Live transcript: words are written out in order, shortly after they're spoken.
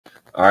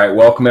All right,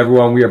 welcome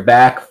everyone. We are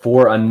back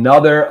for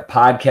another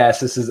podcast.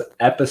 This is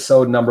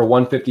episode number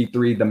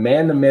 153. The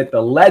man, the myth,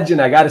 the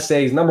legend. I got to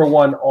say, he's number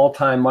one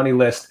all-time money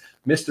list,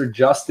 Mr.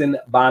 Justin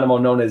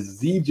Bonomo, known as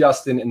Z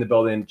Justin in the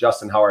building.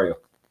 Justin, how are you?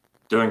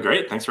 Doing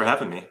great. Thanks for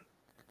having me.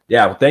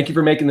 Yeah, well, thank you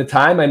for making the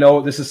time. I know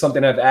this is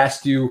something I've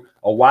asked you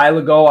a while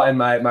ago, and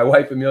my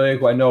wife Amelia,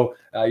 who I know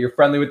you're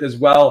friendly with as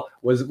well,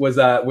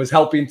 was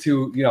helping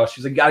to,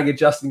 she's like, gotta get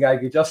Justin. I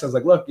was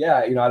like, look, yeah,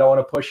 I don't want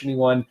to push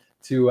anyone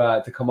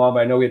to come on,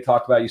 but I know we had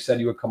talked about, you said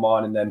you would come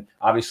on, and then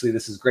obviously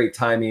this is great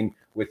timing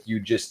with you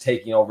just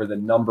taking over the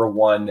number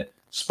one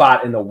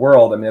spot in the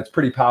world. I mean, that's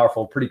pretty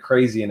powerful, pretty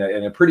crazy, and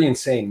a pretty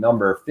insane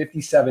number.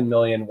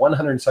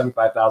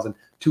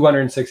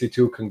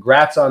 57,175,262.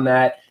 Congrats on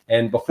that.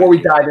 And before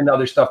we dive into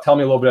other stuff, tell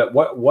me a little bit,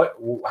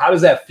 how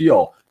does that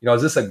feel?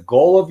 Is this a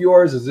goal of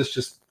yours? Is this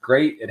just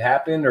great, it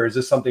happened, or is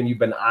this something you've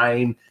been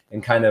eyeing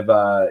and kind of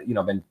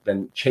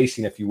been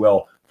chasing, if you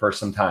will, for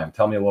some time?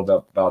 Tell me a little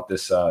bit about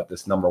this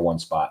number one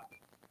spot.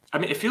 I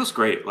mean, it feels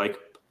great. Like,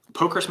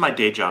 poker's my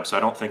day job, so I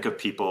don't think of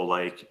people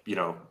like,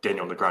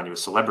 Daniel Negreanu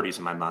as celebrities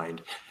in my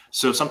mind.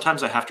 So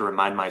sometimes I have to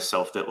remind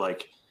myself that,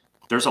 like,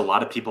 there's a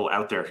lot of people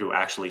out there who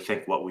actually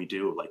think what we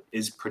do, like,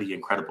 is pretty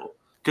incredible.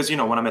 Because,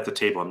 when I'm at the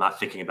table, I'm not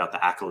thinking about the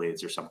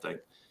accolades or something.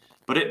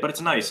 But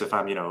it's nice if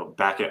I'm,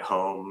 back at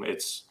home.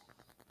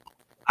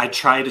 I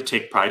try to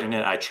take pride in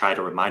it. I try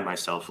to remind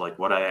myself, like,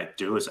 what I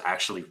do is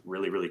actually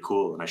really, really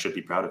cool, and I should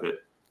be proud of it.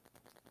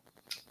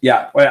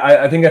 Yeah,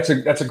 I think that's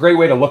a great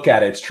way to look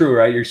at it. It's true,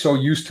 right? You're so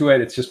used to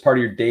it. It's just part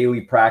of your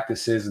daily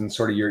practices and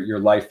sort of your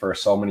life for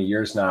so many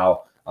years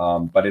now.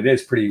 But it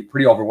is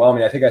pretty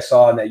overwhelming. I think I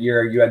saw in that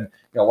year you had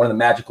one of the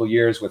magical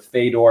years with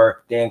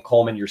Fedor, Dan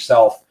Coleman,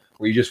 yourself,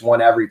 where you just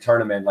won every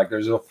tournament. Like,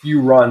 there's a few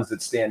runs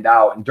that stand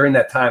out. And during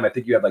that time, I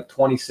think you had like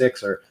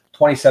 26 or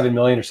 27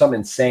 million or something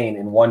insane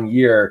in 1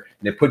 year.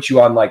 And it puts you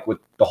on, like, with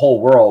the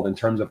whole world in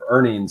terms of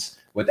earnings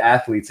with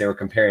athletes they were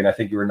comparing. I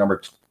think you were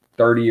number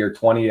 30 or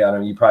 20. I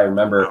don't know, you probably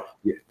remember.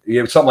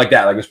 Yeah, something like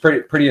that. Like, it was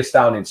pretty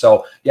astounding.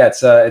 So yeah,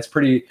 it's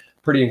pretty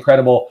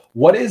incredible.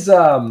 What is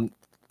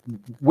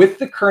with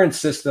the current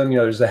system,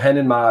 there's the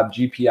Hendon Mob,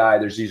 GPI,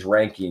 there's these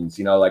rankings,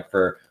 like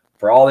for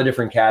all the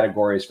different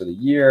categories for the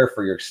year,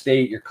 for your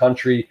state, your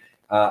country.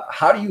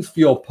 How do you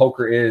feel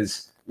poker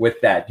is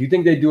with that? Do you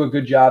think they do a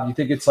good job? Do you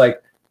think it's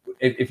like,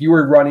 if you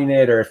were running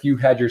it, or if you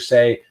had your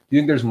say, do you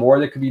think there's more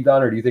that could be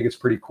done? Or do you think it's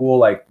pretty cool?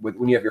 Like,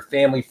 when you have your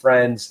family,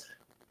 friends,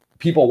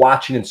 people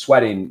watching and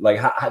sweating, like,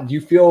 how do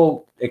you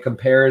feel it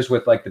compares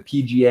with, like, the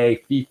PGA,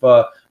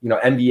 FIFA,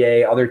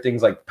 NBA, other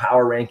things like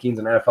power rankings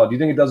and NFL? Do you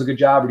think it does a good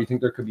job, or do you think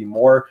there could be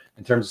more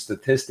in terms of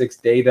statistics,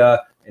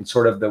 data, and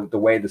sort of the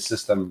way the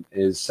system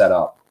is set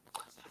up?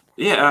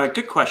 Yeah,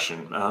 good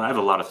question. I have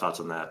a lot of thoughts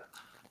on that.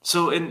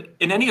 So in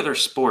any other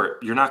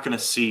sport, you're not going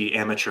to see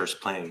amateurs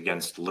playing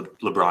against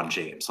LeBron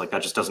James. Like,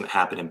 that just doesn't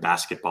happen in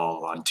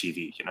basketball on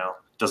TV, It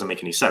doesn't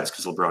make any sense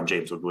because LeBron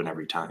James would win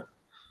every time.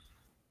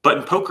 But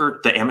in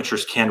poker, the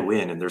amateurs can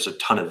win, and there's a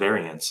ton of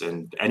variance,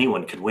 and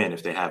anyone can win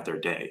if they have their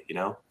day,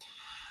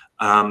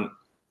 And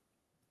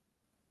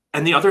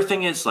the other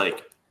thing is,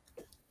 like,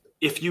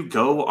 if you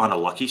go on a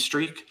lucky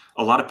streak,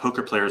 a lot of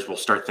poker players will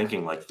start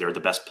thinking like they're the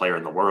best player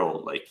in the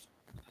world, like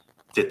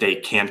that they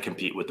can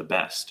compete with the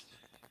best.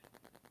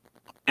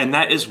 And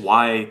that is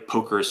why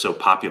poker is so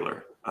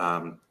popular.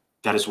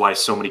 That is why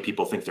so many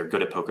people think they're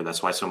good at poker.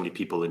 That's why so many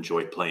people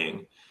enjoy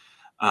playing.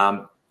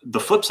 The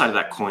flip side of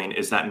that coin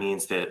is that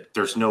means that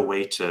there's no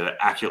way to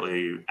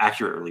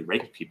accurately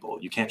rank people.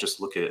 You can't just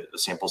look at a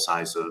sample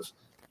size of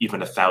even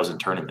 1,000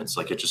 tournaments.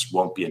 Like, it just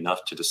won't be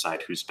enough to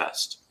decide who's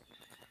best.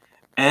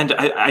 And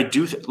I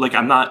do like,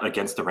 I'm not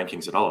against the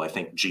rankings at all. I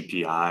think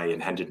GPI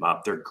and Hendon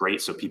Mob, they're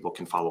great so people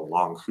can follow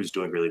along who's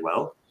doing really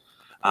well.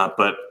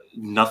 But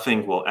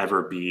nothing will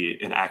ever be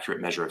an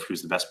accurate measure of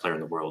who's the best player in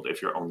the world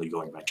if you're only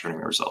going by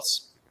tournament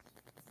results.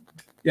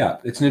 Yeah,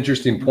 it's an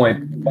interesting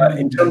point. But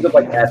in terms of,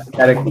 like,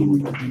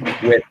 aesthetically,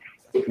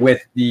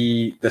 with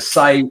the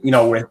site,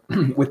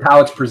 with how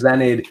it's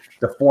presented,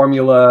 the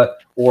formula,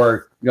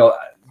 or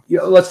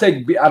let's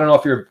take, I don't know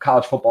if you're a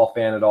college football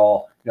fan at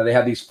all. They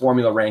have these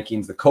formula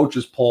rankings, the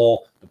coaches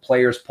poll, the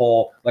players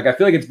poll. Like, I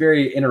feel like it's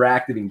very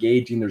interactive,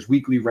 engaging. There's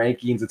weekly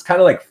rankings. It's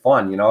kind of like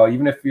fun,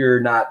 even if you're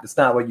not, it's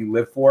not what you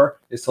live for,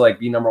 is to, like,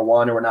 be number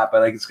one or whatnot,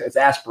 but, like, it's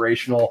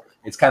aspirational.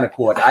 It's kind of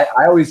cool. Like,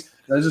 I always,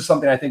 this is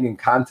something I think in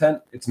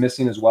content it's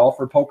missing as well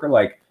for poker,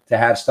 like, to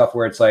have stuff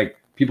where it's like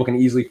people can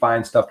easily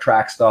find stuff,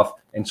 track stuff,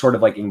 and sort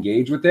of, like,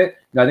 engage with it.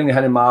 I think the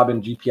Hendon Mob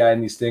and GPI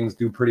and these things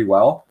do pretty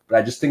well, but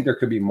I just think there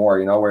could be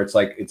more, where it's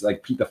like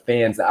the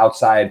fans, the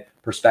outside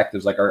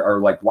perspectives, like, are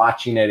like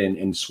watching it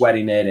and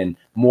sweating it and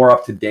more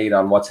up to date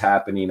on what's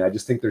happening. I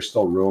just think there's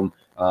still room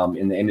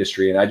in the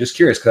industry. And I'm just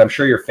curious, because I'm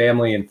sure your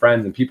family and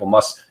friends and people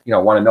must,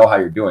 want to know how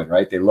you're doing,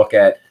 right? They look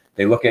at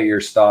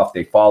your stuff,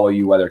 they follow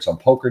you, whether it's on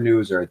Poker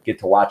News or get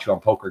to watch you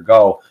on Poker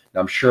Go. And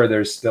I'm sure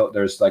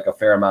there's like a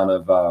fair amount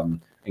of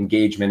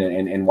engagement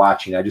and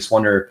watching. I just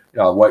wonder,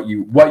 what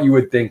you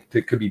would think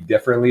that could be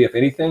differently, if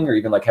anything, or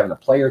even like having a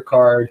player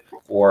card,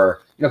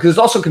 or because it's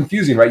also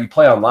confusing, right? You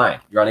play online,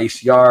 you're on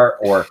ACR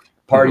or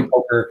Party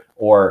Poker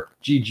or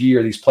GG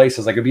or these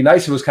places. Like, it'd be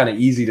nice if it was kind of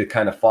easy to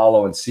kind of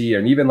follow and see.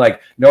 And even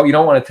like, no, you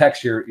don't want to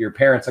text your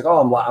parents like,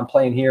 oh, I'm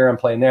playing here, I'm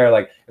playing there.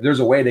 Like, if there's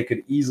a way they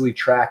could easily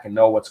track and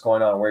know what's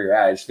going on, where you're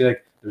at. I just feel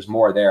like there's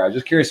more there. I was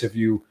just curious if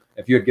you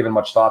had given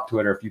much thought to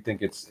it, or if you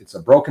think it's a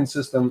broken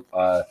system,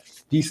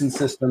 decent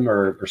system,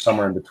 or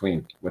somewhere in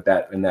between with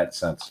that, in that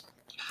sense.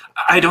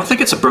 I don't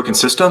think it's a broken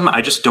system.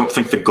 I just don't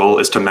think the goal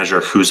is to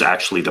measure who's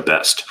actually the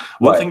best.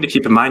 One thing to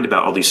keep in mind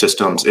about all these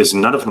systems is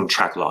none of them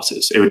track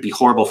losses. It would be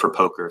horrible for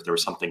poker if there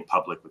was something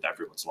public with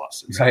everyone's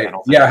losses. Right.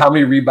 Yeah. How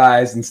many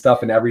rebuys and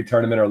stuff in every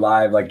tournament are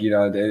live? Like,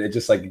 it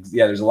just like,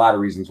 yeah, there's a lot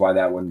of reasons why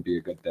that wouldn't be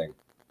a good thing.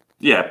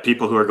 Yeah.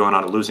 People who are going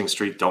on a losing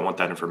streak don't want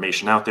that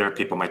information out there.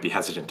 People might be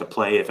hesitant to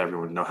play if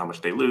everyone would know how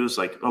much they lose.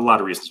 Like, a lot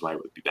of reasons why it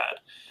would be bad.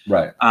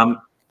 Right.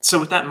 So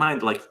with that in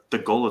mind, like, the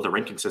goal of the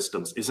ranking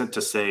systems isn't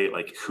to say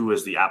like who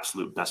is the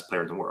absolute best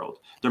player in the world.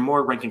 They're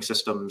more ranking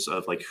systems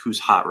of like who's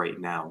hot right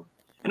now.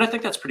 And I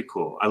think that's pretty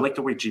cool. I like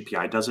the way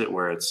GPI does it,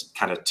 where it's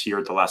kind of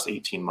tiered the last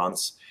 18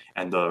 months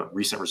and the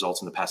recent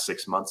results in the past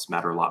 6 months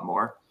matter a lot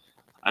more.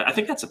 I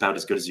think that's about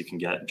as good as you can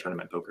get in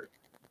tournament poker.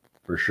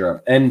 For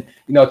sure. And,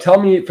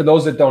 tell me, for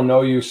those that don't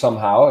know you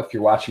somehow, if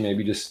you're watching,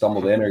 maybe just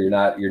stumbled in, or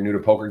you're new to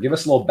poker, give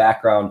us a little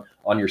background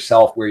on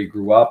yourself, where you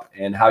grew up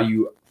and how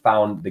you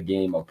found the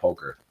game of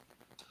poker.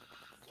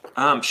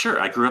 Sure.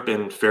 I grew up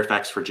in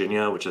Fairfax,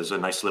 Virginia, which is a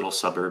nice little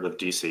suburb of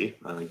DC.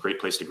 A great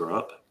place to grow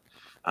up.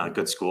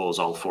 Good schools,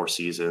 all 4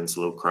 seasons,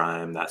 low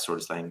crime, that sort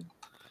of thing.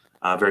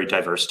 Very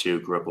diverse too.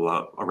 Grew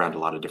up around a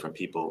lot of different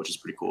people, which is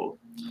pretty cool.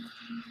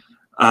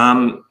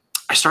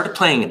 I started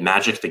playing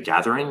Magic: The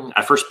Gathering.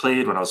 I first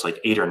played when I was like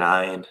 8 or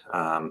 9.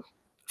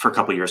 For a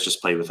couple of years,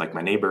 just played with like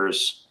my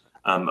neighbors.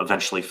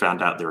 Eventually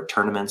found out there were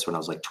tournaments when I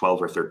was like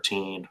 12 or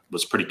 13,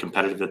 was pretty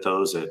competitive at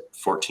those at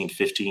 14,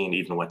 15,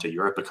 even went to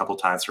Europe a couple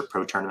times for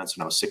pro tournaments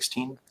when I was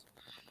 16.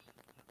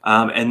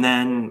 And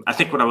then I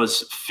think when I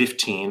was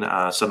 15,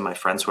 some of my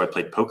friends who I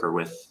played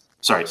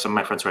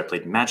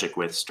Magic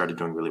with started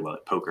doing really well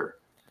at poker,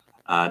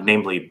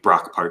 namely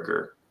Brock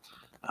Parker.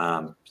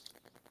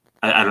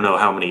 I don't know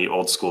how many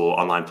old school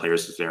online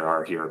players there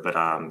are here, but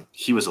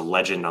he was a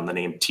legend on the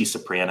name T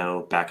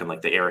Soprano back in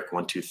like the Eric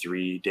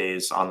 123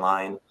 days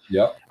online.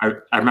 Yeah. I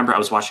remember I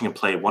was watching him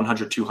play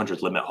 100,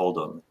 200 limit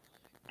hold'em,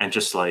 and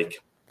just like,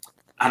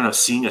 I don't know,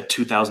 seeing a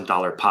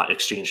 $2,000 pot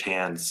exchange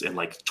hands in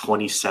like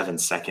 27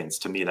 seconds,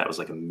 to me, that was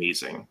like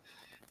amazing.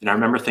 And I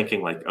remember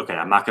thinking like, okay,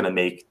 I'm not going to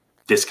make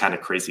this kind of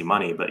crazy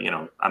money, but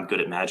I'm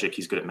good at Magic.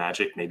 He's good at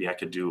Magic. Maybe I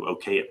could do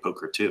okay at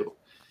poker too.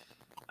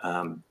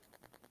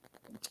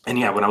 And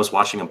yeah, when I was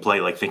watching him play,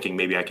 like thinking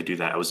maybe I could do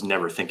that, I was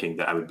never thinking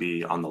that I would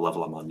be on the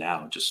level I'm on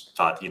now. Just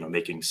thought,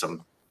 making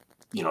some,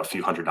 a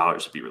few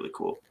 $100s would be really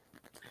cool.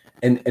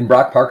 And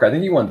Brock Parker, I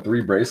think he won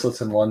 3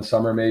 bracelets in one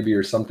summer, maybe,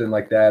 or something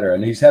like that.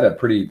 And he's had a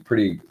pretty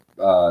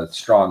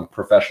strong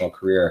professional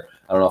career.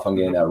 I don't know if I'm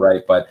getting that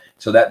right, but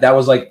so that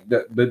was like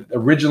the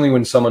originally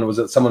when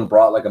someone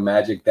brought like a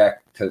Magic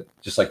deck to,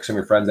 just like some of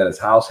your friends at his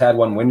house had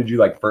one. When did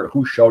you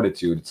who showed it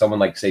to you? Did someone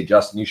like say,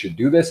 Justin, you should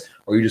do this,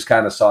 or you just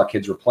kind of saw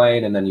kids were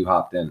playing and then you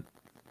hopped in?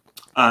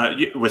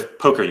 With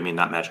poker, you mean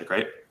not Magic,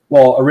 right?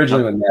 Well,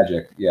 originally with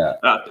Magic, yeah.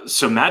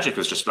 So Magic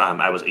was just,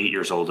 I was 8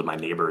 years old and my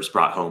neighbors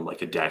brought home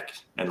like a deck,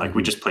 and like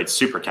we just played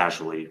super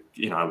casually.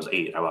 I was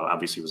 8. I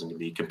obviously wasn't going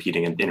to be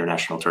competing in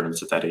international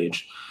tournaments at that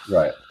age.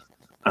 Right.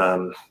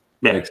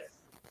 Yeah.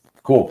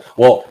 Cool.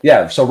 Well,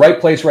 yeah. So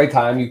right place, right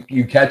time.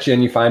 You catch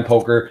in, you find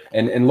poker,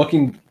 and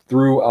looking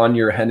through on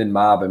your Hendon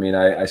Mob. I mean,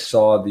 I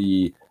saw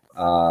the.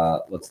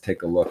 Let's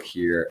take a look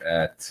here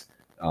at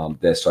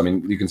this. So I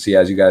mean, you can see,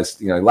 as you guys,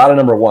 a lot of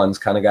number ones,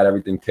 kind of got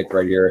everything ticked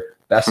right here.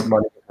 Best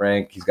money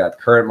rank. He's got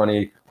current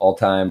money all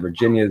time.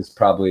 Virginia's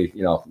probably,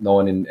 no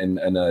one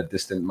in a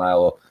distant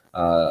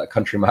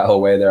country mile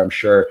away there, I'm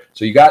sure.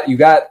 So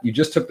you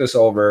just took this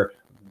over.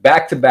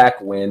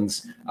 Back-to-back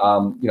wins.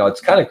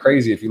 It's kind of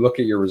crazy if you look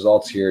at your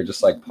results here,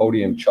 just like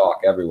podium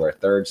chalk everywhere.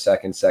 Third,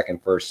 second,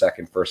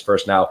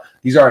 first. Now,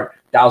 these aren't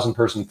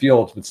 1,000-person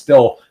fields, but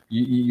still,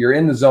 you're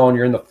in the zone,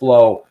 you're in the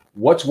flow.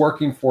 What's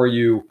working for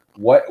you?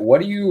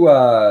 What do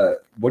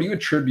you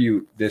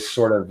attribute this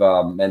sort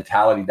of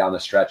mentality down the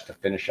stretch to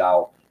finish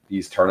out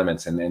these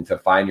tournaments and to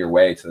find your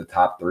way to the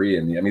top 3?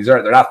 And I mean,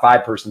 they're not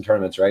 5-person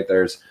tournaments, right?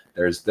 There's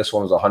this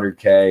one was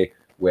 100K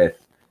with,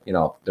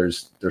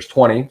 there's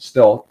 20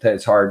 still.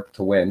 It's hard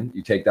to win.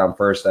 You take down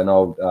first. I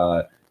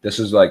know this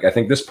is like, I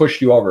think this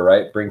pushed you over,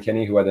 right? Bryn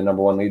Kinney, who had the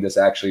number 1 lead, this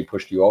actually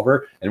pushed you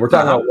over. And we're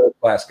talking about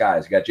world-class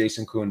guys. You got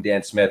Jason Kuhn,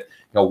 Dan Smith.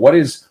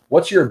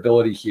 What's your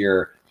ability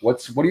here? What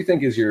do you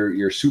think is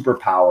your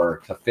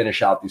superpower to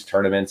finish out these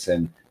tournaments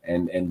and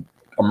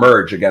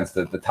emerge against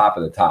the top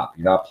of the top?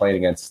 You're not playing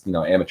against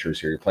amateurs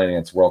here. You're playing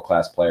against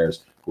world-class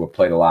players who have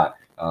played a lot.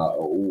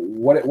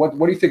 What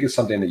do you think is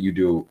something that you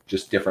do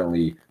just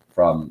differently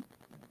from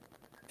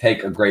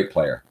take a great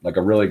player, like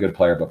a really good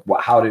player,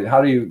 but how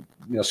do you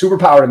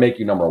superpower to make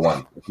you number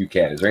 1 if you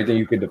can? Is there anything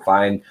you could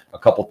define, a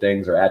couple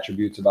things or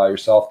attributes about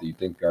yourself that you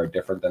think are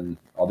different than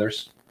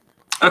others?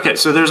 Okay,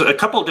 so there's a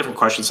couple of different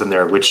questions in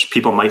there which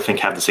people might think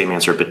have the same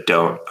answer but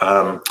don't.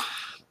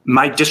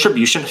 My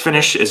distribution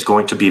finish is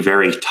going to be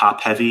very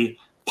top heavy,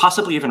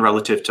 possibly even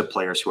relative to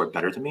players who are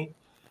better than me.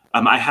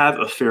 I have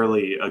a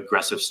fairly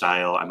aggressive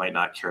style. I might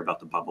not care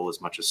about the bubble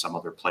as much as some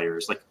other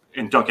players. Like,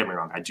 and don't get me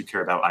wrong, I do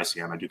care about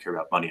ICM. I do care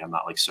about money. I'm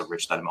not like so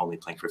rich that I'm only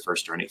playing for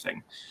first or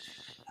anything.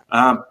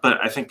 But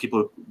I think people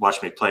who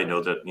watch me play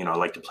know that, you know, I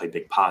like to play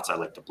big pots. I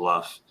like to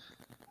bluff.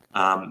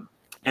 And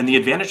the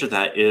advantage of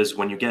that is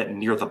when you get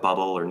near the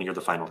bubble or near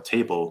the final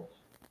table,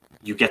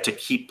 you get to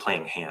keep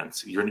playing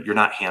hands. You're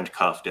not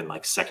handcuffed in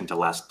like second to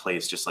last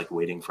place, just like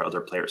waiting for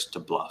other players to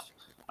bluff,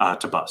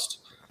 to bust.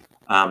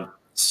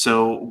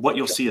 So what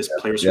you'll see is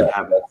players who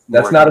have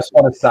that's not as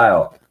fun a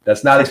style.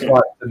 That's not as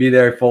fun to be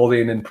there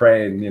folding and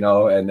praying, you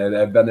know. And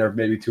I've been there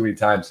maybe too many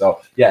times.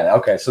 So yeah,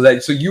 okay. So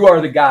you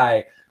are the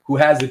guy who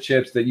has the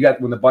chips that you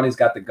got when the bunny's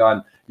got the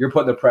gun. You're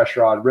putting the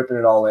pressure on, ripping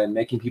it all in,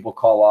 making people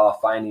call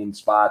off, finding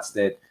spots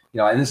that, you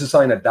know. And this is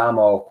something that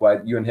Damo,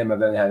 you and him have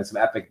been having some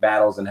epic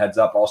battles and heads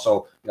up.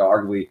 Also, you know,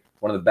 arguably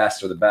one of the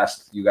best or the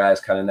best. You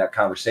guys kind of in that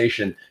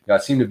conversation. You know,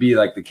 it seemed to be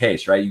like the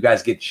case, right? You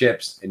guys get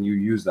chips and you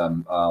use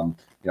them.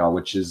 You know,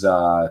 which is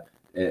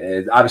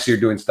obviously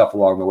you're doing stuff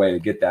along the way to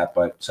get that.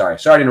 But sorry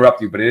to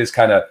interrupt you, but it is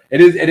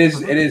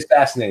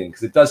fascinating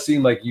because it does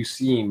seem like you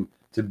seem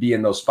to be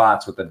in those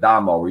spots with the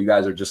Damo where you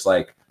guys are just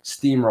like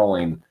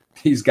steamrolling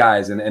these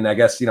guys. And I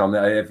guess, you know,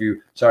 if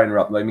you sorry to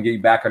interrupt, let me get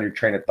you back on your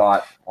train of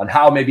thought on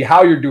how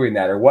you're doing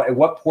that or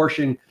what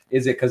portion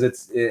is it? Because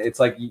it's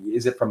like,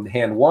 is it from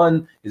hand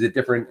one? Is it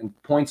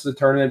different points of the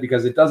tournament?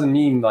 Because it doesn't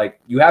mean like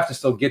you have to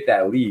still get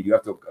that lead. You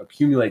have to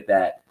accumulate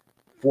that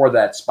for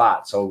that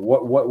spot. So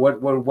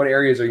what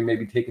areas are you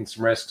maybe taking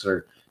some risks?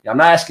 Or I'm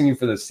not asking you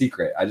for the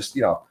secret. I just,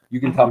 you know,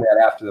 you can tell me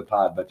that after the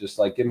pod, but just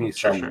like give me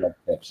some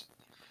tips.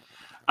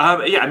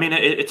 Yeah, I mean,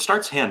 it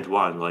starts hand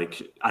one.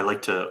 Like I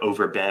like to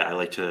overbet. I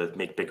like to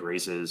make big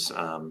raises,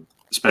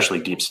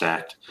 especially deep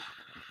stacked.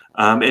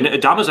 And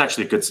Adamo's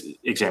actually a good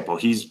example.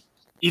 He's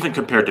even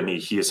compared to me,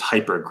 he is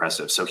hyper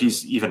aggressive. So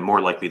he's even more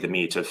likely than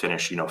me to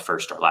finish, you know,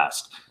 first or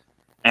last.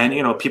 And,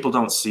 you know, people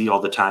don't see all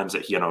the times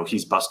that, you know,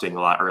 he's busting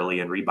a lot early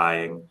and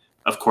rebuying.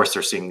 Of course,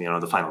 they're seeing, you know,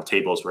 the final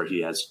tables where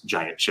he has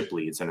giant chip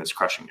leads and is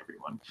crushing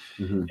everyone.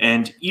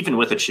 And even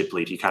with a chip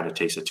lead, he kind of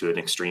takes it to an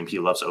extreme. He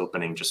loves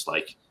opening just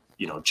like,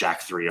 you know,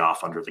 jack 3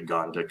 off under the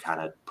gun to kind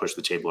of push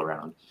the table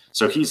around.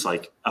 So he's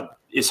like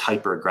as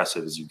hyper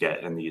aggressive as you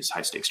get in these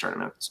high stakes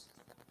tournaments.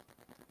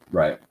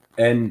 Right.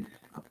 And,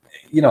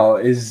 you know,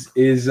 is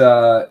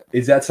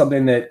that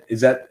something that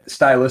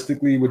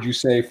stylistically, would you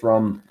say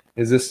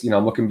is this, you know,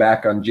 looking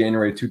back on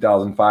January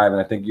 2005, and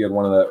I think you had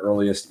one of the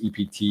earliest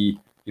EPT, you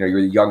know,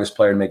 you're the youngest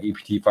player to make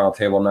EPT final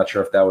table. I'm not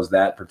sure if that was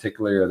that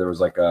particularly, or there was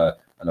like an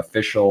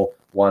official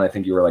one. I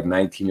think you were like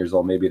 19 years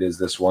old. Maybe it is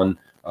this one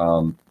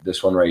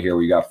right here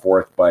where you got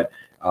fourth. But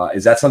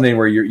is that something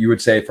where you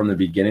would say from the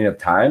beginning of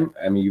time?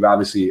 I mean, you've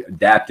obviously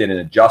adapted and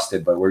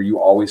adjusted, but were you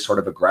always sort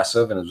of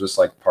aggressive and it was just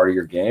like part of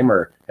your game,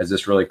 or has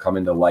this really come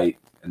into light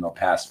in the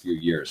past few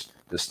years,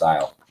 this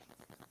style?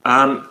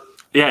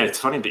 Yeah, it's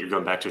funny that you're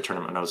going back to a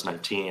tournament when I was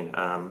 19.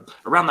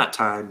 Around that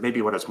time,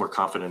 maybe when I was more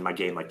confident in my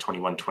game, like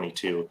 21,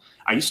 22,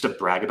 I used to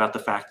brag about the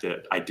fact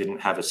that I didn't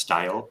have a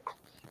style.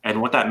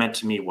 And what that meant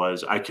to me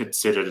was I could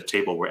sit at a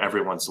table where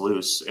everyone's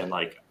loose and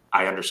like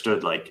I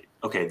understood like,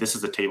 okay, this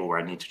is the table where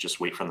I need to just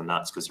wait for the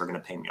nuts because they're going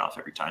to pay me off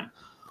every time.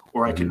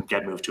 Or I could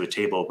get moved to a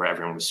table where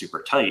everyone was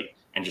super tight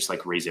and just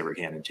like raise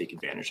every hand and take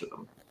advantage of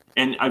them.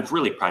 And I've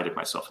really prided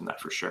myself in that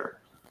for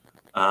sure.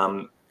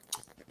 And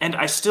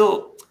I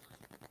still...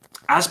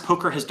 As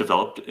poker has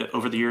developed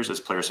over the years,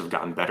 as players have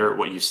gotten better,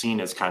 what you've seen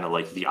is kind of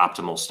like the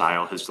optimal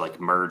style has like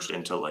merged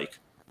into like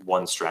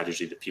one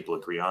strategy that people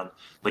agree on.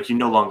 Like you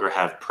no longer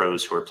have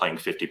pros who are playing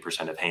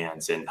 50% of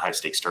hands in high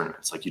stakes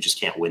tournaments. Like you just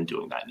can't win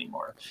doing that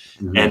anymore.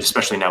 And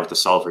especially now with the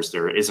solvers,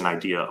 there is an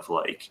idea of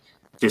like,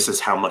 this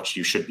is how much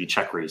you should be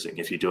check raising.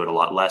 If you do it a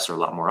lot less or a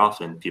lot more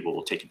often, people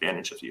will take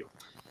advantage of you.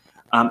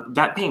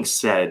 That being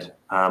said,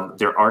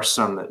 there are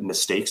some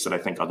mistakes that I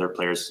think other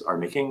players are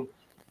making.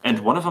 And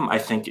one of them, I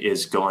think,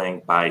 is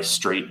going by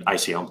straight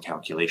ICM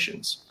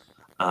calculations.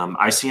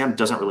 ICM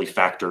doesn't really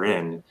factor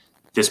in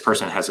this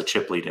person has a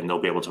chip lead and they'll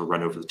be able to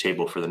run over the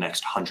table for the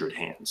next 100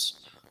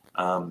 hands.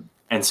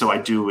 And so I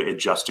do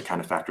adjust to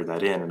kind of factor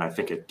that in, and I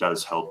think it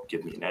does help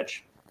give me an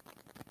edge.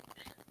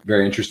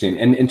 Very interesting.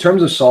 And in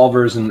terms of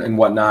solvers and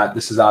whatnot,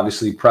 this is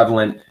obviously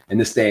prevalent in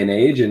this day and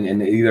age,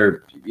 and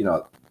either, you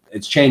know,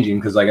 it's changing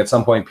because like at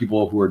some point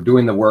people who were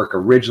doing the work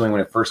originally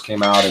when it first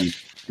came out and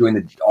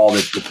doing all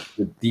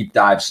the deep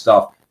dive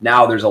stuff.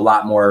 Now there's a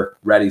lot more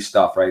ready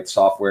stuff, right?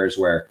 Softwares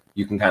where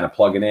you can kind of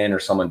plug it in or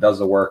someone does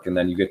the work and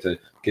then you get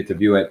to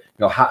view it.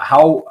 You know,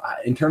 how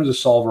in terms of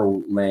solver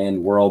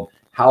land world,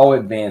 how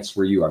advanced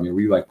were you? I mean, were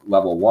you like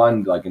level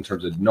 1, like in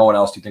terms of no one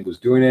else do you think was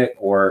doing it,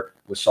 or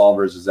with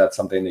solvers, is that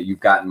something that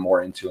you've gotten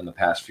more into in the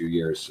past few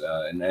years?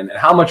 And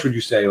how much would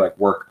you say like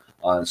work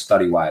on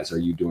study wise are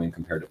you doing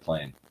compared to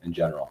playing in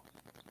general?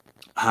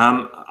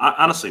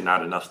 Honestly,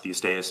 not enough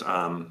these days.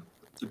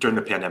 During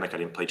the pandemic, I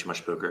didn't play too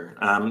much poker.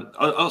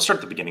 I'll start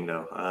at the beginning,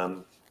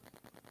 though.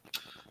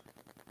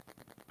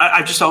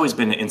 I've just always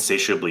been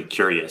insatiably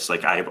curious.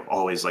 Like I've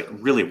always like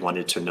really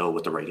wanted to know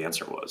what the right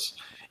answer was.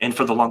 And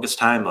for the longest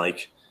time,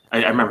 like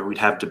I remember we'd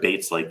have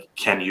debates like,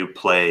 can you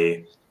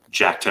play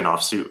Jack 10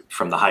 offsuit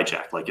from the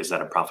hijack? Like, is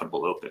that a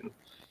profitable open?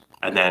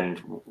 And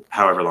then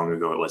however long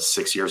ago it was,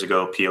 6 years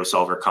ago, PO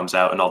Solver comes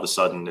out and all of a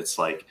sudden it's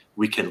like,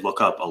 we can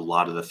look up a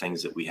lot of the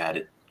things that we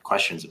had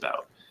questions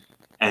about.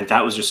 And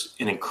that was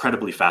just an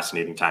incredibly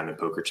fascinating time in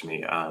poker to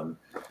me.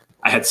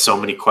 I had so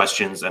many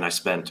questions and I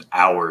spent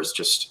hours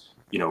just,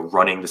 you know,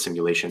 running the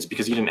simulations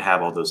because you didn't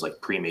have all those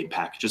like pre-made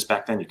packages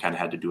back then. You kind of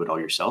had to do it all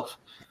yourself.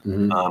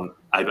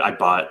 I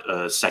bought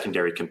a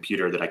secondary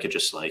computer that I could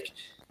just like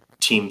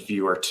team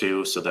viewer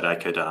to so that I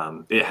could,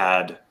 it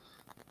had,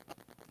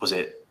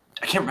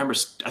 I can't remember.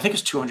 I think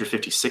it's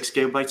 256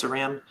 gigabytes of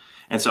RAM.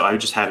 And so I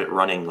would just have it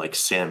running like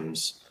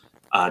Sims,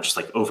 just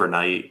like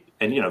overnight.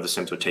 And, you know, the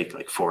Sims would take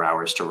like 4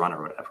 hours to run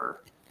or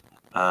whatever.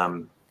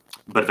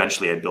 But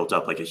eventually I built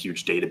up like a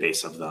huge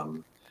database of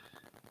them.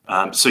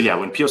 So yeah,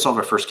 when PO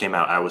Solver first came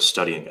out, I was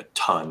studying a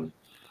ton.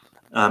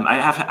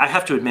 I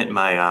have to admit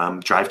my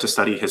drive to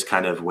study has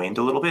kind of waned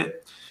a little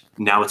bit.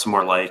 Now it's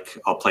more like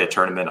I'll play a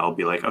tournament. I'll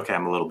be like, okay,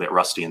 I'm a little bit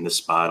rusty in this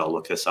spot. I'll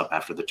look this up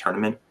after the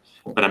tournament.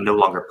 But I'm no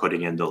longer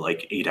putting in the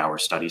like 8-hour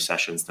study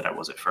sessions that I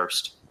was at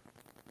first.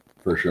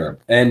 For sure.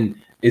 And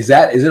is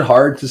it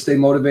hard to stay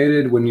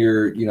motivated when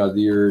you're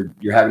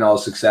having all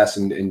the success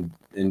and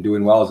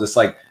doing well? Is this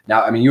like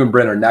now, I mean, you and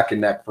Brent are neck and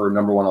neck for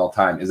 #1 all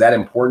time. Is that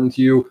important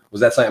to you?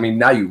 Was that something, I mean,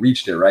 now you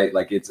reached it, right?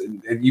 Like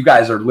you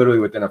guys are literally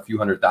within a few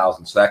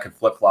 100,000. So that could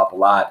flip flop a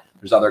lot.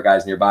 There's other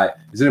guys nearby.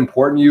 Is it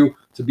important to you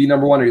to be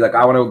 #1? Or are you like,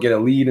 I want to get a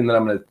lead and then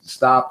I'm going to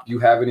stop? Do you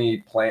have any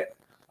plan?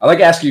 I like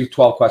to ask you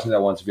 12 questions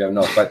at once if you have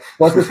notes, but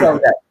let's just start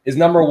with that. Is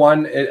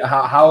 #1,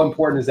 how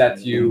important is that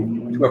to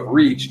you to have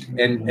reached?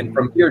 And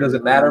from here, does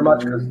it matter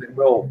much? Because it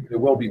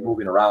will be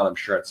moving around, I'm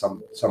sure, at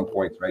some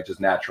points, right? Just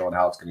natural and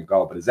how it's going to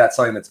go. But is that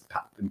something that's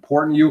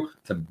important to you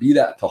to be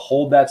that, to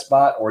hold that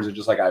spot? Or is it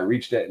just like, I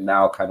reached it and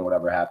now kind of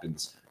whatever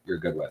happens, you're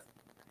good with?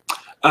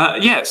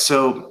 Yeah.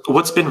 So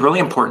what's been really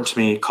important to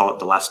me, call it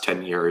the last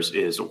 10 years,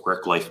 is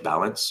work-life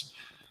balance.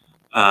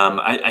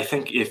 I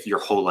think if your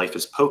whole life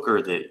is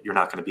poker, that you're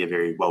not going to be a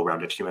very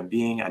well-rounded human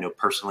being. I know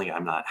personally,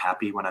 I'm not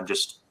happy when I'm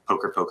just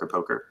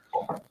poker.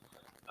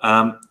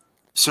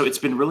 So it's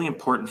been really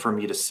important for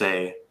me to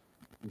say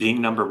being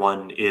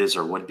 #1 is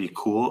or would be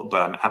cool,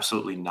 but I'm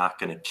absolutely not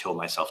going to kill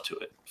myself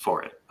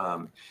for it.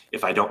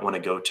 If I don't want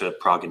to go to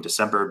Prague in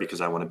December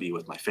because I want to be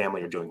with my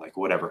family or doing like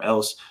whatever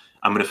else,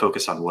 I'm going to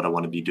focus on what I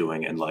want to be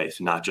doing in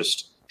life, not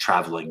just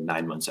traveling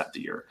 9 months out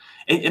the year.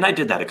 And I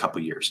did that a couple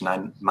of years,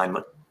 9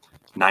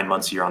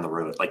 months a year on the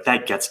road. Like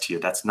that gets to you.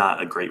 That's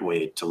not a great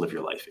way to live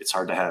your life. It's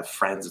hard to have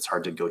friends. It's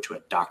hard to go to a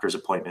doctor's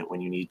appointment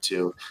when you need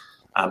to.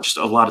 Just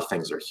a lot of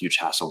things are a huge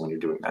hassle when you're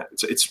doing that.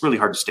 It's really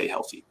hard to stay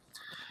healthy.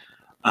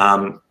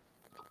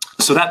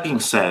 So that being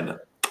said,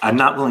 I'm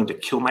not willing to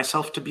kill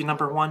myself to be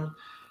 #1.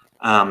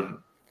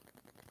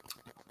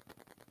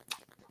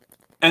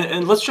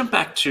 And let's jump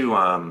back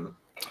to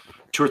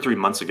 2 or 3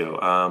 months ago.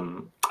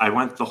 I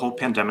went the whole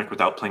pandemic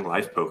without playing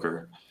live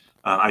poker.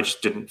 I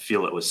just didn't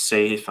feel it was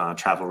safe.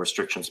 Travel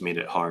restrictions made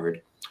it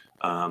hard.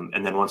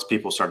 And then once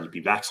people started to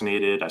be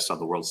vaccinated, I saw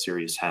the World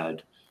Series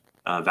had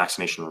a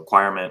vaccination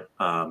requirement.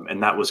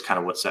 And that was kind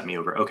of what set me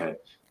over. Okay,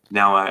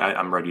 now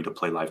I'm ready to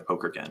play live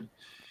poker again.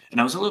 And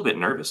I was a little bit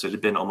nervous. It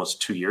had been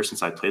almost 2 years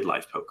since I played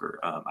live poker.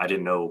 I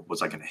didn't know,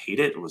 was I going to hate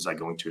it? Was I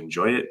going to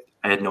enjoy it?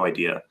 I had no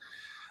idea.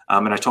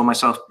 And I told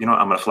myself, you know,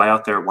 I'm going to fly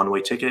out there,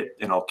 one-way ticket,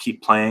 and I'll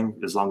keep playing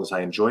as long as I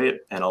enjoy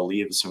it. And I'll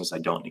leave as soon as I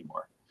don't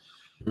anymore.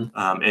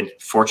 And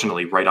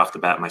fortunately, right off the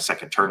bat, my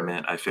second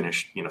tournament, I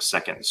finished, you know,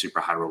 second in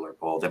Super High Roller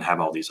Bowl, then have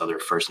all these other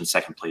first and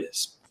second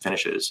place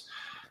finishes.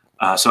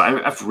 So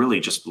I've really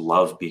just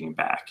loved being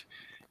back.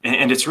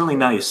 And it's really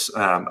nice.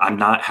 I'm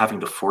not having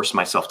to force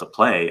myself to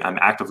play. I'm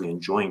actively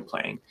enjoying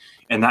playing.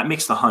 And that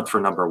makes the hunt for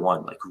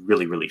 #1 like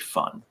really, really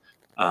fun.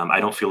 I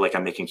don't feel like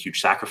I'm making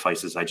huge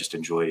sacrifices. I just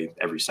enjoy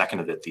every second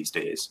of it these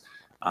days.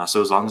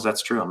 So as long as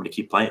that's true, I'm going to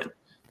keep playing.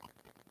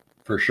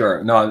 For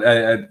sure. No,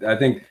 I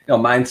think, you know,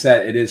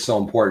 mindset, it is so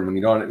important when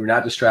you're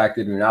not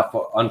distracted, you're not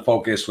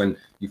unfocused, when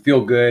you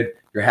feel good,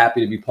 you're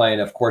happy to be playing.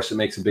 Of course, it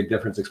makes a big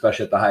difference,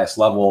 especially at the highest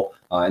level.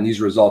 And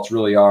these results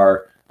really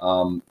are,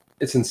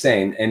 it's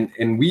insane.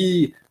 And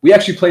we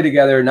actually played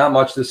together, not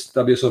much this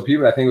WSOP,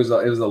 but I think it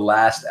was the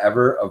last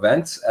ever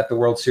event at the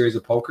World Series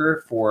of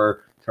Poker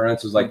for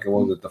tournaments. It was like,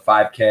 what was it, the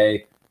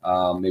 5K?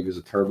 Maybe it was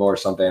a turbo or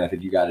something. I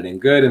think you got it in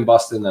good and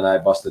busted, and then I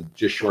busted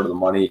just short of the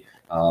money.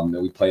 And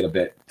we played a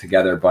bit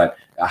together. But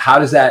how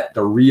does the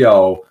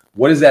Rio,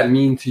 what does that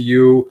mean to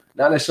you?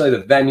 Not necessarily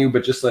the venue,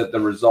 but just the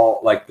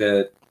result, I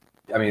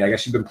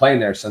guess you've been playing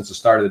there since the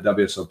start of the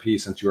WSOP,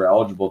 since you were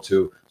eligible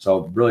to.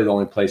 So really the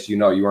only place, you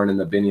weren't in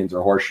the Binions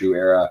or Horseshoe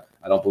era,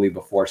 I don't believe,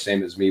 before,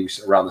 same as me,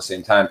 around the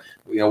same time.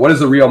 What has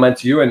the Rio meant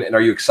to you? And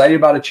are you excited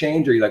about a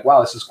change? Are you like, wow,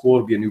 this is cool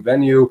to be a new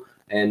venue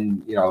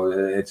and,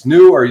 it's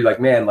new? Or are you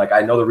like, man,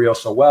 I know the Rio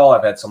so well.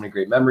 I've had so many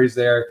great memories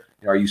there.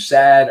 Are you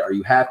sad? Are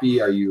you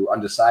happy? Are you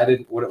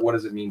undecided? What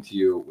does it mean to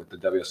you with the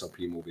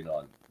WSOP moving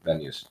on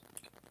venues?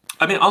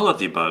 I mean, all of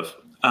the above.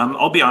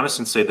 I'll be honest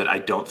and say that I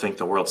don't think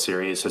the World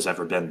Series has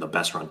ever been the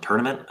best run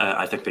tournament.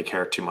 I think they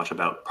care too much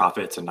about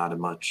profits and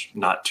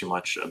not too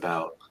much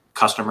about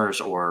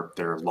customers or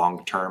their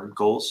long-term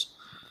goals.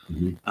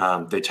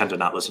 They tend to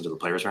not listen to the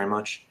players very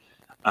much.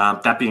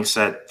 That being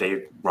said,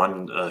 they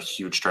run a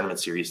huge tournament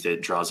series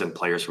that draws in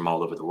players from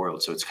all over the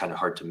world, so it's kind of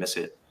hard to miss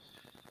it.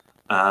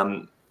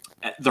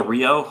 The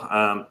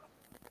Rio,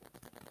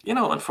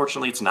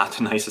 unfortunately, it's not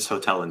the nicest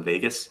hotel in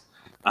Vegas,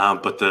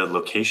 but the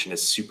location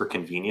is super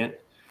convenient.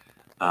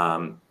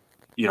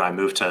 I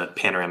moved to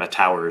Panorama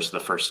Towers the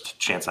first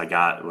chance I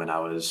got when I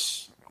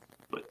was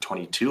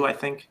 22, I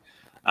think.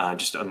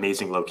 Just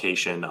amazing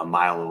location, a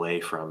mile away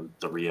from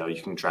the Rio.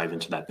 You can drive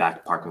into that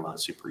back parking lot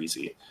super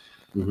easy.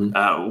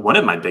 One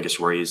of my biggest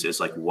worries is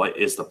like, what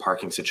is the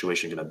parking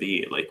situation going to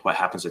be? Like, what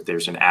happens if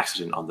there's an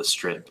accident on the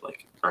strip?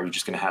 Like, are you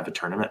just going to have a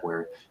tournament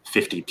where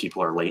 50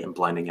 people are late and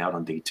blinding out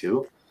on day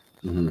two?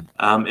 And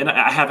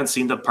I haven't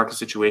seen the parking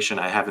situation.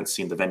 I haven't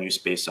seen the venue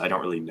space, so I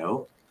don't really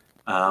know.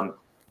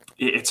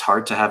 It's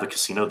hard to have a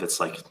casino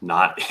that's like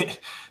not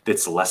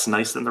that's less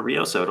nice than the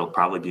Rio, so it'll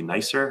probably be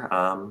nicer.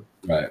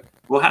 Right.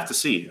 We'll have to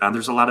see.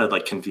 There's a lot of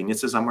like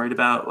conveniences I'm worried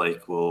about.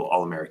 Like, will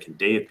All American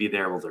Dave be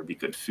there? Will there be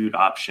good food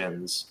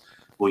options?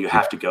 Will you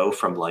have to go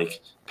from like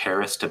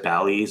Paris to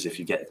Bally's if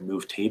you get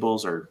moved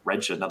tables or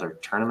reg another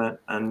tournament?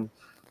 And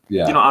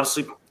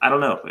honestly, I don't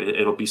know.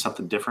 It'll be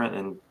something different,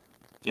 and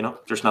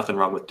there's nothing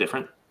wrong with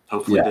different.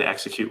 Hopefully they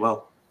execute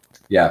well.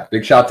 Yeah,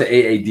 big shout out to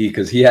AAD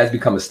because he has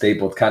become a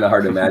staple. It's kind of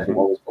hard to imagine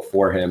what was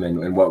before him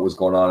and what was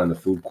going on in the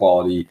food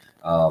quality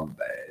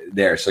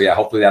there. So yeah,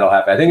 hopefully that'll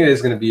happen. I think it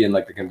is going to be in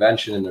like the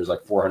convention, and there's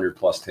like 400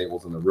 plus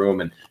tables in the room,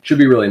 and should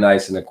be really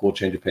nice and a cool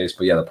change of pace.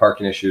 But yeah, the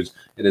parking issues,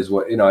 it is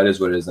what it is.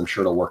 What it is. I'm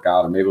sure it'll work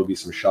out, or maybe it'll be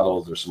some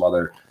shuttles or some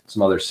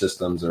other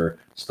systems or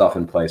stuff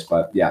in place.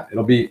 But yeah,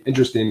 it'll be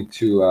interesting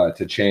to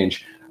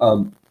change.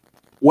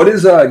 What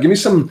is give me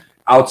some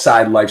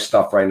outside life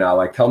stuff right now?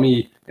 Like, tell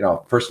me,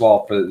 first of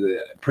all, for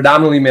the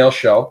predominantly male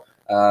show,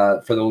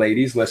 for the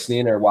ladies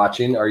listening or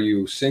watching, are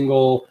you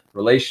single,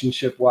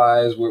 relationship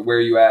wise? Where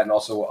are you at? And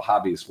also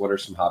hobbies. What are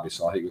some hobbies?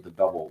 So I'll hit you with the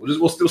double.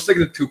 We'll still stick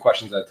to 2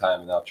 questions at a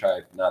time, and I'll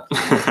try not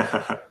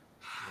to.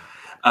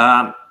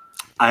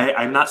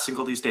 I'm not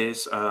single these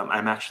days.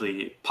 I'm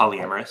actually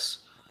polyamorous.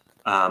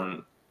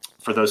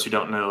 For those who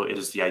don't know, it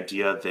is the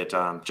idea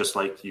that just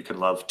like you can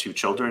love 2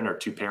 children or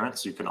 2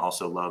 parents, you can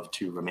also love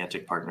 2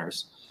 romantic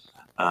partners.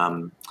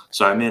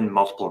 So I'm in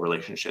multiple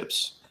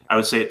relationships. I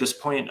would say at this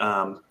point,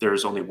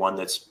 there's only one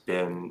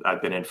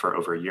I've been in for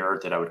over a year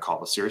that I would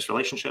call a serious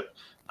relationship.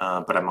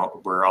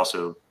 But we're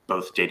also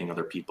both dating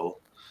other people.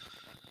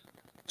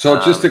 So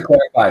just to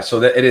clarify, so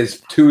that it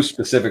is 2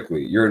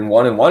 specifically, you're in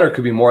one and one, or it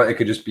could be more. It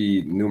could just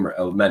be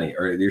many,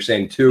 or you're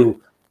saying 2,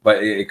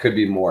 but it could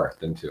be more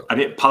than 2. I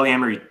mean,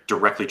 polyamory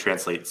directly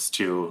translates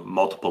to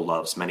multiple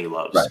loves, many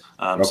loves. Right.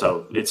 Okay.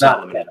 So it's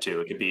not limited to.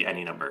 It could be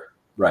any number.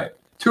 Right.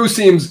 2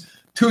 seems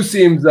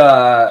doing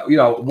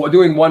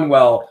one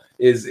well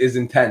is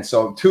intense.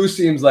 So 2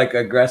 seems like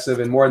aggressive,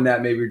 and more than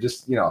that, maybe you're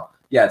just,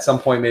 at some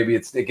point, maybe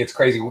it gets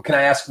crazy. Well, can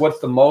I ask what's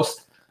the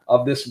most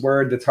of this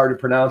word that's hard to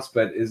pronounce,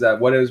 but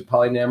what is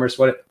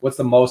polyamorous? What's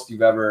the most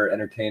you've ever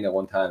entertained at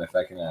one time, if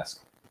I can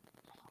ask?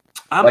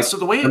 So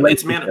the way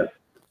it's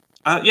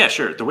yeah,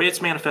 sure. The way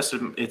it's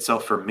manifested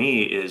itself for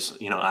me is,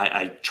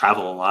 I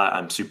travel a lot.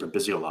 I'm super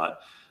busy a lot.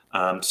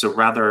 So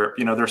rather,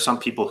 there are some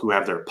people who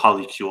have their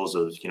polycules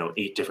of,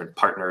 8 different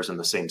partners in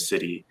the same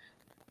city.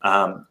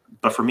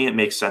 But for me, it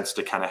makes sense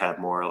to kind of have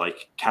more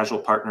like casual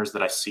partners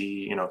that I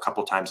see, a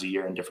couple times a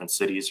year in different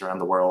cities around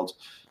the world.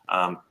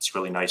 It's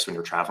really nice when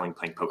you're traveling,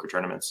 playing poker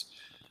tournaments.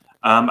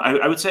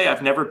 I would say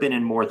I've never been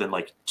in more than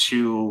like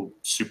 2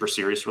 super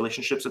serious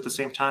relationships at the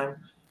same time.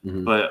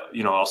 But,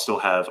 I'll still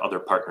have other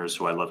partners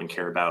who I love and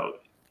care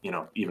about,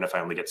 even if I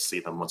only get to see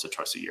them once or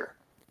twice a year.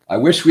 I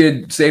wish we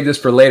had saved this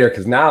for later,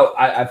 because now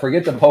I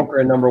forget the poker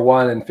in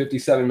 #1 and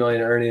 57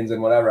 million earnings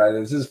and whatever.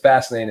 This is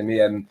fascinating to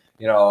me. And,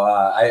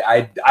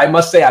 I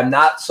must say I'm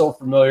not so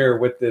familiar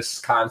with this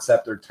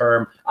concept or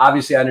term.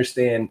 Obviously, I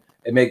understand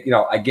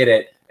it. I get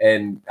it.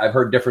 And I've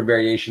heard different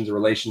variations of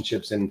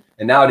relationships. And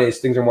nowadays,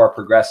 things are more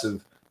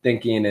progressive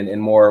thinking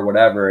and more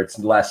whatever. It's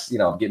less,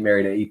 get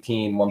married at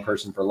 18, one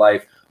person for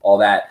life, all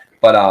that.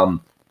 But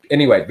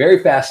anyway, very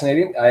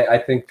fascinating. I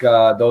think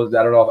those,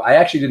 I don't know. I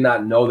actually did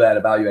not know that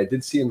about you. I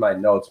did see in my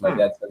notes. My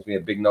dad sends me a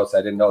big notes.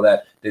 I didn't know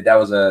that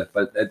was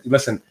but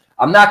listen,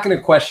 I'm not going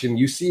to question.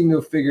 You seem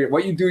to figure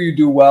what you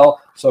do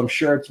well. So I'm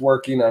sure it's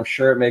working. I'm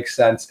sure it makes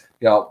sense.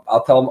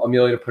 I'll tell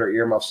Amelia to put her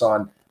earmuffs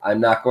on. I'm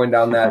not going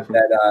down that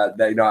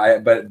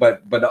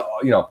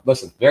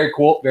listen, very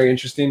cool, very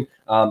interesting.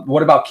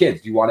 What about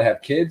kids? Do you want to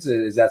have kids?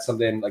 Is that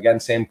something, again,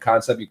 same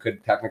concept? You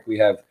could technically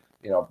have,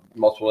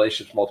 multiple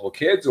relationships, multiple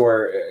kids,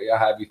 or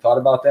have you thought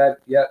about that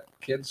yet?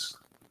 Kids?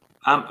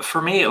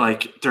 For me,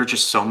 like, there are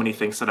just so many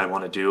things that I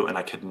want to do, and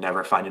I could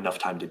never find enough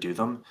time to do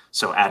them.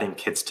 So adding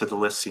kids to the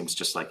list seems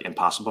just like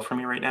impossible for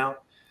me right now.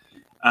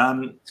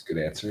 It's a good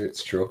answer.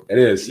 It's true. It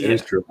is. Yeah. It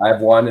is true. I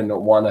have one, and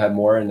one I have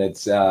more, and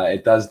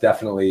it does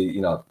definitely.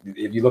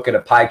 If you look at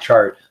a pie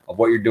chart of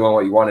what you're doing,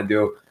 what you want to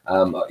do,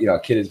 a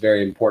kid is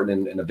very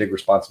important and a big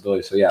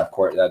responsibility. So yeah, of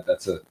course,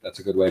 that's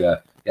a good way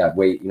to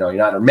wait. You're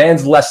not a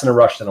man's less in a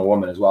rush than a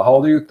woman as well. How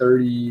old are you?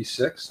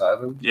 36,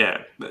 7?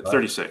 Yeah,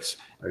 36.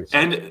 36.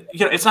 And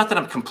it's not that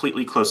I'm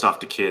completely closed off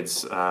to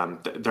kids.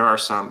 There are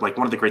some, like,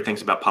 one of the great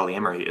things about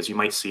polyamory is you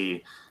might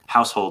see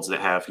households that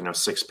have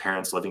 6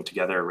 parents living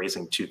together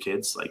raising 2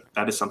 kids. Like,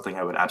 that is something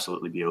I would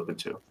absolutely be open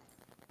to.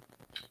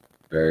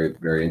 Very,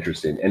 very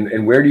interesting.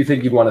 And where do you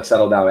think you'd want to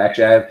settle down?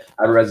 Actually, I have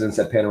a residence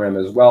at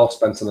Panorama as well.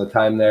 Spent some of the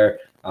time there.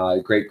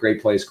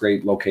 Great place,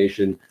 great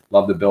location.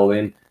 Love the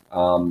building.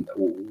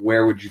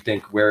 Where would you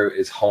think, where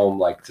is home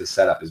like to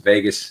set up? Is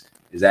Vegas,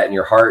 is that in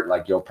your heart?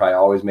 Like, you'll probably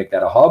always make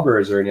that a hub, or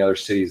is there any other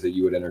cities that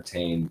you would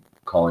entertain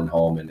calling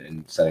home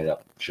and setting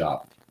up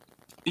shop?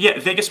 Yeah,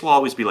 Vegas will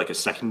always be like a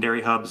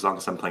secondary hub as long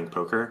as I'm playing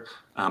poker,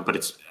 but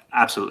it's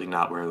absolutely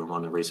not where I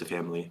want to raise a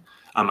family.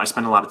 I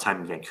spend a lot of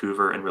time in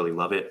Vancouver and really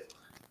love it.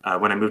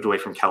 When I moved away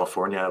from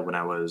California when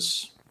I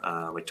was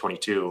like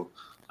 22,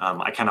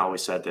 I kind of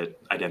always said that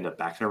I'd end up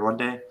back there one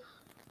day.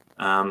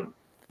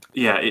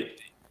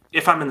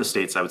 If I'm in the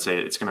States, I would say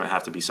it's going to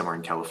have to be somewhere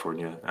in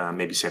California,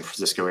 maybe San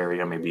Francisco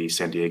area, maybe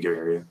San Diego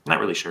area. Not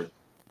really sure.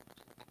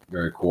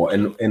 Very cool.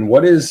 And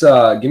what is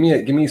give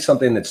me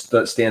something that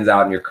stands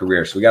out in your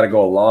career. So we got to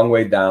go a long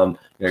way down.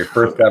 Your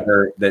first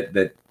ever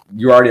that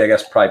you're already, I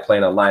guess, probably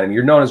playing online. I mean,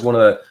 you're known as one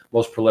of the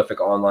most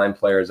prolific online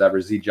players ever.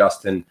 Z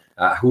Justin.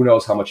 Who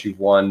knows how much you've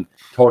won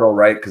total,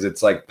 right? Because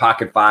it's like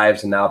pocket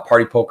fives and now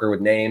party poker with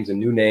names and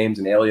new names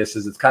and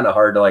aliases. It's kind of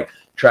hard to like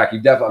track.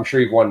 I'm sure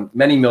you've won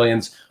many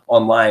millions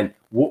online.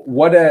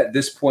 What at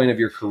this point of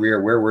your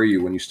career, where were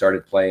you when you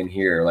started playing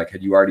here? Like,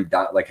 had you already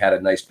had a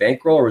nice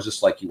bankroll, or was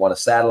this like you won a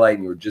satellite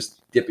and you were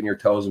just dipping your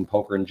toes in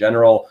poker in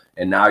general,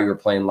 and now you were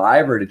playing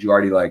live, or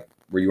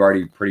were you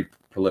already pretty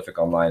prolific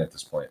online at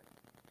this point?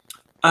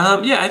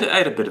 I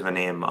had a bit of a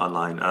name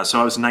online. So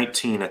I was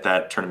 19 at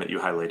that tournament you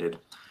highlighted.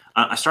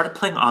 I started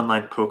playing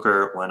online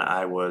poker when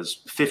I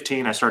was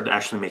 15. I started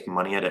actually making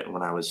money at it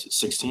when I was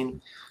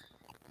 16.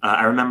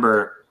 I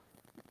remember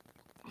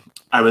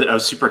I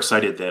was super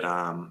excited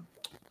that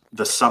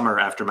the summer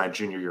after my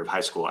junior year of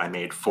high school, I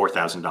made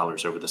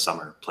 $4,000 over the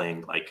summer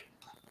playing like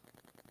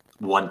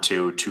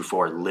 1-2,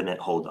 2-4 limit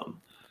hold'em.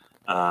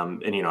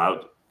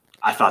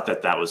 I thought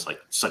that was like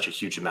such a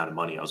huge amount of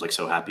money. I was like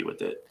so happy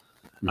with it.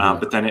 Mm-hmm.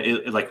 But then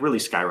it like really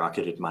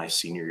skyrocketed my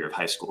senior year of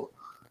high school.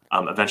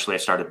 Eventually I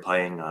started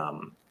playing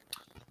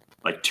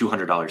like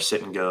 $200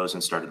 sit and goes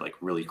and started like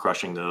really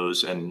crushing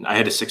those. And I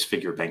had a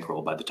 6-figure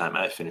bankroll by the time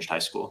I finished high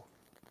school.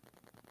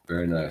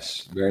 Very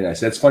nice. Very nice.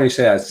 That's funny you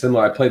say that. It's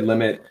similar. I played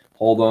limit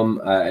hold'em.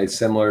 It's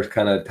similar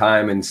kind of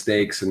time and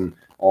stakes and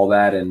all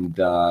that. And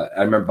I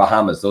remember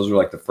Bahamas. Those were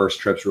like the first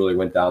trips really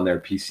went down there.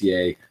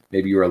 PCA.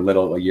 Maybe you were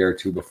a year or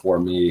two before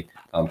me.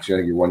 Because I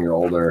think you're 1 year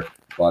older.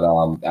 But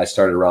I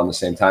started around the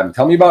same time.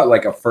 Tell me about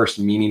like a first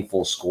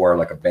meaningful score,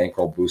 like a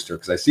bankroll booster.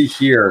 Because I see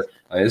here,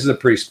 this is a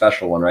pretty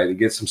special one, right? You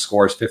get some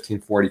scores,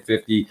 15, 40,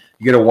 50. You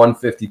get a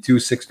 152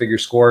 6-figure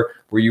score.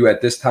 Were you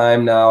at this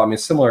time now? I mean,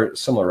 similar,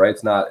 right?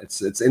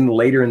 It's in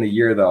later in the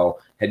year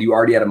though. Had you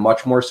already had a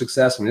much more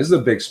success? I mean, this is a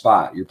big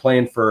spot. You're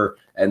playing for,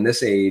 at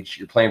this age,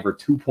 you're playing for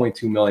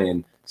 2.2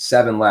 million,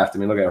 7 left. I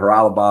mean, look at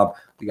Haralabob.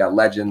 You got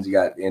legends. You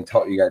got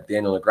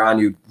Daniel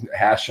Negreanu,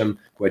 Hashem,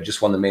 who had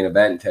just won the main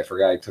event. I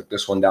forgot he took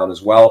this one down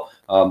as well.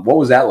 What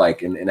was that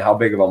like, and how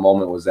big of a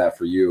moment was that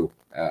for you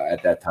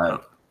at that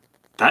time?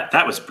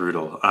 That was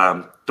brutal.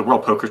 The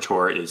World Poker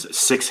Tour is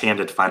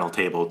 6-handed final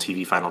table,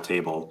 TV final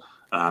table.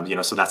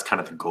 So that's kind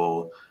of the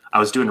goal. I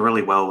was doing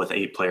really well with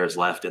 8 players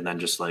left, and then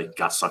just like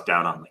got sucked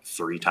out on like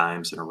 3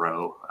 times in a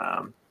row.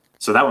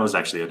 So that one was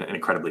actually an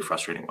incredibly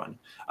frustrating one.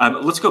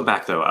 Let's go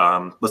back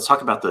though. Let's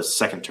talk about the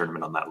second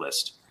tournament on that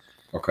list.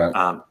 Okay.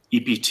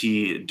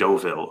 EPT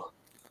Deauville.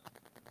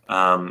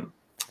 So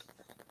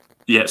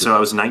I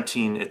was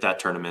 19 at that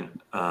tournament.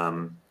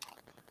 The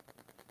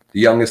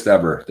youngest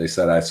ever. They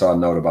said I saw a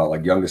note about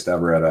like youngest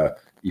ever at a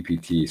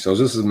EPT. So is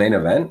this a main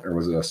event or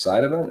was it a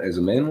side event? Is it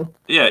a main one?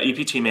 Yeah,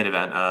 EPT main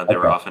event. They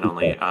were often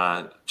only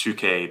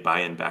 2K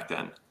buy-in back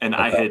then, and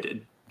I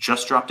had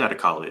just dropped out of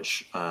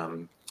college.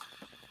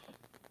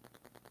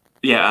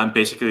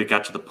 Basically it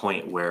got to the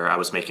point where I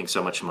was making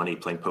so much money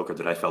playing poker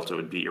that I felt it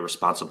would be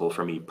irresponsible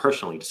for me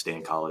personally to stay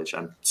in college.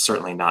 I'm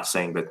certainly not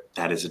saying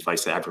that is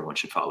advice that everyone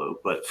should follow,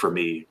 but for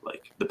me,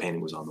 like, the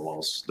painting was on the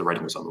walls, the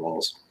writing was on the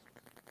walls.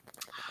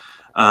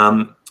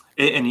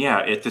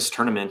 At this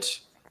tournament,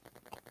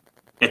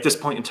 at this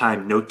point in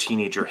time, no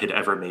teenager had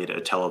ever made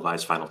a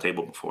televised final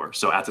table before.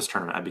 So at this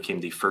tournament, I became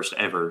the first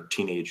ever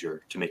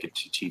teenager to make a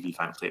TV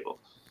final table.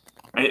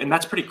 And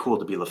that's pretty cool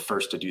to be the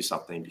first to do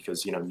something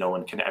because, no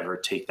one can ever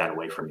take that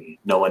away from me.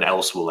 No one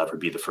else will ever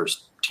be the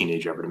first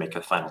teenager ever to make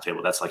a final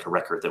table. That's like a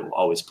record that will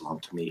always belong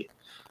to me.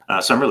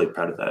 So I'm really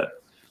proud of that.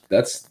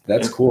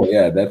 That's cool.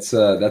 Yeah, that's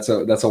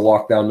a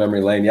walk down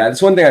memory lane. Yeah,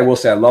 that's one thing I will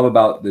say I love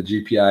about the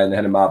GPI and the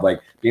Hidden Mob,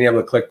 like being able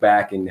to click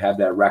back and have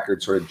that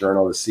record sort of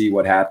journal to see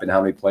what happened,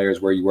 how many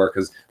players, where you were.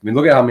 Because I mean,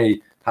 look at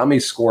how many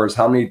scores,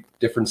 how many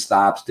different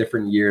stops,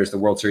 different years, the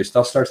World Series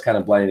stuff starts kind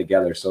of blending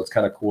together. So it's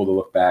kind of cool to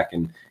look back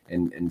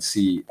and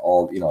see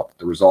all, you know,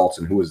 the results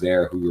and who was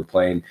there, who you were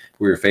playing,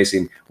 who you were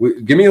facing.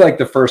 Give me like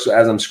the first,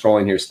 as I'm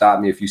scrolling here, stop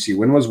me if you see,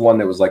 when was one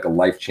that was like a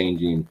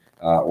life-changing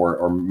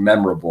or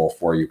memorable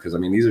for you? Because I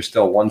mean, these are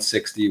still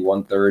 160,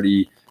 130,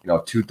 you know,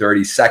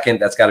 230 second.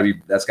 That's gotta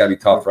be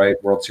tough, right?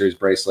 World Series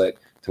bracelet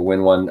to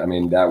win one. I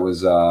mean, that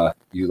was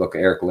you look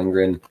at Eric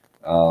Lindgren,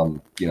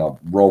 you know,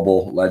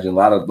 Roble, legend, a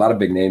lot of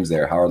big names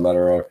there. Howard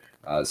Lederer,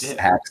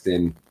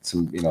 Haxton,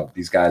 some, you know,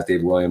 these guys,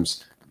 Dave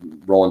Williams,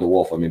 Roland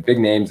DeWolf. I mean, big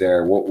names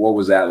there. What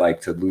was that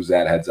like to lose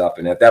that heads up?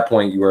 And at that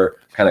point, you were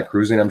kind of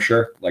cruising, I'm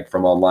sure, like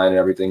from online and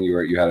everything.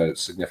 You had a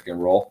significant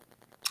role.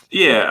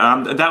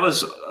 Yeah, that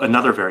was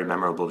another very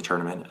memorable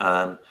tournament.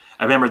 I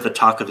remember the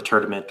talk of the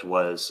tournament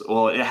was,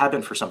 well, it had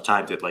been for some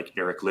time that like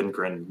Eric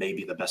Lindgren may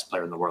be the best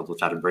player in the world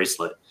without a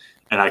bracelet,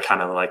 and I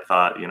kind of like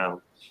thought, you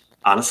know,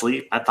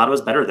 honestly, I thought it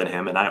was better than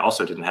him, and I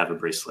also didn't have a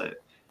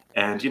bracelet.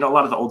 And you know, a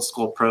lot of the old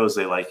school pros,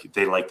 they like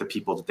the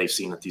people that they've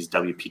seen at these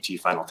WPT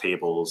final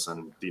tables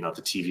and, you know,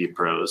 the TV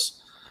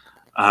pros.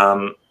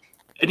 And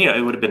you know,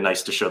 it would have been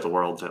nice to show the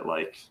world that,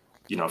 like,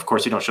 you know, of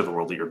course you don't show the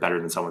world that you're better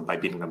than someone by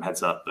beating them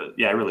heads up, but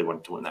yeah, I really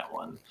wanted to win that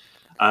one.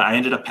 I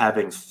ended up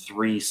having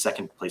 3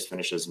 second place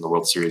finishes in the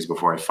World Series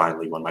before I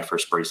finally won my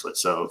first bracelet.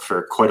 So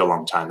for quite a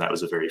long time, that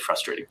was a very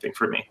frustrating thing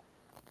for me.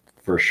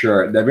 For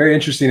sure. They're very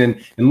interesting.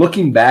 And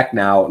looking back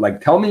now, like,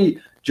 tell me,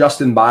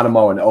 Justin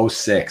Bonomo in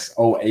 06,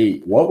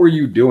 08, what were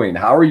you doing?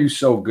 How are you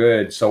so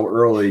good so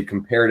early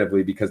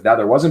comparatively? Because now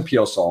there wasn't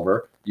PL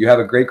Solver. You have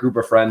a great group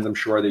of friends, I'm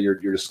sure, that you're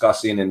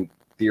discussing and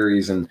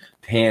theories and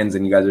hands,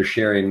 and you guys are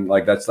sharing.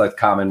 Like, that's like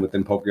common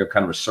within poker. You have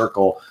kind of a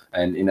circle.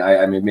 And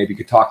I mean, maybe you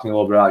could talk to me a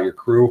little bit about your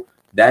crew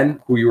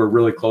then, who you were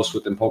really close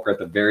with in poker at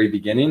the very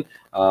beginning.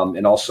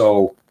 And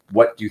also,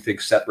 what do you think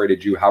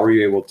separated you? How were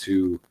you able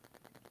to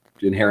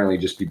inherently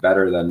just be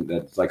better than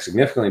that, like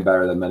significantly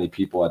better than many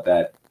people at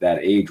that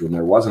age when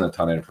there wasn't a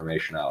ton of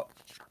information out?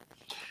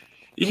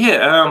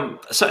 Yeah,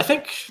 so I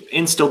think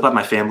instilled by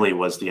my family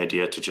was the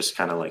idea to just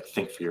kind of like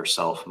think for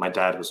yourself. My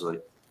dad was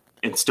like,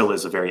 and still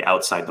is, a very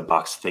outside the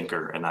box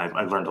thinker, and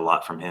I learned a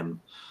lot from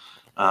him.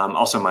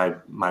 Also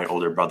my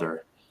older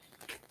brother.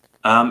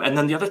 And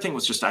then the other thing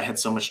was just I had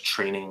so much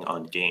training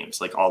on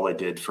games. Like, all I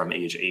did from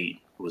age 8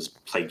 was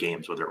play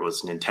games, whether it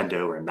was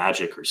Nintendo or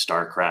Magic or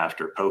StarCraft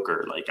or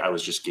poker. Like, I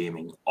was just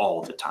gaming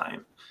all the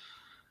time.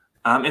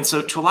 And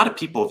so to a lot of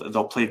people,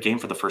 they'll play a game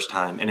for the first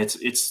time, and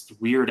it's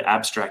weird,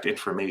 abstract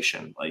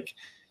information. Like,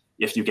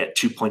 if you get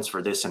 2 points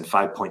for this and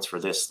 5 points for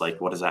this, like,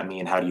 what does that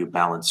mean? How do you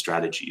balance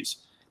strategies?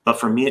 But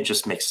for me, it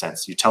just makes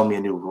sense. You tell me a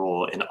new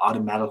rule, and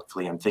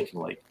automatically I'm thinking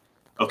like,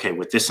 okay,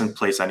 with this in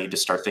place, I need to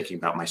start thinking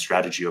about my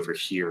strategy over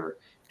here.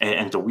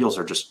 And the wheels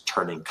are just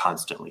turning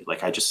constantly.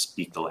 Like, I just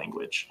speak the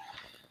language.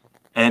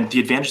 And the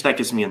advantage that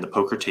gives me in the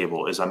poker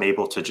table is I'm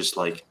able to just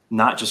like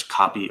not just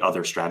copy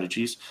other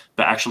strategies,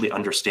 but actually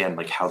understand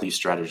like how these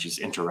strategies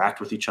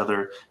interact with each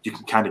other. You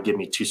can kind of give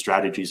me 2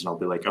 strategies and I'll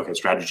be like, okay,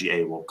 strategy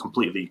A will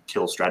completely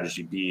kill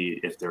strategy B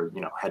if they're,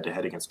 you know, head to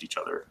head against each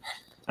other.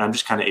 And I'm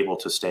just kind of able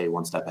to stay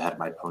one step ahead of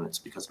my opponents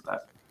because of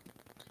that.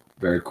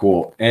 Very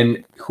cool.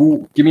 And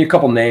give me a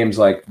couple names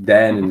like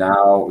then and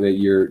now that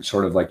you're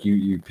sort of like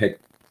you pick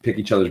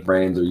each other's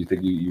brains, or you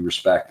think you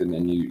respect,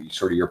 and you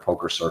sort of your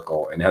poker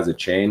circle. And has it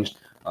changed?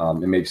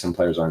 And maybe some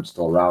players aren't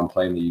still around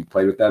playing that you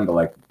played with them, but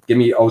like, give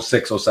me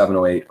 06,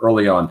 07, 08,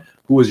 early on.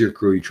 Who was your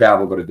crew you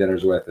travel, go to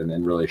dinners with,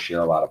 and really share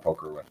a lot of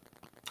poker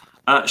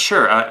with?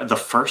 Sure. The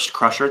first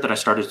crusher that I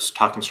started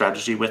talking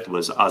strategy with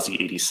was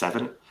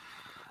Ozzy87.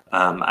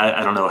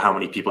 I don't know how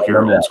many people here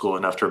are old school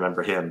enough to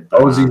remember him.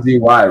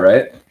 OZZY,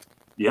 right?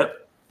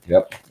 Yep.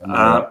 Yep.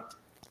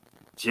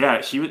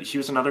 Yeah, he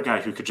was another guy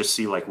who could just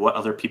see like what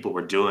other people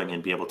were doing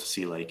and be able to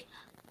see like,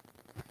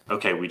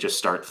 okay, we just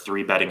start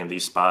 3-betting in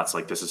these spots.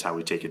 Like, this is how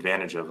we take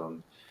advantage of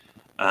them.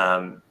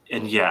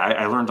 And yeah,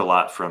 I learned a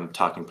lot from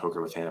talking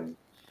poker with him.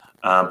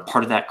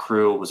 Part of that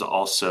crew was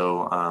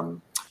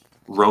also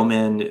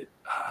Roman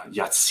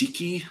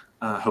Yatsiki.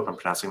 I hope I'm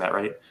pronouncing that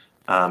right.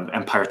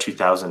 Empire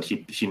 2000.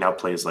 He now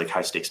plays like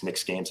high stakes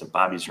mixed games at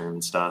Bobby's Room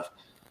and stuff.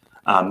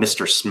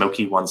 Mr.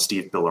 Smoky won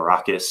Steve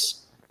Bilirakis.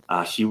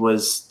 He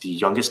was the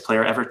youngest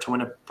player ever to win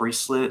a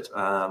bracelet,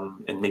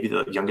 and maybe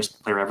the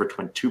youngest player ever to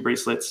win 2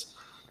 bracelets.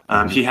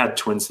 He had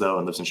twins, though,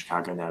 and lives in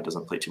Chicago now.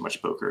 Doesn't play too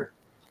much poker.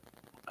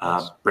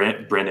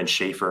 Brandon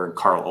Schaefer and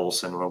Carl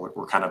Olson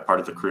were kind of part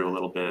of the crew a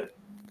little bit.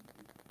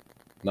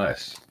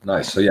 Nice.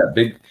 So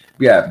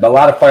yeah, a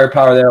lot of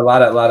firepower there. A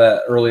lot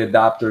of early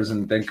adopters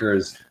and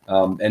thinkers.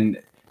 And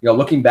you know,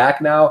 looking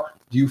back now,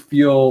 do you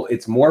feel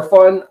it's more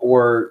fun,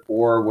 or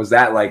was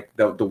that like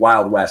the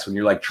Wild West when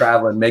you're like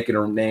traveling, making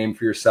a name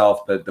for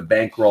yourself, the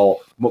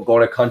bankroll,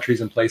 going to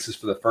countries and places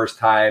for the first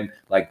time,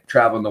 like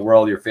traveling the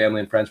world, your family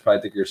and friends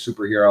probably think you're a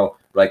superhero.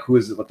 Like, who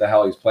is it? What the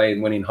hell? He's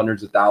playing, winning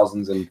hundreds of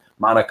thousands in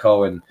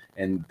Monaco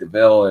and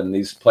Deville and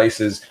these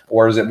places.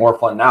 Or is it more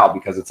fun now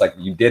because it's like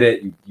you did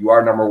it, you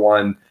are number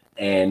one,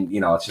 and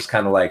it's just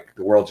kind of like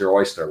the world's your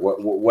oyster.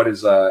 What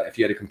is if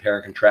you had to compare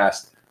and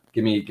contrast,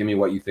 give me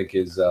what you think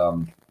is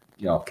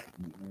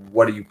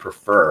what do you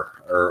prefer,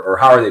 or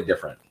how are they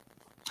different?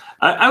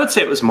 I would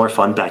say it was more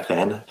fun back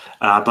then.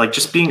 But like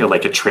just being a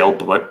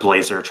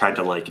trailblazer, trying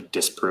to like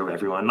disprove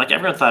everyone. Like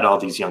everyone thought all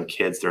these young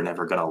kids, they're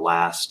never gonna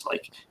last.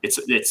 Like it's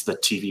the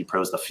TV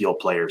pros, the field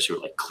players who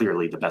are like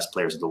clearly the best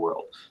players of the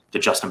world. The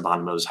Justin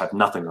Bonomos have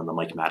nothing on the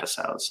Mike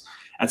Mattisau's.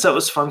 And so it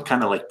was fun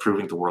kind of like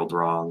proving the world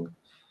wrong.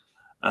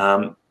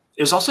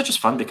 It was also just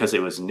fun because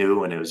it was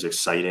new and it was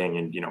exciting,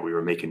 and we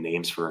were making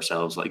names for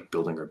ourselves, like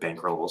building our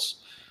bankrolls.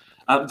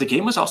 The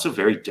game was also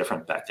very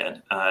different back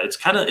then.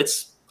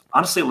 It's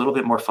honestly a little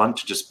bit more fun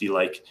to just be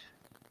like,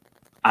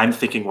 I'm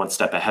thinking one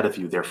step ahead of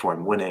you, therefore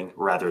I'm winning,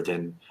 rather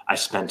than I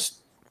spent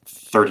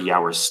 30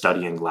 hours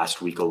studying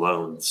last week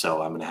alone,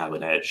 so I'm going to have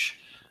an edge.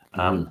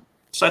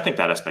 So I think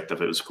that aspect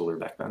of it was cooler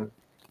back then.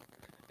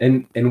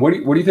 And what do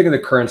you think of the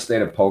current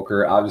state of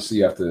poker? Obviously,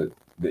 you have to.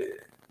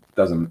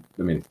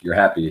 You're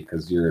happy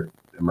because you're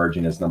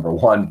emerging as number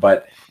one,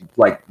 but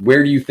like,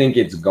 where do you think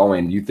it's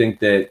going? Do you think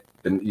that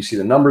you see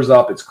the numbers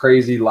up? It's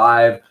crazy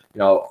live.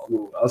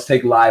 Let's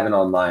take live and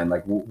online.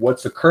 Like,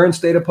 what's the current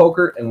state of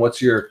poker, and what's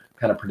your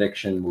kind of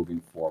prediction moving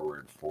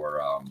forward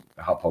for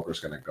how poker's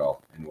going to go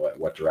in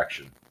what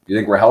direction? Do you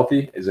think we're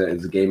healthy? Is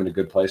the game in a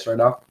good place right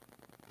now?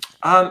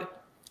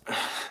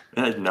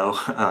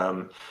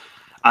 No.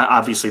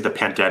 Obviously, the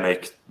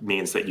pandemic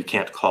means that you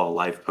can't call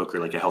live poker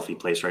like a healthy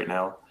place right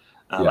now.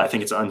 I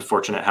think it's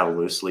unfortunate how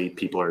loosely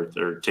people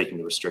are taking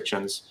the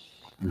restrictions.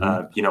 When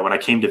I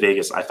came to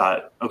Vegas, I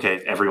thought,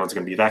 okay, everyone's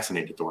going to be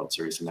vaccinated at the World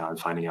Series. And now I'm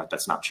finding out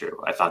that's not true.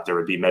 I thought there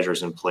would be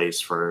measures in place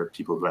for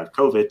people who had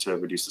COVID to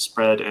reduce the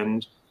spread.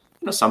 And,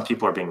 some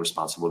people are being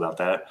responsible about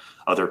that.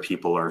 Other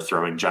people are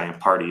throwing giant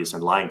parties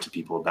and lying to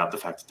people about the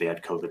fact that they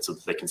had COVID so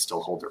that they can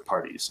still hold their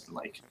parties. And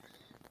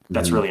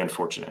that's really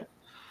unfortunate.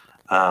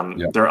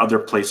 There are other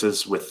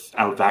places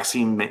without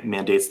vaccine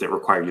mandates that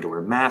require you to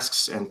wear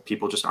masks, and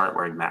people just aren't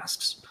wearing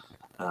masks.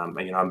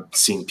 I'm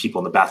seeing people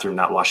in the bathroom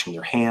not washing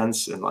their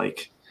hands, and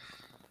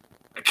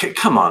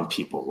come on,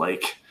 people. We're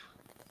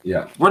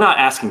not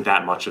asking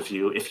that much of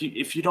you.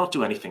 If you don't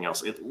do anything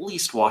else, at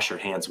least wash your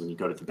hands when you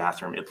go to the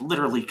bathroom. It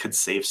literally could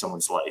save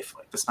someone's life.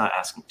 That's not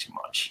asking too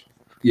much.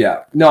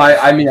 Yeah, no,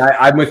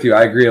 I'm with you.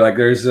 I agree. Like,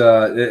 there's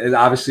it's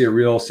obviously a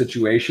real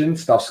situation.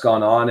 Stuff's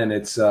gone on, and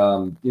it's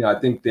I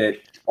think that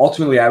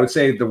ultimately, I would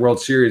say the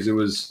World Series, I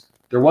was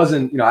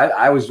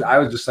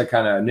just like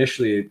kind of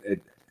initially,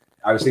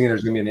 I was thinking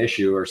there's going to be an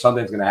issue or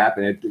something's going to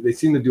happen. They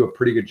seem to do a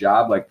pretty good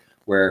job,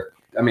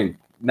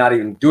 not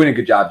even doing a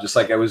good job. Just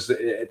like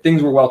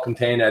things were well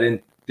contained.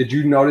 Did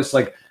you notice,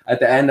 like, at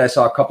the end, I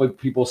saw a couple of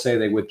people say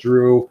they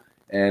withdrew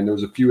and there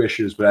was a few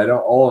issues, but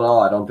all in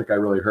all, I don't think I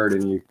really heard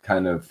any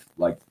kind of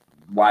like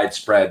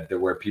widespread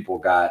where people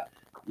got,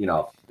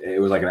 it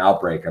was like an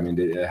outbreak.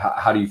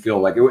 How do you feel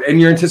like in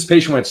your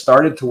anticipation when it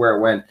started to where it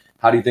went?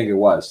 How do you think it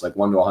was, like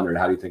 1 to 100?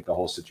 How do you think the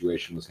whole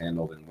situation was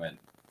handled and went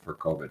for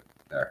COVID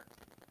there?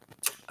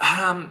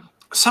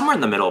 Somewhere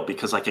in the middle,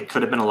 because it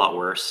could have been a lot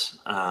worse.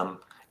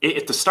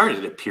 At the start,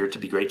 it appeared to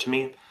be great to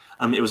me.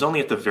 It was only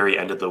at the very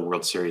end of the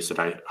World Series that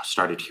I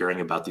started hearing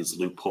about these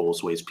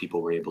loopholes, ways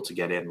people were able to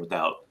get in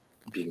without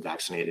being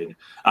vaccinated.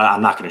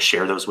 I'm not going to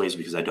share those ways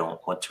because I don't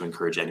want to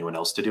encourage anyone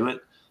else to do it.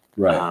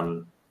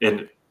 Right.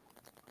 And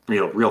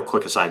real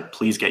quick aside,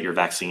 please get your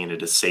vaccine.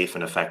 It is safe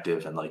and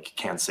effective and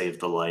can save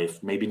the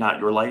life. Maybe not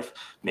your life.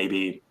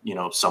 Maybe,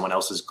 someone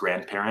else's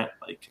grandparent.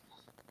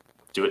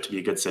 Do it to be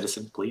a good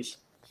citizen, please.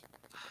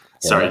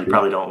 Sorry, you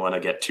probably don't want to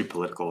get too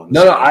political.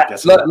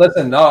 Let's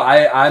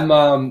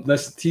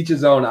teach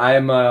his own.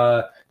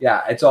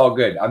 It's all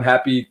good. I'm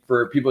happy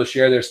for people to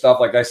share their stuff.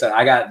 Like I said,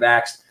 I got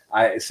vaxxed.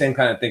 Same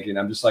kind of thinking.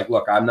 I'm just like,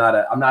 look, I'm not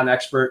an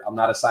expert. I'm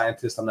not a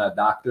scientist. I'm not a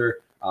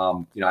doctor.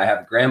 I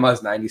have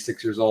grandma's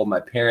 96 years old,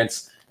 my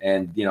parents,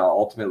 and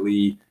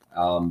ultimately,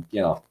 I'm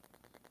with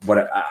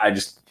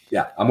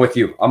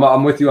you.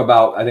 I'm with you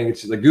about. I think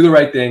it's just do the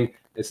right thing.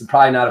 It's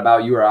probably not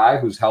about you or I,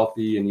 who's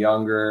healthy and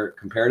younger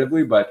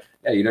comparatively, but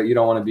yeah, you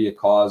don't want to be a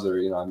cause, or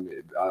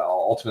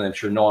ultimately, I'm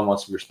sure no one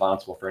wants to be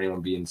responsible for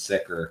anyone being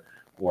sick or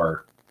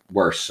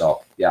worse.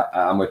 So yeah,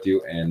 I'm with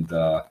you, and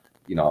I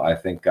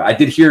think I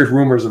did hear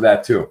rumors of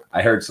that too.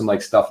 I heard some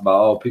stuff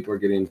about people are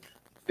getting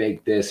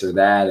fake this or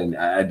that, and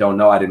I don't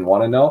know. I didn't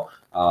want to know.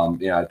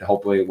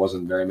 Hopefully it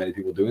wasn't very many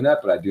people doing that,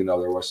 but I do know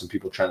there were some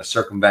people trying to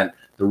circumvent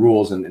the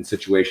rules and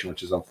situation,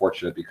 which is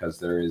unfortunate because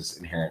there is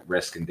inherent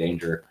risk and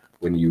danger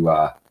when you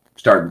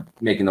start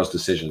making those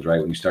decisions, right?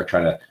 When you start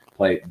trying to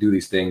do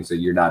these things that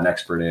you're not an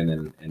expert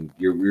in, and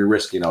you're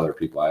risking other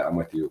people. I'm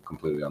with you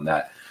completely on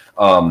that.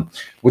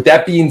 With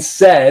that being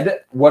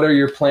said, what are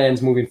your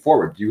plans moving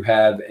forward? Do you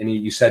have any?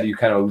 You said you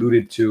kind of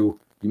alluded to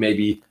you may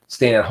be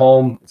staying at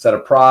home instead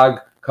of Prague,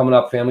 coming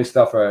up, family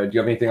stuff. Or do you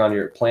have anything on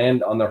your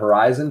planned on the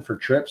horizon for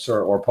trips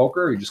or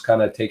poker? Or are you just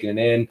kind of taking it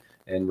in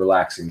and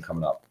relaxing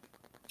coming up?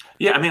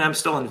 Yeah, I mean, I'm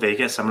still in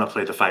Vegas. I'm going to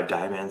play the Five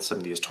Diamonds, some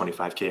of these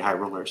 25K high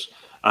rollers.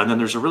 And then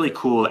there's a really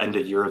cool end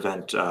of year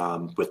event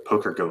with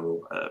Poker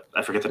Go.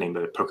 I forget the name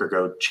of it, Poker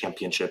Go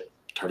Championship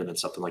Tournament,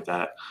 something like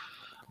that.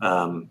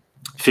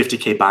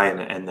 50K buy-in,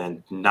 and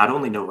then not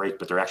only no rake,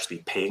 but they're actually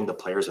paying the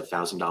players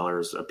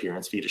 $1,000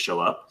 appearance fee to show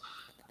up.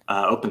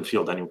 Open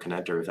field, anyone can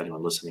enter if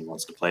anyone listening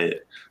wants to play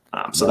it.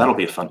 So that'll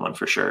be a fun one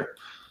for sure.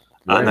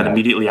 And then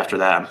immediately after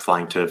that, I'm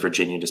flying to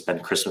Virginia to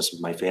spend Christmas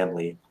with my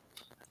family.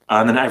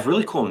 And then I have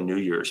really cool New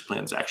Year's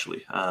plans,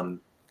 actually.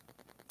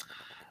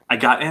 I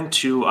got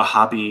into a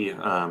hobby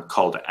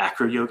called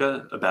acro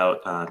yoga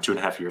about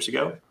 2.5 years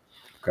ago.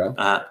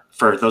 Okay.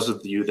 For those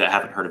of you that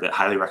haven't heard of it,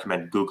 highly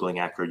recommend Googling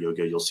acro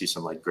yoga. You'll see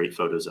some like great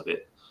photos of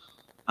it.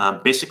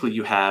 Basically,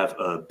 you have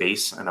a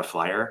base and a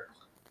flyer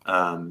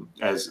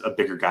as a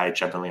bigger guy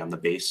generally on the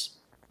base.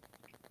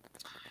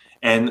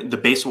 And the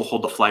base will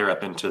hold the flyer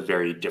up into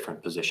very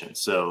different positions.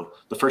 So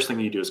the first thing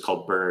you do is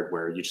called bird,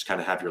 where you just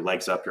kind of have your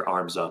legs up, your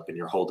arms up, and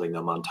you're holding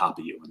them on top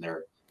of you, and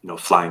they're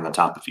flying on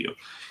top of you.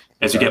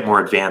 As you get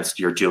more advanced,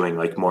 you're doing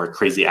like more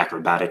crazy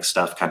acrobatic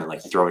stuff, kind of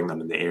like throwing them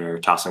in the air,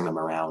 tossing them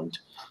around.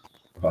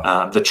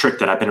 The trick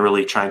that I've been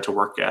really trying to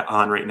work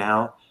on right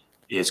now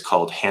is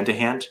called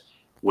hand-to-hand,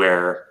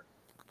 where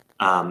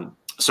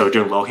so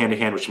doing low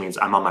hand-to-hand, which means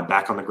I'm on my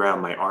back on the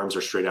ground, my arms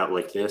are straight out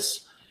like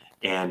this,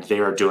 and they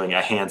are doing a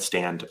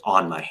handstand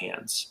on my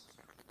hands.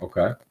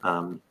 Okay.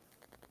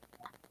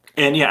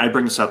 And yeah, I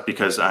bring this up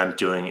because I'm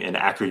doing an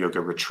acro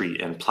yoga retreat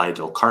in Playa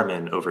del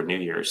Carmen over New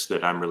Year's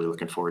that I'm really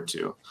looking forward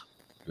to.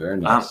 Very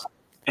nice.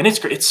 And it's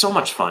great. It's so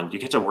much fun. You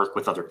get to work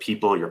with other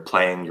people. You're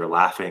playing, you're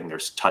laughing,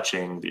 there's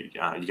touching, you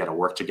got to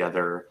work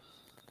together.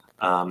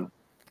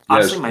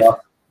 Honestly,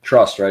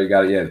 trust, right? You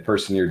got the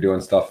person you're doing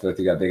stuff with,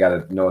 they got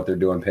to know what they're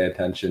doing, pay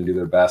attention, do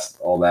their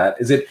best, all that.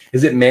 Is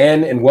it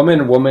man and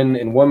woman, woman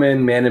and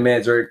woman, man and man?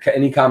 Is there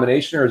any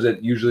combination, or is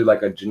it usually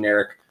like a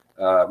generic,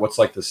 what's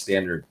like the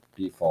standard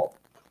default?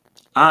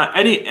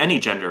 Any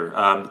gender.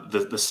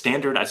 The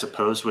standard, I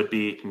suppose, would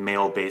be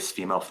male base,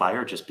 female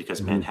flyer, just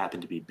because men happen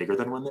to be bigger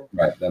than women.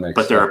 Right, that makes sense.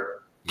 But there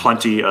are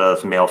plenty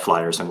of male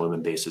flyers and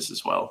women bases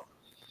as well.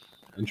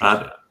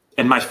 Interesting.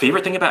 And my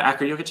favorite thing about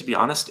acro yoga, to be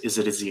honest, is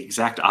it is the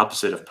exact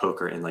opposite of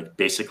poker in like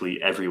basically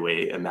every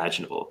way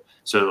imaginable.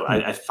 So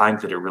I find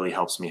that it really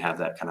helps me have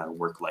that kind of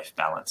work-life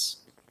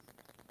balance.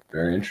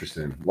 Very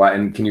interesting. Why?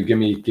 And can you give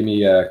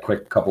me a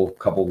quick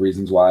couple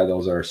reasons why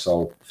those are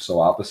so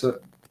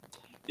opposite?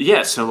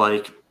 Yeah. So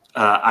like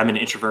I'm an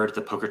introvert at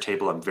the poker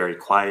table. I'm very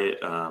quiet.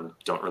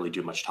 Don't really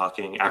do much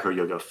talking. Acro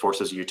yoga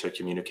forces you to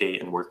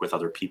communicate and work with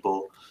other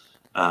people.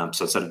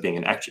 So instead of being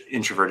an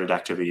introverted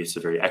activity, it's a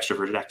very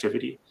extroverted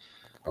activity.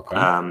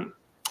 Okay.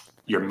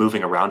 You're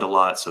moving around a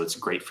lot, so it's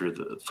great for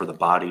the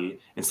body.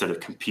 Instead of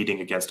competing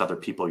against other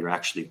people, you're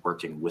actually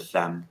working with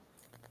them.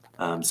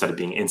 Instead of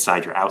being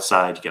inside, you're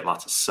outside. You get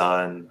lots of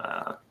sun.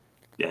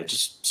 Yeah,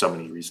 just so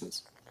many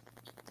reasons.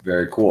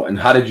 Very cool. And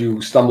how did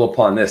you stumble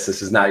upon this?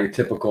 This is not your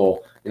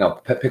typical,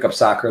 pick up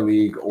soccer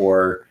league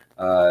or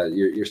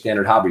your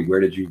standard hobby. Where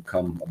did you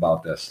come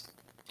about this?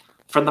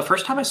 From the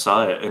first time I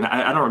saw it, and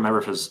I don't remember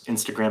if it was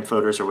Instagram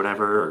photos or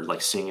whatever, or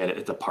like seeing it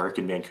at the park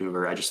in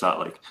Vancouver, I just thought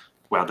like,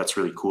 wow, that's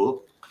really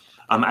cool.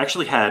 I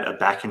actually had a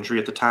back injury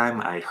at the time.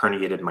 I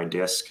herniated my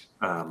disc,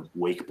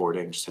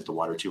 wakeboarding, just hit the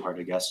water too hard,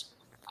 I guess.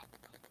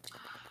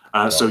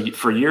 So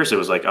for years it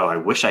was like, oh, I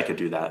wish I could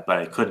do that, but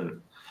I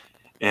couldn't.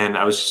 And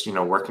I was just,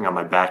 working on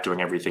my back, doing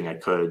everything I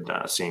could,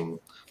 seeing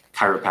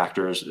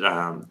chiropractors,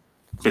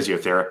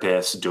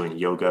 physiotherapists, doing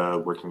yoga,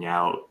 working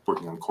out,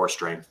 working on core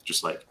strength,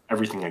 just like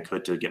everything I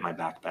could to get my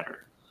back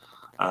better.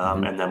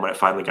 And then when it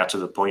finally got to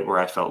the point where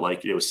I felt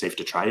like it was safe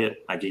to try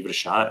it, I gave it a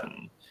shot.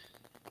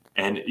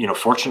 And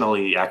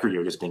fortunately, acro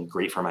yoga has been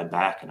great for my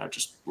back, and I've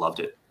just loved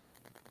it.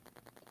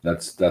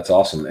 That's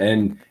awesome.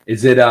 And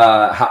is it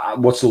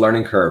what's the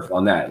learning curve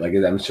on that? Like,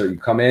 I'm sure you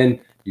come in,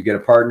 you get a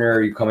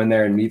partner, you come in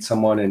there and meet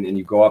someone, and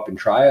you go up and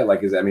try it.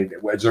 Like, is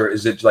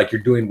it like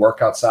you're doing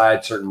work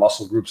outside, certain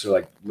muscle groups, or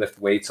like lift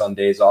weights on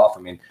days off?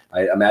 I mean,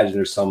 I imagine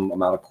there's some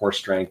amount of core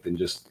strength, and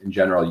just in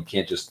general, you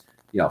can't just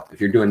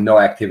if you're doing no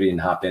activity and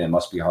hop in, it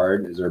must be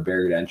hard. Is there a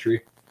barrier to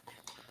entry?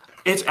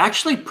 It's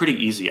actually pretty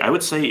easy. I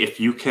would say if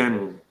you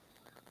can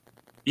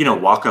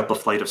walk up a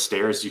flight of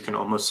stairs, you can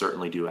almost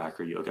certainly do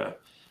acro yoga.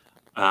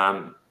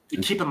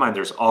 Keep in mind,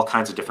 there's all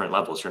kinds of different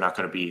levels. You're not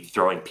going to be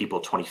throwing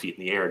people 20 feet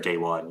in the air day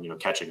one,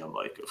 catching them.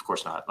 Like, of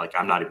course not. Like,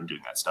 I'm not even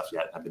doing that stuff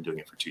yet. I've been doing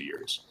it for 2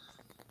 years.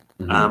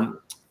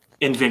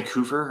 In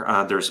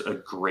Vancouver, there's a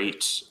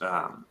great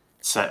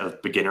set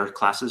of beginner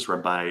classes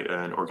run by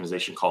an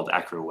organization called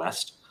Acro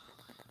West.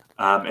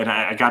 And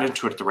I got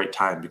into it at the right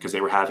time because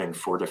they were having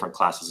 4 different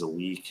classes a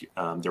week.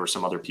 There were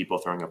some other people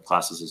throwing up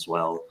classes as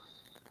well.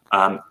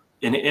 And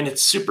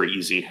it's super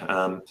easy.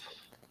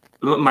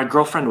 My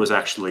girlfriend was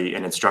actually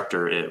an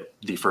instructor at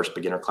the first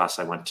beginner class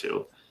I went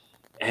to,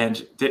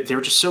 and they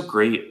were just so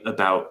great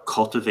about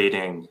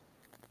cultivating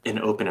an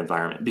open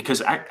environment,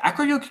 because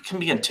acro yoga can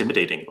be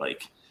intimidating.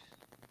 Like,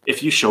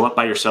 if you show up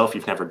by yourself,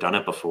 you've never done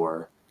it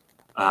before.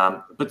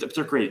 But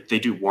they're great. They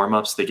do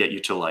warm-ups. They get you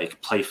to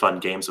like play fun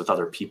games with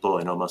other people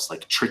and almost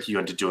like trick you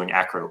into doing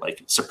acro.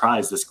 Like,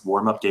 surprise, this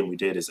warm-up game we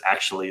did is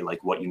actually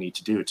like what you need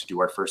to do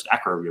our first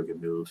acro yoga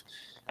move.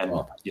 And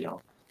you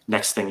know,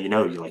 next thing you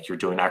know, you're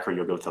doing acro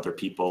yoga with other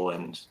people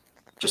and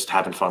just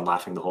having fun,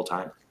 laughing the whole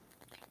time.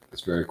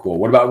 That's very cool.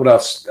 What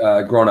else?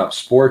 Growing up,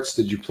 sports?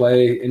 Did you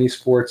play any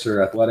sports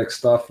or athletic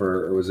stuff,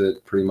 or was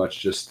it pretty much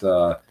just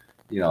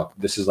you know,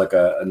 this is like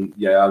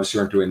yeah, obviously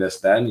you weren't doing this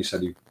then. You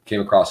said you came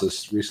across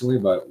this recently,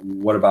 but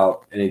what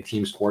about any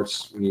team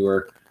sports when you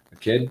were a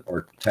kid,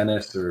 or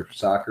tennis or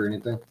soccer or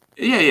anything?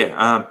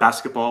 Yeah.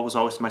 Basketball was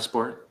always my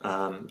sport.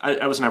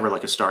 I was never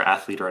like a star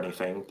athlete or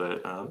anything,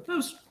 but I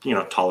was, you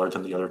know, taller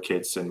than the other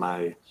kids in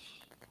my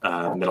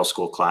middle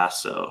school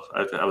class, so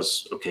I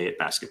was okay at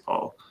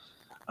basketball.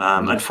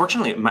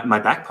 Unfortunately, my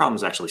back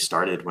problems actually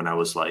started when I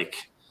was like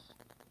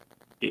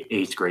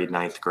 8th grade,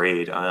 9th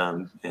grade,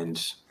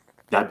 and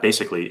that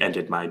basically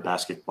ended my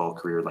basketball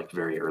career like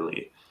very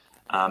early.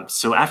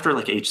 So after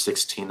like age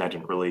 16, I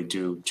didn't really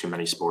do too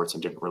many sports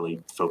and didn't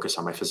really focus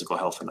on my physical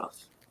health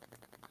enough.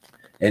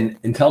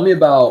 And tell me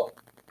about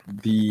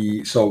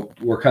so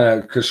we're kind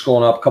of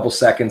scrolling up a couple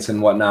seconds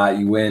and whatnot.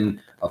 You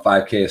win a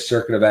 5K, a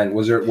circuit event.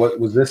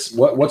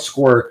 What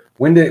score?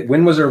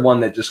 When was there one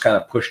that just kind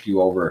of pushed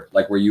you over?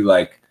 Like, where you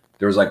like,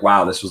 there was like,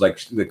 wow, this was like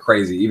the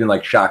crazy, even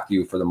like shocked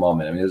you for the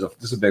moment. I mean, this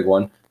is a big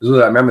one. I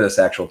remember this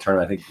actual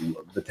tournament. I think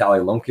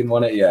Vitaly Lumpkin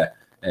won it. Yeah.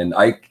 And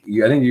Ike,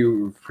 I think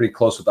you were pretty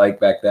close with Ike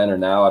back then or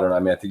now. I don't know. I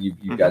mean, I think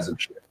you guys have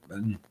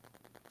been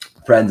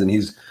friends, and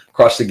he's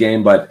crushed the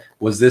game. But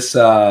was this,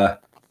 I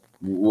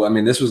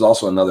mean, this was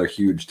also another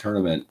huge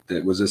tournament.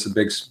 Was this a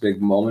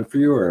big moment for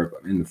you, or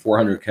in the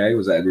 400K?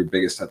 Was that your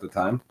biggest at the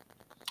time?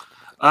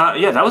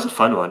 Yeah, that was a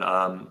fun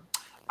one.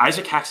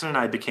 Isaac Haxton and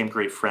I became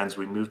great friends.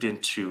 We moved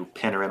into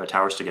Panorama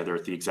Towers together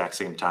at the exact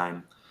same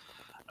time.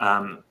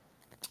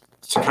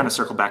 To kind of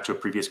circle back to a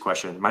previous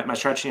question, my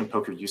strategy in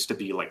poker used to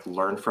be like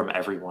learn from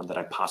everyone that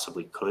I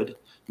possibly could,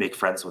 make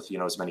friends with, you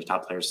know, as many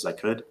top players as I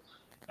could.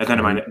 And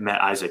then I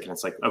met Isaac, and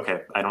it's like,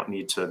 okay, I don't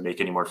need to make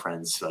any more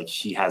friends. Like,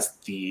 he has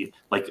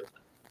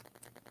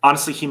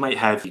honestly, he might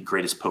have the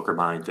greatest poker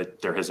mind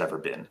that there has ever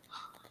been.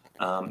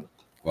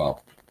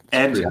 Well,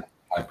 and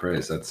high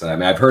praise. That's, I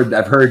mean, I've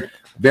heard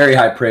very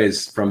high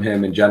praise from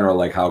him in general,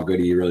 like how good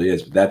he really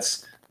is. But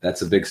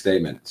that's a big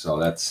statement. So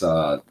that's,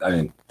 I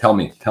mean, tell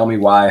me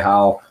why,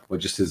 how, what,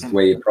 just his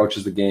way he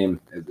approaches the game,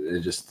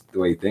 just the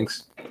way he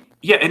thinks.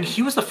 Yeah, and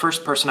he was the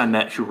first person I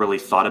met who really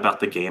thought about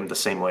the game the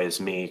same way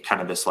as me,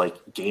 kind of this like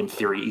game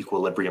theory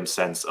equilibrium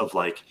sense of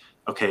like,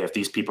 okay, if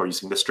these people are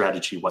using this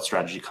strategy, what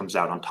strategy comes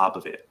out on top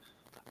of it?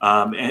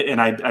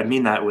 And I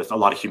mean that with a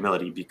lot of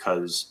humility,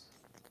 because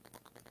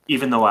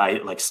even though I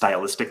like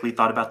stylistically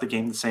thought about the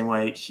game the same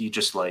way, he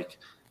just like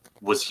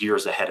was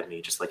years ahead of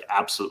me, just like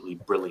absolutely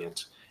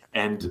brilliant.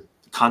 And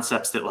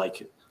concepts that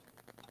like,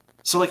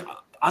 so like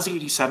Ozzy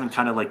 87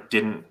 kind of like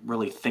didn't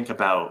really think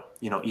about,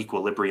 you know,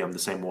 equilibrium the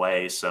same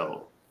way.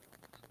 So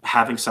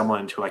having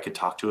someone who I could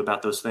talk to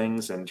about those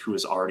things and who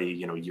is already,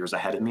 you know, years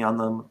ahead of me on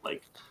them,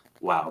 like,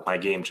 wow, my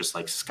game just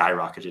like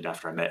skyrocketed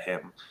after I met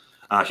him.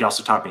 He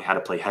also taught me how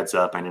to play heads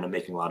up. I ended up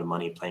making a lot of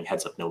money playing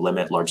heads up no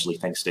limit, largely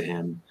thanks to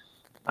him.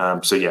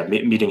 So yeah,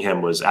 meeting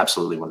him was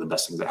absolutely one of the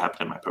best things that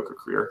happened in my poker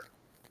career.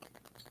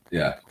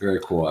 Yeah, very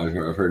cool. I've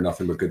heard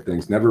nothing but good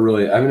things. I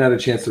haven't had a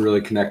chance to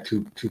really connect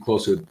too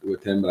close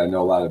with him, but I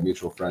know a lot of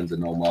mutual friends that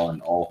know him well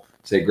and all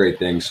say great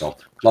things. So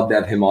love to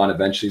have him on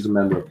eventually. He's a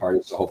member of Party,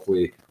 so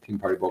hopefully Team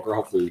Party Poker,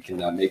 hopefully we can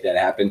make that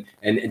happen.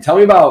 And tell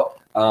me about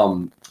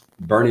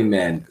Burning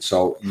Man.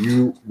 So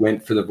you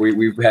went for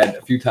we've had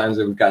a few times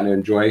that we've gotten to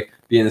enjoy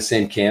being in the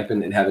same camp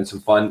and having some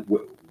fun.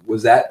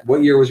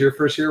 What year was your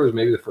first year? Was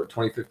maybe the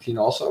 2015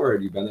 also, or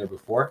had you been there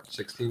before,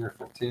 16 or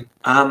 15?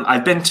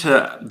 I've been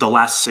to the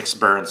last 6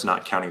 burns,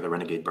 not counting the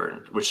Renegade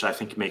burn, which I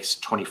think makes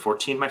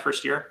 2014 my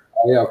first year.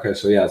 Oh yeah, okay.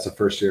 So yeah, it's the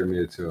first year of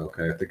me too.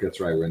 Okay, I think that's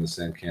right. We're in the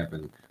same camp,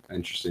 and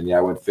interesting. Yeah,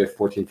 I went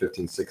 14,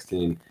 15,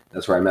 16.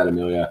 That's where I met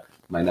Amelia,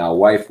 my now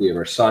wife. We have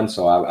our son.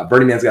 So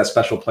Burning Man's got a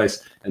special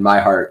place in my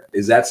heart.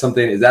 Is that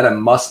a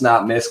must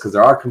not miss? Because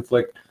there are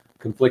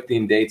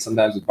conflicting dates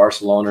sometimes with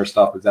Barcelona or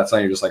stuff. Is that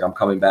something you're just like, I'm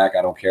coming back,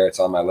 I don't care, it's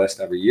on my list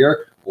every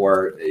year?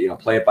 Or, you know,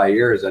 play it by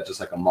ear? Is that just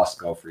like a must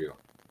go for you?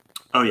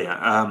 Oh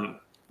yeah.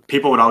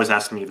 People would always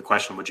ask me the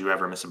question, would you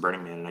ever miss a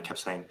Burning Man? And I kept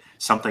saying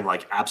something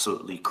like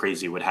absolutely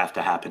crazy would have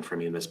to happen for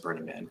me to miss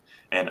Burning Man.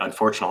 And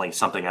unfortunately,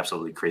 something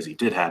absolutely crazy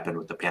did happen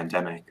with the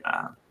pandemic.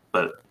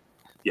 But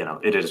you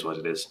know, it is what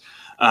it is.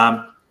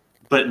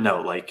 But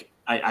no, like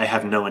I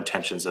have no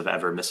intentions of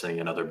ever missing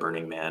another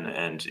Burning Man.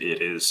 And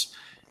it is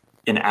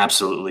an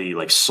absolutely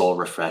like soul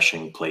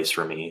refreshing place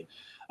for me.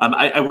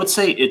 I would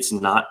say it's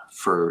not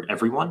for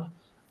everyone,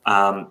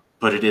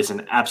 but it is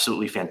an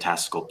absolutely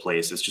fantastical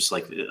place. It's just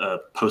like a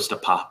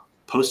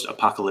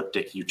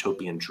post-apocalyptic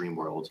utopian dream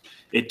world.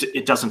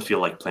 It doesn't feel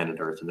like planet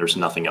Earth, and there's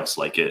nothing else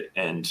like it.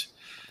 And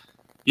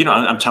you know,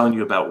 I'm telling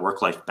you about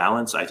work-life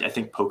balance. I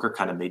think poker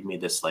kind of made me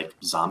this like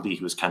zombie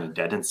who was kind of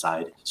dead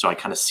inside. So I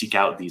kind of seek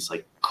out these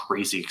like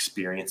crazy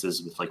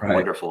experiences with like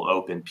wonderful,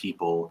 open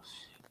people.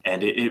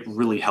 And it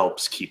really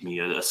helps keep me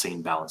a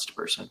sane, balanced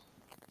person.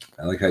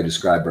 I like how you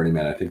describe Burning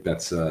Man. I think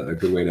that's a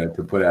good way to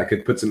put it. I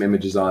could put some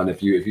images on.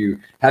 If you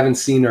haven't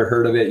seen or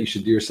heard of it, you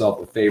should do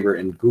yourself a favor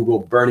and Google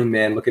Burning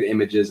Man. Look at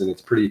images, and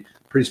it's pretty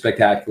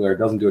spectacular. It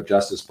doesn't do it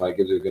justice, but it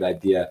gives you a good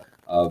idea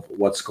of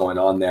what's going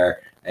on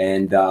there.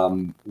 And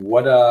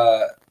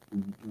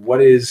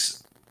what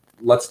is,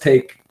 let's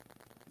take,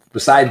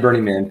 beside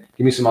Burning Man,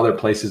 give me some other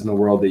places in the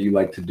world that you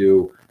like to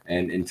do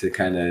and to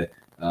kind of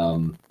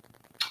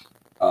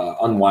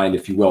unwind,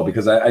 if you will,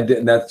 because I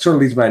did, that sort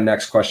of leads to my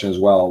next question as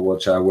well,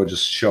 which I would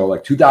just show,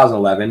 like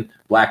 2011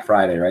 Black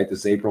Friday, right? This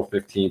is April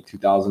 15th,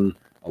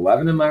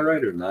 2011. Am I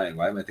right, or 9?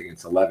 Why am I thinking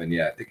it's 11?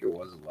 Yeah, I think it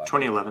was 11.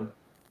 2011.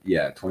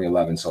 Yeah,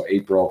 2011. So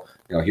April,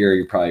 you know, here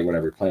you're probably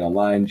whatever, you're playing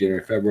online,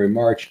 January, February,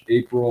 March,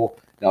 April.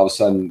 Now all of a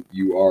sudden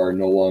you are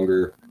no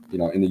longer, you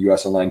know, in the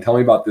US online. Tell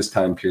me about this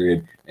time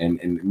period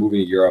and moving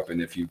to Europe,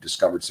 and if you've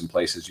discovered some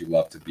places you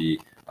love to be,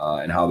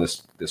 and how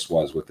this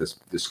was with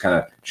this kind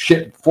of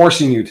shit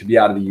forcing you to be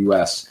out of the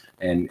US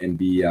and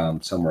be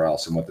somewhere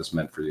else, and what this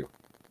meant for you.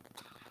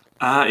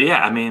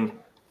 Yeah, I mean,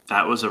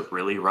 that was a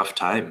really rough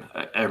time.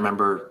 I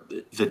remember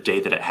the day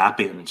that it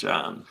happened.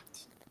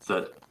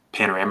 The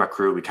Panorama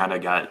crew, we kind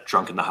of got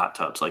drunk in the hot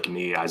tubs, like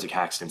me, Isaac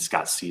Haxton,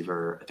 Scott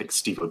Seaver, I think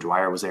Steve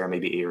O'Dwyer was there,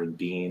 maybe Aaron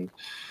Bean.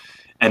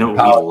 And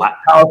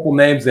powerful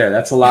names there.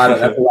 That's a lot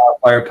of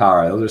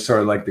firepower. Those are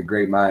sort of like the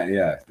great mind,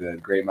 the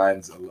Great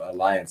Minds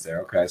Alliance there.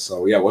 Okay,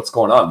 so yeah, what's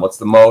going on? What's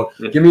the mode?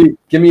 Give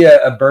me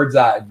a bird's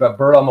eye, a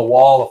bird on the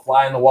wall, a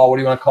fly on the wall. What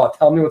do you want to call it?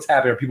 Tell me what's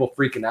happening. Are people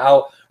freaking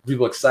out? Are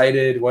people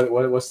excited?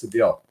 What's the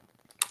deal?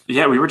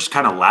 Yeah, we were just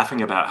kind of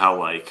laughing about how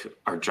like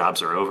our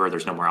jobs are over.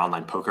 There's no more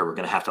online poker. We're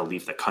going to have to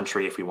leave the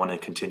country if we want to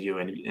continue,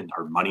 and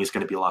our money is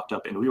going to be locked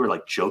up. And we were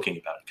like joking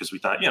about it because we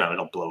thought, you know,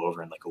 it'll blow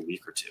over in like a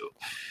week or two.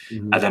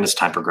 And then as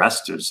time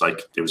progressed, it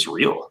was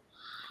real.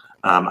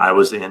 I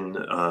was in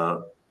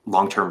a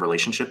long-term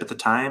relationship at the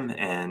time,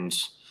 and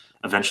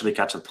eventually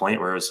got to the point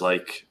where it was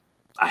like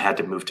I had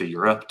to move to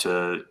Europe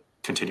to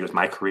continue with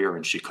my career,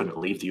 and she couldn't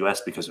leave the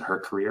US because of her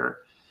career.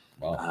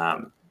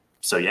 Wow.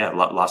 So yeah,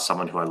 lost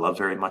someone who I love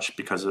very much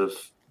because of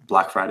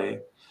Black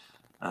Friday.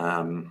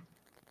 I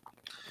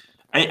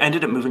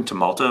ended up moving to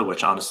Malta,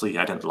 which honestly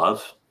I didn't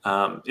love.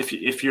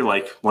 If you're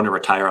like want to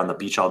retire on the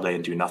beach all day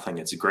and do nothing,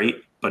 it's great.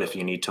 But if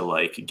you need to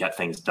like get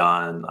things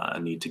done,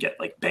 need to get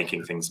like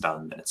banking things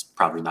done, then it's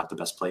probably not the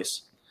best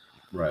place.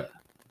 Right.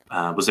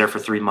 Was there for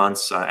 3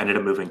 months. Ended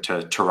up moving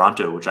to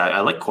Toronto, which I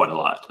like quite a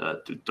lot.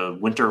 The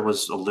winter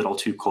was a little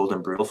too cold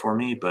and brutal for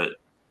me, but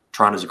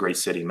Toronto's a great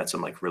city. Met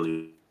some like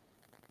really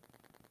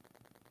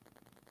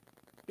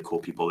cool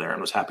people there,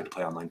 and was happy to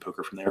play online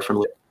poker from there.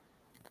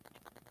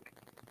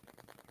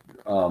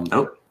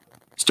 Oh,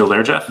 still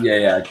there, Jeff?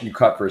 Yeah. You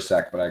cut for a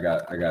sec, but I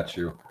got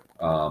you.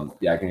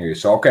 Yeah, I can hear you.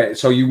 So okay,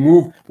 so you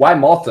moved. Why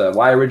Malta?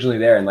 Why originally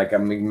there? And like, I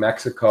mean,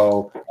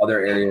 Mexico,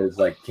 other areas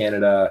like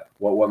Canada.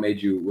 What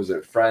made you? Was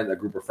it a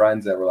group of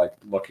friends that were like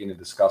looking and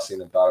discussing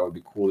and thought it would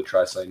be cool to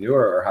try something new,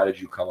 or how did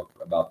you come up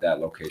about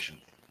that location?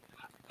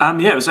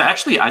 Yeah, it was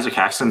actually Isaac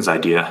Haxton's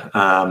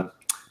idea.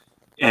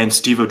 And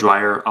Steve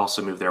O'Dwyer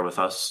also moved there with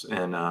us,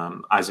 and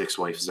Isaac's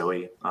wife,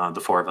 Zoe.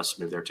 The four of us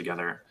moved there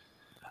together.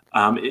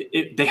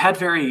 They had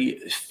very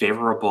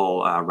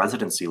favorable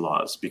residency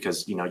laws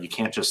because, you know, you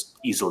can't just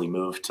easily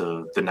move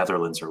to the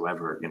Netherlands or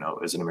wherever, you know,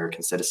 as an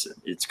American citizen.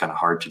 It's kind of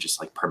hard to just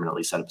like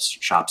permanently set up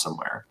shop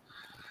somewhere.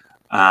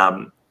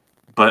 But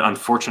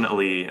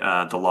unfortunately,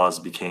 the laws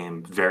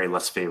became very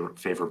less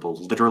favorable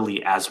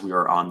literally as we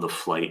were on the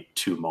flight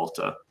to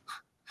Malta.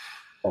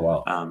 Oh,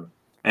 wow.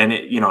 And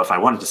you know, if I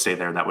wanted to stay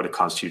there, that would have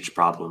caused huge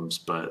problems.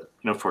 But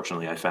you know,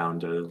 fortunately, I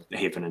found a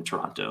haven in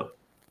Toronto.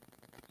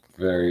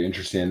 Very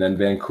interesting. And then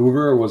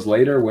Vancouver was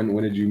later. When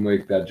did you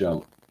make that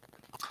jump?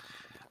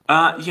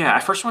 Yeah,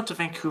 I first went to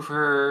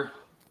Vancouver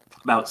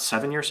about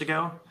 7 years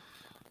ago.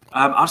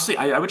 Honestly,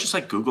 I would just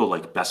like Google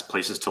like best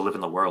places to live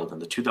in the world,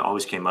 and the two that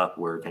always came up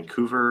were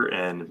Vancouver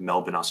and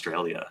Melbourne,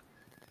 Australia.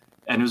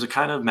 And it was a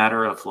kind of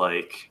matter of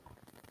like,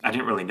 I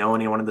didn't really know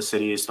anyone in the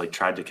cities. Like,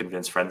 tried to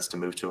convince friends to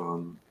move to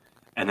them.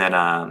 And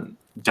then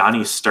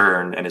Donnie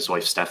Stern and his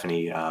wife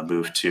Stephanie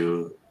moved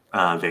to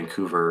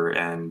Vancouver,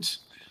 and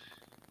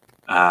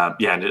I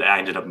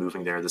ended up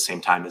moving there at the same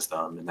time as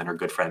them. And then her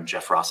good friend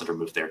Jeff Rossiter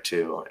moved there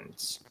too. And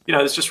you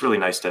know, it's just really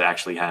nice to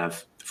actually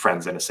have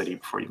friends in a city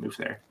before you move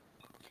there.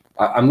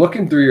 I'm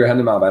looking through your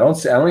Hendon.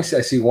 I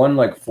see one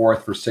like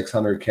fourth for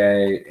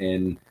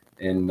 600K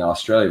in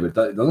Australia,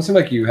 but it doesn't seem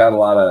like you had a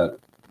lot of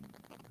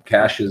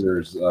cashes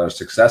or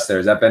success there.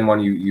 Has that been one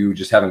you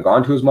just haven't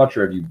gone to as much,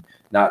 or have you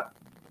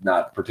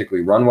not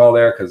particularly run well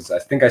there? Because I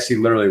think I see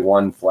literally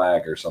one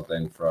flag or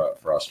something for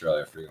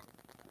Australia for you.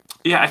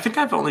 Yeah, I think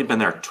I've only been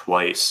there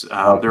twice.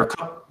 There were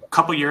a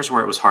couple years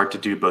where it was hard to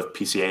do both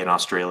PCA and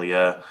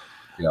Australia.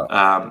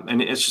 Yeah.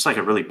 And it's just like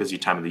a really busy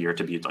time of the year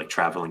to be like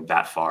traveling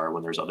that far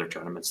when there's other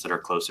tournaments that are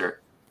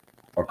closer.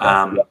 Okay.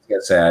 I was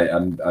gonna say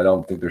I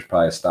don't think there's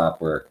probably a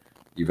stop where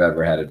you've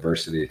ever had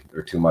adversity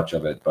or too much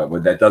of it, but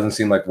that doesn't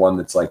seem like one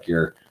that's like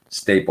your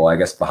staple. I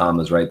guess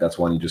Bahamas, right? That's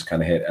one you just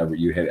kind of hit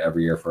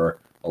every year for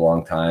a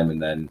long time.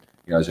 And then,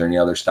 is there any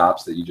other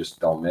stops that you just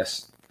don't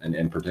miss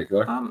in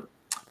particular?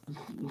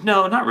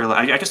 No, not really.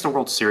 I guess the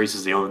World Series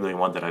is the only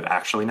one that I've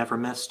actually never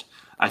missed.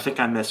 I think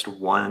I missed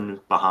one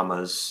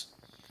Bahamas,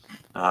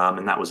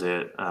 and that was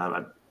it.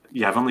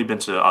 I've only been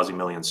to Aussie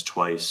Millions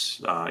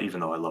twice, even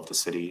though I love the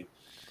city.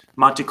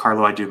 Monte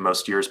Carlo I do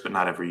most years, but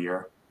not every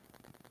year.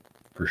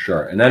 For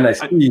sure. And then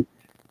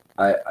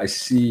I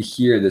see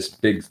here this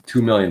big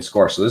 2 million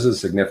score. So this is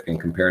significant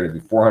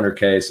comparatively.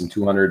 400K, some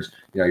 200s.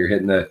 You're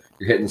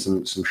hitting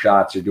some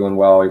shots. You're doing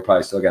well. You're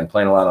probably still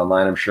playing a lot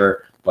online, I'm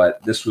sure.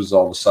 But this was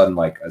all of a sudden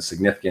like a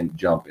significant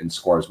jump in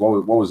scores.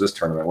 What was this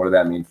tournament? What did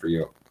that mean for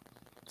you?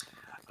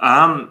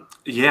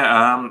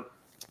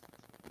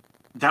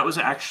 That was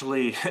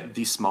actually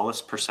the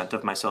smallest percent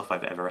of myself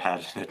I've ever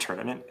had in a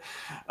tournament.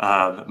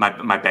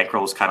 My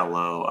bankroll was kind of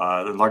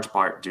low, in large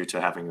part due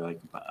to having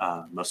like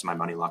most of my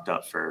money locked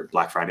up for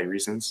Black Friday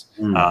reasons,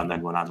 and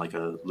then went on like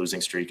a losing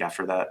streak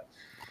after that.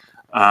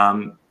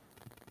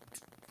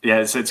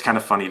 It's kind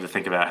of funny to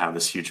think about how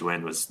this huge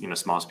win was,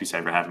 smallest piece I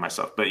ever had of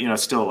myself. But,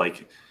 still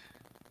like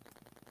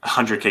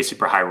 100K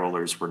super high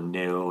rollers were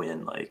new,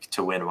 and like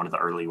to win one of the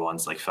early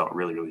ones, like felt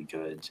really, really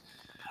good.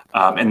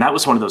 And that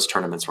was one of those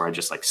tournaments where I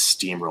just like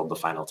steamrolled the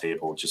final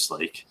table. Just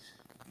like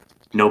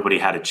nobody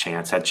had a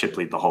chance, had chip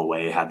lead the whole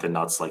way, had the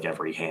nuts like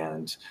every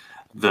hand.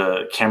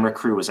 The camera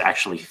crew was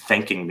actually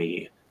thanking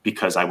me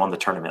because I won the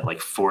tournament like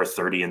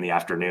 4:30 in the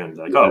afternoon.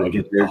 They're like, we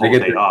get the whole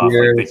day off.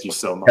 Like, thank you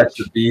so much. Catch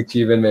the beach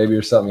even maybe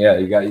or something. Yeah,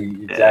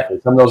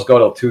 exactly. Some of those go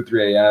till 2,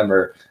 3 a.m.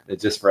 or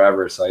it's just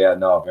forever. So yeah,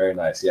 no, very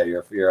nice. Yeah,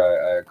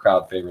 you're a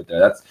crowd favorite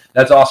there.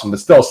 That's awesome. But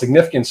still,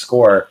 significant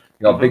score.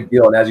 Big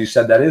deal. And as you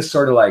said, that is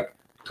sort of like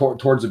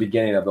towards the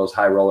beginning of those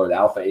high roller, the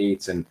Alpha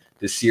 8s and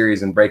this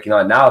series and breaking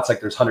on. Now it's like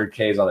there's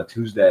 100Ks on a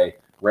Tuesday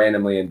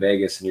randomly in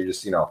Vegas, and you're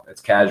just it's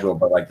casual.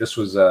 But like this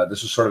was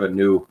sort of a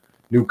new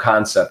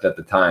concept at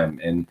the time.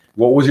 And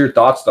what was your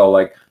thoughts though?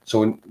 Like,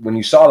 so when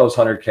you saw those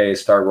 100Ks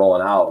start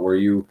rolling out, were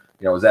you,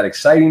 was that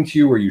exciting to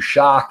you? Were you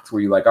shocked? Were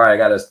you like, all right, I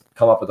got to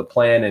come up with a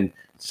plan and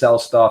sell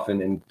stuff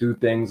and do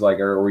things like,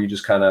 or were you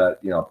just kind of,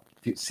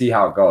 see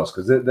how it goes?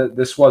 Because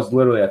this was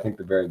literally, I think,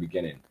 the very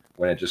beginning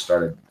when it just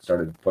started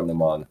putting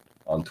them on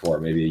tour,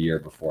 maybe a year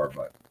before,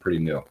 but pretty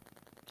new.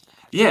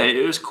 Yeah,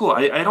 it was cool.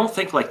 I don't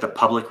think like the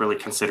public really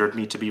considered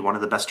me to be one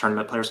of the best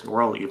tournament players in the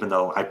world, even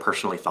though I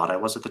personally thought I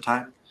was at the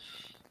time.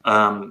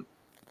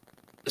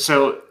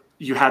 So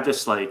you had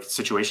this like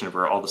situation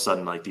where all of a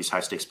sudden like these high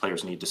stakes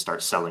players need to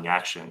start selling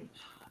action.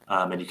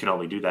 And you can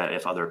only do that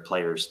if other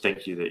players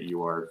think that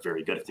you are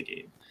very good at the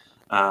game.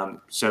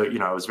 So,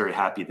 I was very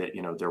happy that,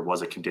 there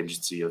was a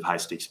contingency of high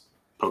stakes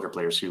poker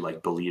players who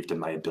like believed in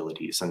my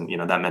abilities, and,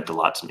 that meant a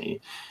lot to me.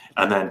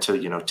 And then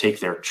to, take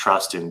their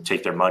trust and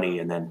take their money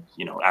and then,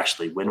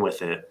 actually win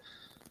with it.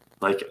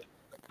 Like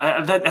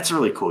that's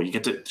really cool. You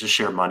get to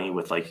share money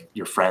with like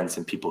your friends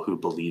and people who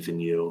believe in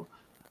you.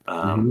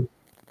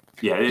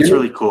 Yeah, it's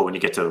really cool when you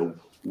get to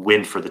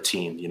win for the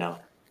team,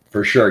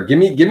 For sure. Give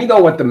me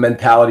though what the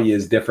mentality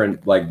is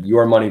different, like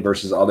your money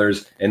versus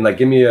others, and like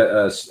give me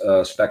a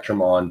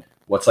spectrum on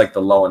what's like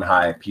the low and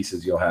high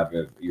pieces you'll have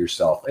of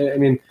yourself. I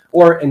mean,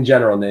 or in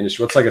general in the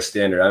industry, what's like a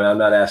standard? I mean, I'm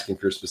not asking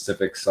for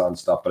specifics on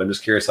stuff, but I'm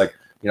just curious, like,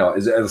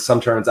 is some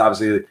tournaments,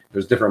 obviously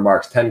there's different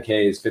marks,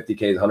 10Ks,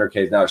 50Ks,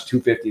 100Ks, now it's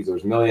 250s,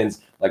 there's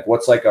millions. Like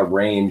what's like a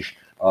range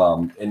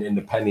and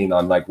depending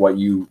on like what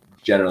you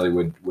generally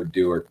would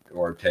do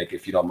or take,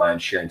 if you don't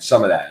mind sharing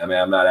some of that. I mean,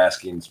 I'm not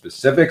asking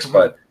specifics,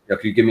 but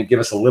if you give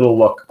us a little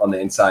look on the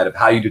inside of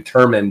how you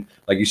determine,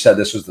 like you said,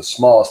 this was the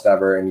smallest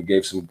ever, and you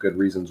gave some good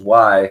reasons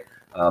why.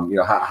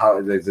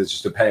 How it's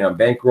just depending on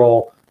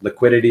bankroll,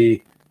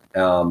 liquidity.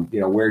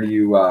 Where do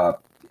you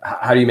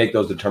how do you make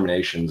those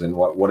determinations, and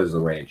what is the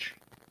range?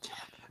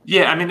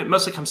 Yeah, I mean, it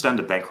mostly comes down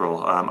to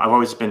bankroll. I've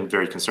always been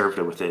very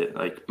conservative with it.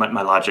 Like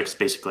my logic's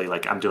basically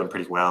like I'm doing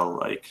pretty well.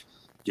 Like,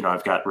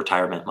 I've got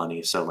retirement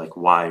money, so like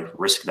why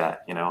risk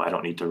that? I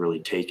don't need to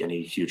really take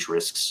any huge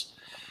risks.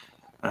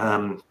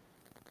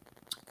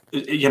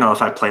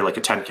 If I play like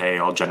a 10K,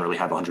 I'll generally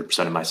have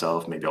 100% of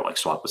myself. Maybe I'll like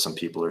swap with some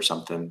people or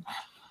something.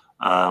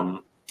 And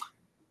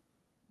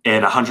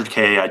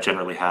 100K, I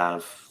generally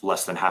have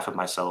less than half of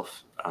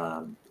myself.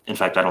 In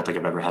fact, I don't think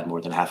I've ever had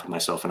more than half of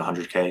myself in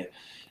 100K.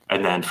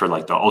 And then for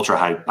like the ultra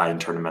high buy-in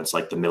tournaments,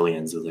 like the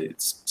millions,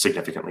 it's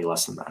significantly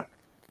less than that.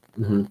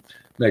 Mm-hmm.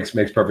 Makes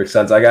perfect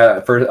sense. I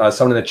got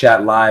someone in the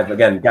chat live.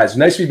 Again, guys,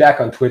 nice to be back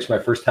on Twitch, my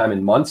first time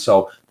in months.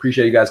 So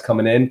appreciate you guys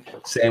coming in,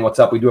 saying what's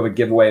up. We do have a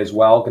giveaway as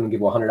well. Going to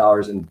give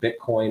 $100 in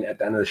Bitcoin at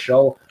the end of the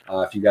show.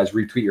 If you guys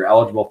retweet, you're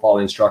eligible. Follow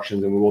the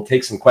instructions, and we will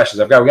take some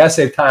questions. We got to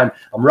save time.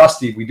 I'm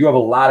rusty. We do have a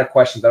lot of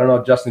questions. I don't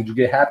know, Justin, did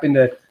you happen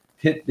to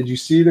hit? Did you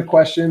see the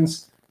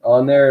questions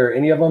on there? Or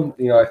any of them?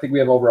 I think we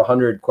have over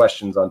 100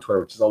 questions on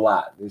Twitter, which is a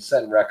lot. We're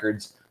setting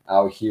records.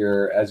 out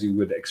here, as you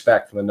would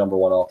expect from the #1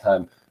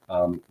 all-time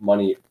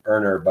money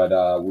earner.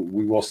 But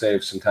we will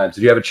save some time.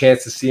 Did you have a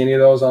chance to see any of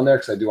those on there?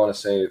 Because I do want to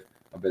save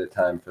a bit of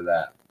time for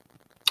that.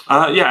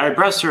 Yeah, I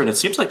browsed through, and it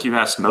seems like you've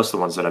asked most of the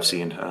ones that I've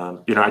seen.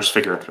 You know, I just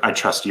figure I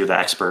trust you, the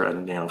expert,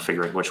 and you know,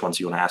 figuring which ones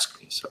you want to ask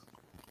me. So,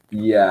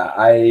 yeah,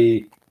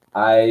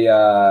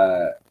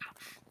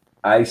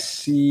 I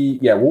see.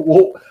 Yeah,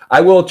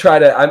 I will try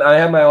to. I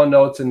have my own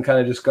notes and kind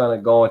of just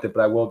gonna go with it,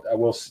 but I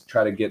will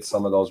try to get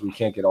some of those. We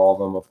can't get all of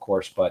them, of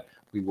course, but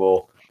we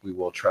will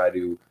try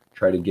to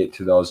get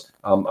to those.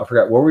 I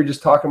forgot what we were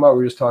just talking about.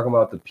 We were just talking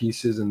about the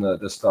pieces and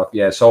the stuff.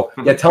 Yeah. So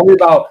yeah, tell me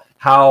about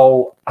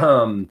how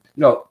you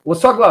know.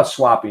 Let's talk about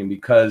swapping,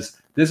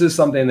 because this is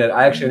something that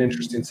I actually had an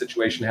interesting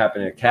situation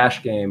happen in a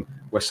cash game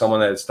with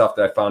someone that stuff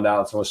that I found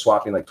out. Someone was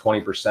swapping like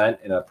 20%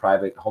 in a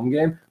private home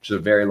game, which is a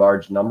very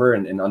large number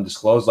and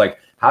undisclosed. Like,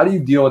 how do you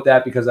deal with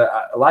that? Because a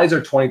lot of these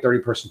are 20, 30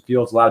 person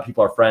fields. A lot of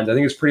people are friends. I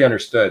think it's pretty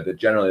understood that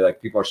generally like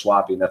people are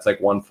swapping. That's like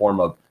one form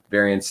of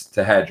variance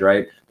to hedge,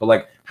 right? But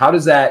like, how do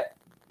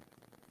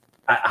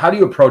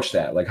you approach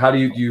that? Like, how do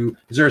you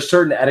is there a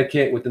certain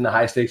etiquette within the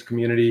high stakes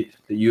community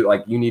that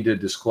you need to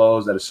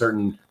disclose at a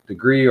certain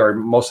degree, or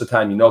most of the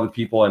time you know the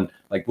people, and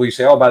like, will you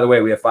say, oh, by the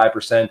way, we have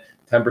 5%,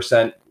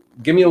 10%?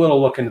 Give me a little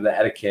look into the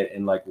etiquette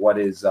and like what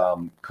is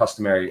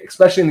customary,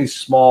 especially in these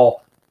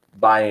small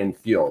buy-in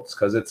fields,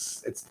 because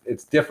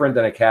it's different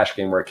than a cash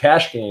game, where a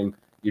cash game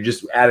you're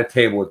just at a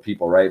table with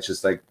people, right? It's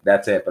just like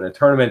that's it. But in a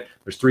tournament,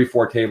 there's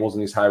 3-4 tables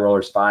in these high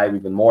rollers, 5,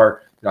 even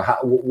more. You know,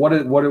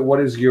 what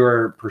is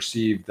your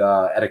perceived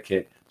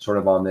etiquette sort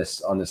of on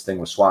this thing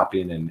with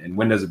swapping, and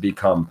when does it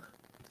become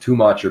too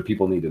much or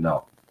people need to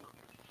know?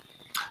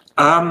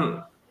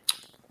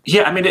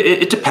 Yeah, I mean,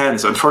 it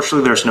depends.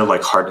 Unfortunately, there's no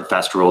like hard and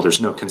fast rule.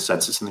 There's no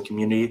consensus in the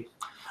community.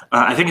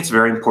 I think it's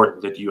very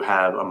important that you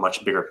have a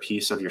much bigger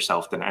piece of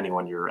yourself than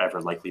anyone you're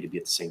ever likely to be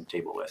at the same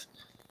table with.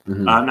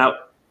 Now,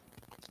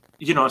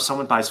 you know, if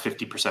someone buys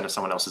 50% of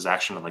someone else's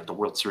action in like the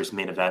World Series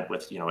main event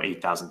with, you know,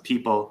 8,000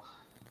 people,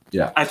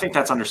 yeah, I think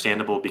that's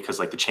understandable, because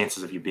like the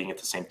chances of you being at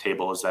the same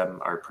table as them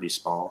are pretty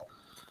small.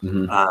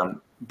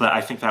 But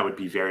I think that would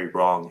be very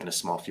wrong in a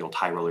small field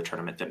high roller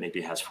tournament that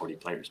maybe has 40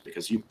 players,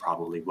 because you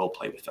probably will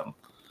play with them.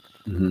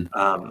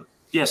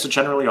 Yeah, so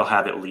generally I'll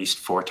have at least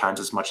 4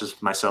 times as much as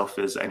myself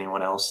as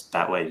anyone else.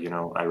 That way, you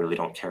know, I really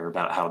don't care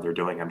about how they're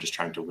doing. I'm just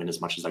trying to win as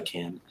much as I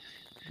can.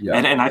 yeah.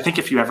 And I think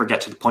if you ever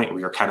get to the point where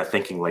you're kind of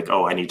thinking like,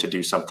 oh, I need to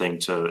do something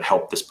to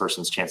help this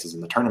person's chances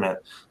in the tournament,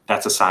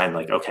 that's a sign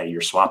like, okay,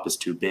 your swap is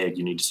too big.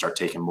 You need to start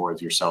taking more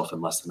of yourself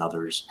and less than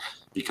others,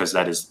 because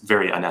that is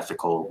very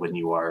unethical when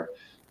you are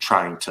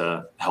trying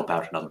to help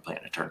out another player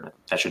in a tournament.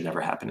 That should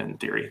never happen in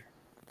theory.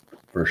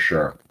 For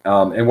sure.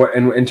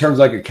 And in terms of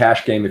like a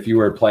cash game, if you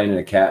were playing in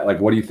a like,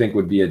 what do you think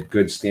would be a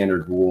good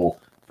standard rule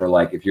for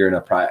like if you're in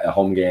a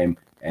home game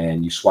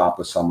and you swap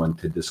with someone,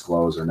 to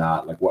disclose or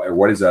not? Like, what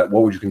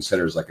would you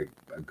consider as like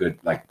a good,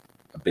 like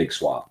a big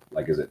swap?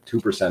 Like, is it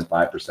 2%,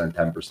 5%,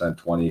 10%,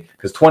 20?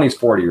 Because 20 is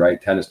 40, right?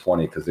 10 is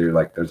 20, because they're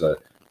like there's a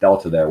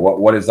delta there.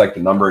 What is like the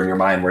number in your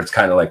mind where it's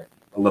kind of like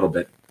a little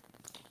bit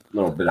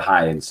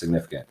high and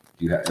significant?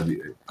 Do you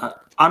have?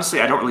 Honestly,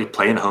 I don't really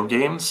play in home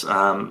games.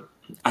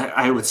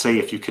 I would say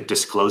if you could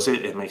disclose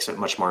it, it makes it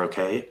much more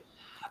okay.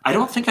 I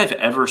don't think I've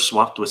ever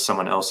swapped with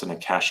someone else in a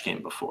cash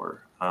game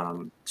before.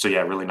 So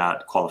yeah, really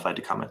not qualified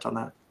to comment on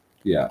that.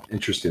 Yeah,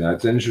 interesting.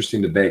 It's an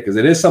interesting debate, because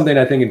it is something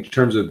I think in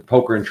terms of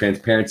poker and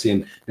transparency,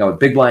 and you know,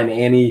 big blind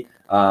ante,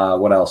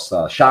 what else?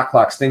 Shot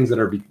clocks, things that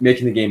are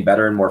making the game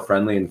better and more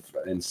friendly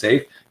and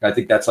safe. I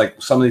think that's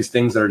like some of these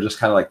things that are just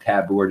kind of like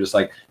taboo, or just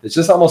like it's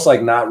just almost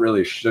like not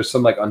really. There's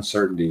some like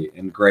uncertainty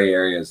in gray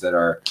areas that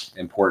are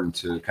important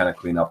to kind of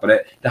clean up.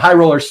 But the high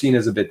roller scene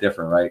is a bit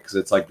different, right? Because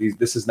it's like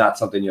this is not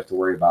something you have to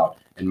worry about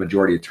in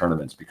majority of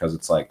tournaments, because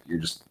it's like you're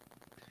just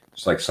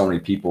like so many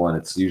people, and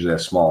it's usually a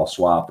small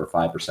swap, or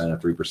 5% or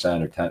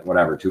 3% or 10,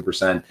 whatever,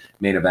 2%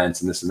 main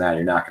events and this and that.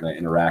 You're not going to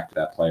interact with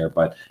that player.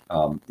 But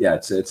yeah,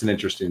 it's an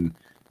interesting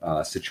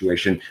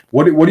situation.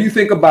 What do you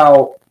think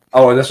about?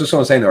 Oh, that's what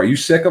someone's saying though. Are you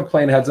sick of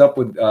playing heads up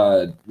with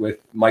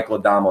Michael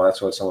Adamo?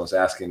 That's what someone's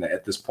asking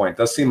at this point. It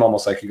does seem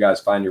almost like you guys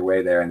find your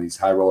way there, and these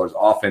high rollers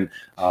often.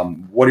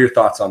 What are your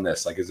thoughts on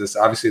this? Like, is this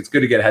obviously it's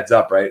good to get heads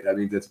up, right? I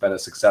mean, it's been a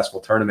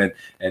successful tournament,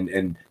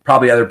 and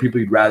probably other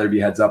people you'd rather be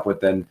heads up with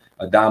than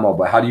Adamo.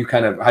 But how do you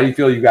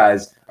feel you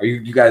guys? Are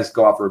you guys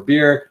go out for a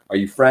beer? Are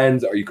you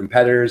friends? Are you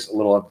competitors? A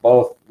little of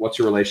both. What's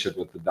your relationship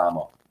with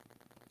Adamo?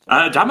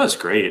 Adamo's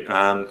great.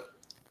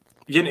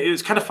 You know, it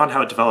was kind of fun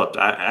how it developed.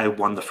 I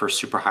won the first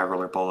Super High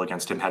Roller Bowl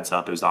against him heads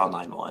up. It was the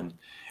online one.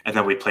 And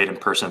then we played in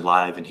person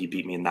live, and he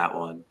beat me in that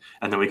one.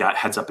 And then we got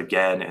heads up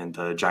again in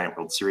the Giant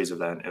World Series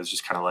event. It was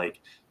just kind of like,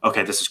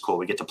 okay, this is cool.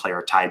 We get to play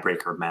our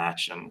tiebreaker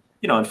match. And,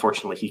 you know,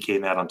 unfortunately, he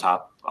came out on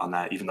top on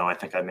that, even though I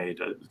think I made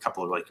a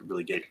couple of like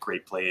really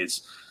great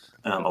plays.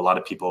 A lot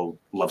of people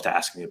love to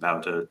ask me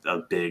about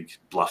a big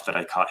bluff that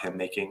I caught him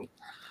making.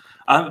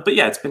 But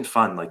yeah, it's been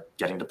fun, like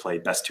getting to play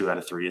best 2 out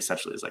of 3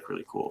 essentially is like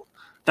really cool.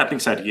 That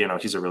being said, you know,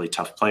 he's a really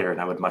tough player, and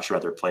I would much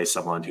rather play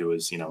someone who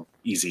is, you know,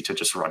 easy to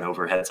just run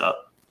over heads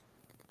up.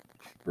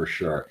 For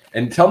sure.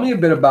 And tell me a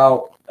bit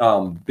about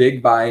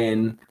big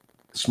buy-in,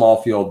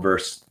 small field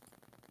versus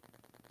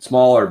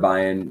smaller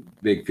buy-in,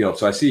 big field.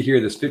 So I see here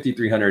this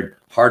 5,300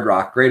 Hard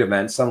Rock, great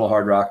event, Seminole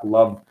Hard Rock.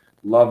 Love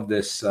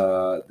this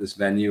this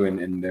venue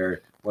and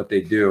their what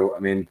they do. I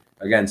mean,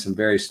 again, some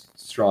very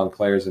strong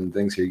players and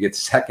things here. You get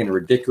second,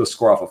 ridiculous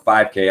score off a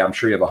 5K. I'm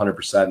sure you have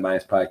 100%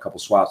 minus probably a couple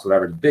swaps,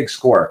 whatever. Big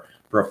score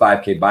for a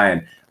 5K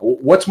buy-in.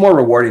 What's more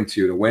rewarding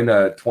to you, to win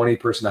a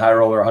 20-person high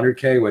roller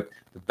 100K with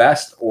the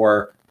best,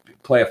 or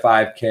play a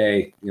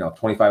 5K,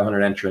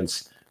 2,500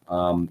 entrants,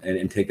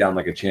 and take down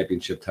like a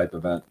championship type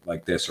event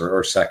like this,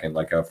 or second,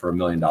 like for $1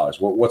 million?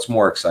 What's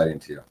more exciting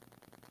to you?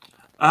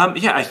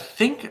 Yeah, I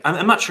think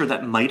I'm not sure.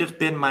 That might have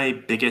been my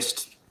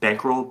biggest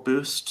bankroll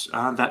boost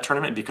that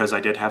tournament, because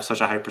I did have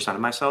such a high percent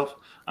of myself.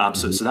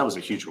 So that was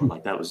a huge one.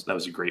 Like that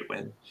was a great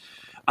win.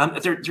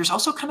 There's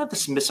also kind of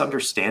this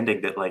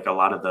misunderstanding that like a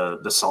lot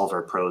of the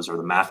solver pros or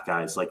the math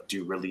guys like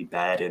do really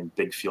bad in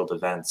big field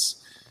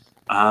events.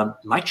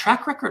 My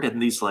track record in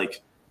these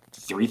like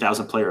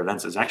 3,000 player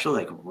events is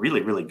actually like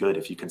really, really good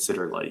if you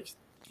consider like,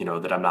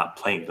 that I'm not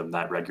playing them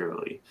that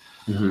regularly.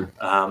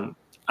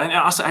 And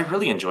also, I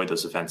really enjoyed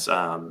those events.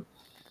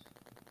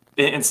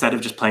 Instead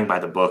of just playing by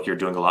the book, you're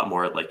doing a lot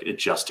more like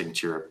adjusting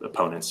to your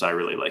opponents. So I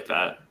really like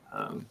that.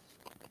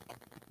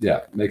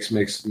 Yeah, makes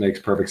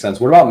perfect sense.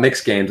 What about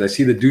mixed games? I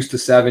see the deuce to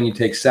 7. You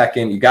take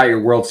second. You got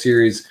your World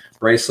Series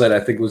bracelet. I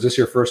think, was this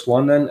your first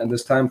one then? And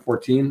this time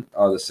 14,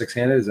 the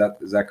six-handed. Is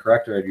that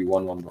correct, or had you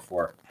won one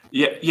before?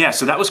 Yeah.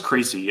 So that was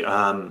crazy.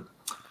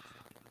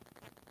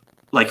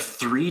 Like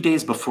 3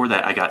 days before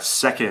that, I got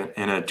second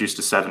in a deuce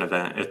to 7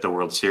 event at the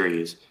World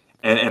Series,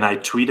 and I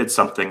tweeted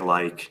something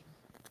like,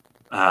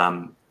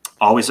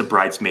 "Always a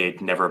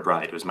bridesmaid, never a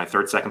bride." It was my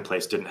second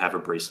place. Didn't have a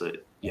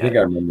bracelet yet. I think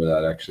I remember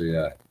that actually.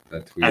 Yeah,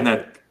 that tweet. And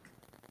then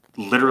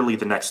literally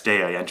the next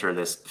day, I enter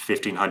this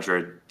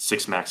 1,500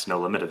 six max no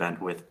limit event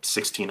with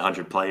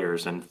 1,600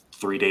 players, and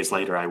 3 days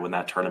later, I win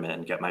that tournament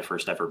and get my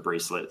first ever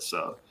bracelet.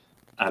 So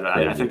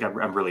I think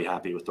I'm really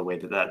happy with the way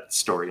that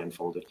story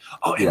unfolded.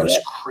 Oh, it was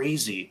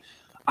crazy.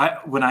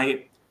 When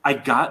I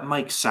got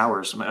Mike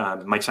Sowers,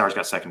 Mike Sowers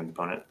got second in the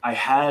opponent. I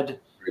had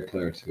great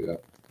player too. Yeah.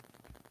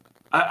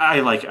 I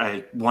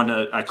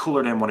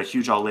coolered him, won a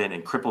huge all in,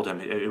 and crippled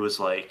him. It was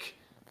like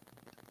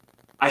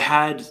I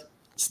had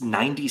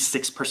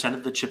 96%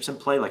 of the chips in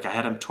play. Like I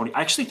had him 20.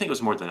 I actually think it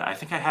was more than that. I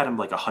think I had him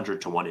like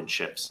 100-1 in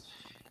chips,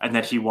 and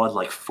then he won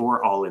like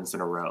 4 all-ins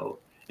in a row.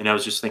 And I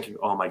was just thinking,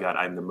 oh my God,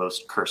 I'm the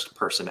most cursed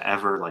person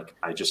ever. Like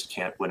I just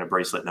can't win a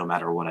bracelet no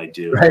matter what I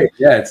do. Right.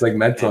 Yeah. It's like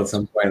mental at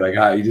some point.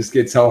 Like you just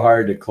get so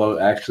hard to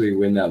actually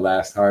win that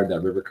last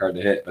that river card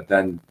to hit. But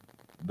then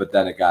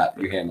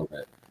you handled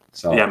it.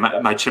 So yeah,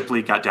 my chip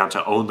lead got down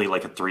to only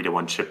like a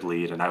 3-1 chip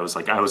lead. And I was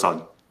like, I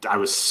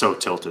was so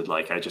tilted.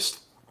 Like I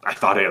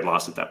thought I had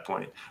lost at that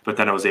point, but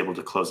then I was able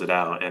to close it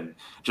out. And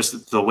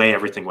just the way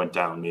everything went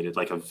down made it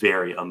like a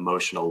very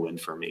emotional win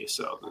for me.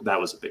 So that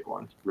was a big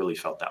one. Really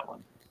felt that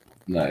one.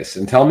 Nice.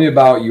 And tell me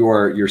about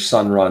your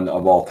Sun run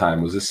of all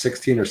time. Was this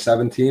 16 or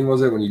 17?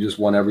 Was it when you just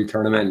won every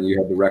tournament and you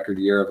had the record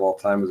year of all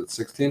time? Was it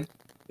 16?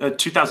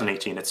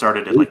 2018. It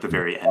started at like the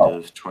very end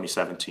of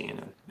 2017 and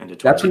into 2018.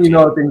 That's when you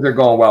know things are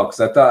going well,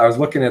 because I was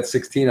looking at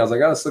 16. I was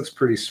like, oh, this looks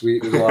pretty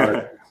sweet. There's a lot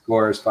of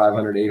scores: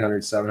 500,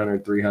 800,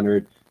 700,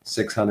 300,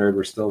 600.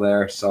 We're still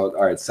there. So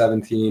all right,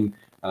 17.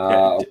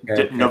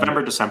 Okay.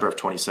 November, December of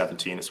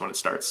 2017 is when it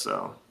starts.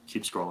 So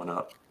keep scrolling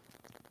up.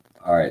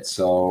 All right,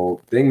 so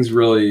things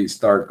really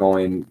start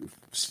going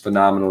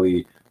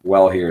phenomenally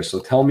well here. So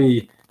tell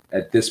me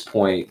at this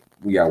point,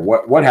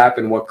 what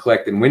happened, what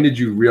clicked, and when did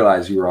you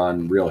realize you were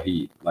on real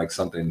heat, like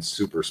something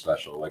super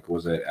special? Like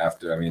was it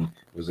after? I mean,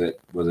 was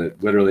it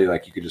literally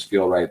like you could just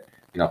feel right?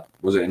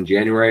 Was it in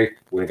January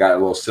when it got a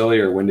little silly,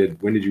 or when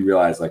did you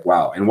realize like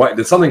wow? And what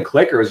did something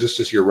click, or was this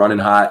just you're running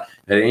hot?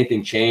 Had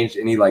anything changed?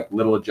 Any like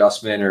little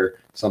adjustment or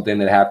something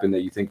that happened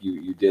that you think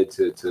you did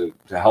to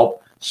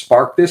help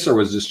spark this, or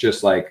was this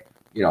just like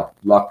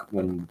luck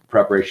when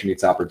preparation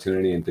meets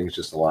opportunity and things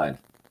just aligned?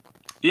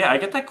 Yeah, I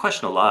get that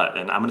question a lot,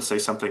 and I'm going to say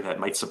something that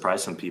might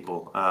surprise some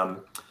people.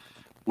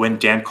 When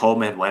Dan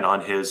Coleman went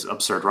on his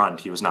absurd run,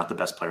 he was not the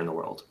best player in the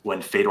world.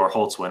 When Fedor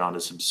Holtz went on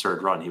his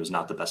absurd run, he was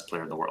not the best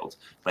player in the world.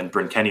 When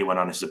Bryn Kenny went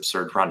on his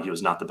absurd run, he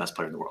was not the best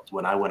player in the world.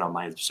 When I went on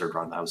my absurd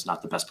run, I was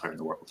not the best player in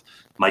the world.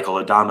 Michael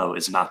Adamo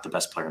is not the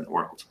best player in the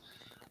world.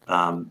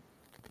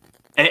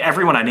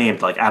 Everyone I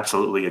named, like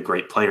absolutely a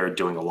great player,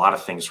 doing a lot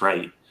of things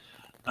right.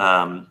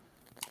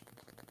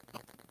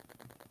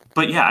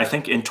 But yeah, I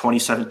think in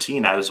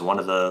 2017, I was one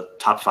of the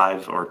top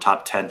 5 or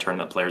top 10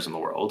 tournament players in the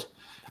world.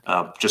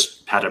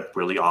 Just had a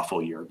really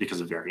awful year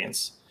because of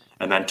variance.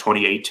 And then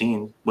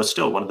 2018 was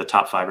still one of the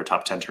top 5 or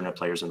top 10 tournament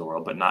players in the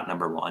world, but not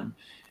number 1.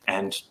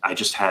 And I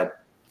just had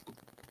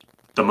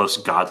the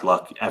most god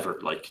luck ever.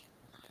 Like,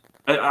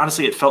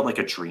 honestly, it felt like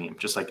a dream.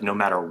 Just like no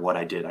matter what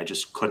I did, I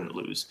just couldn't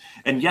lose.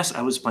 And yes,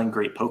 I was playing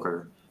great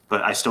poker,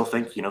 but I still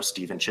think,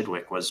 Stephen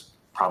Chidwick was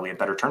probably a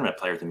better tournament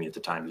player than me at the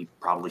time. He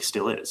probably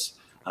still is.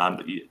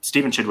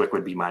 Stephen Chidwick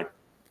would be my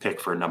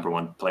pick for number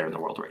 1 player in the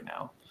world right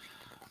now.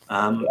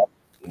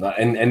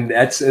 And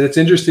that's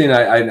interesting.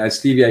 I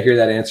Stevie, I hear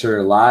that answer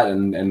a lot,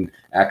 and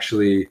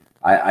actually,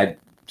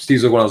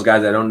 Steve's like one of those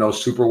guys I don't know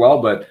super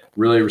well, but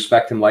really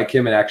respect him, like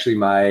him. And actually,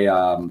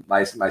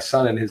 my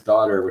son and his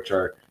daughter, which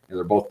are,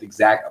 they're both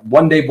exact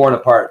one day born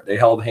apart. They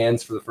held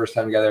hands for the first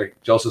time together.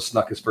 Joseph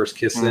snuck his first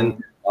kiss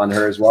in on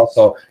her as well.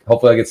 So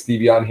hopefully I get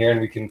Stevie on here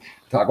and we can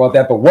talk about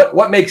that. But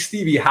what makes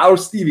Stevie? How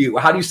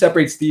do you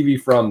separate Stevie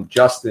from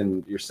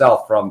Justin,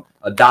 yourself, from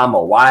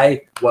Adamo?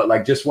 Why? What?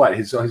 Like just what?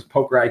 His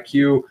poker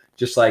IQ,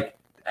 just like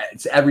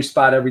it's every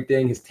spot,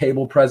 everything. His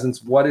table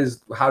presence.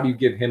 How do you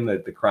give him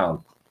the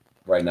crown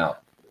right now?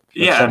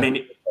 Yeah, I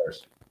mean,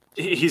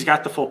 he's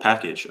got the full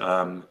package.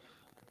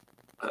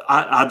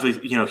 Oddly,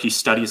 he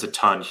studies a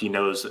ton. He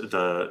knows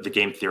the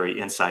game theory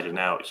inside and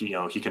out.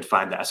 He can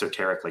find the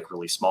esoteric, like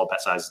really small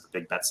bet sizes, the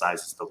big bet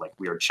sizes, the like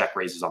weird check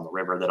raises on the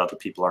river that other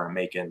people aren't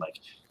making. Like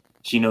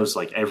he knows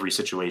like every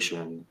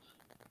situation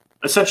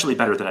essentially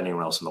better than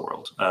anyone else in the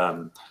world.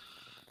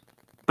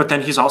 But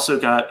then he's also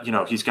got,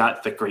 he's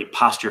got the great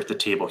posture at the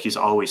table. He's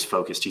always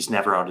focused. He's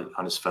never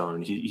on his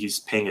phone. He's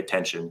paying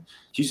attention.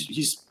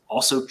 He's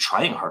also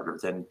trying harder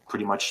than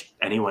pretty much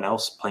anyone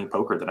else playing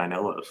poker that I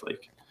know of.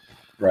 Like,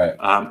 right.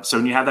 So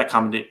when you have that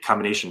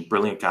combination,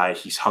 brilliant guy,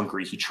 he's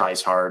hungry, he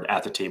tries hard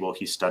at the table,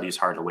 he studies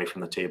hard away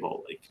from the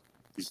table. Like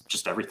he's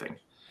just everything.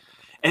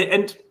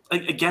 And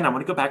again, I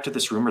want to go back to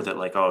this rumor that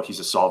like, oh, he's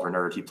a solver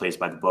nerd. He plays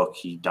by the book.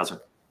 He doesn't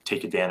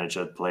take advantage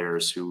of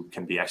players who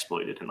can be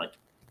exploited. And like,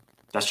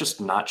 that's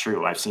just not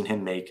true. I've seen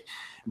him make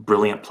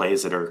brilliant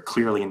plays that are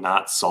clearly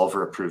not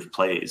solver approved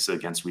plays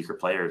against weaker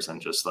players.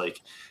 And just like,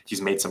 he's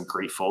made some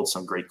great folds,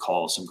 some great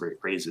calls, some great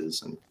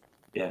raises. And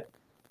yeah,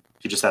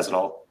 he just has it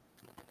all.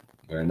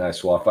 Very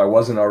nice. Well, if I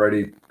wasn't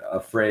already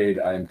afraid,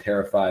 I'm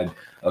terrified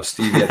of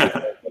Stevie.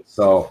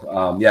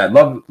 So yeah,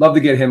 love to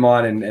get him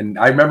on. And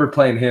I remember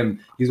playing him.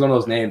 He's one of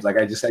those names. Like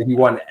I just said, he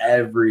won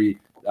every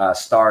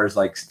stars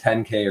like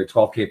 10K or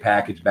 12K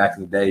package back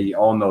in the day. He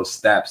owned those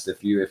steps.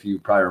 If you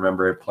probably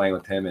remember it, playing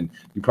with him, and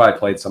you probably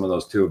played some of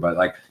those too. But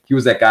like he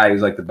was that guy. He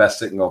was like the best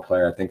sit and go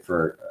player, I think,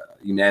 for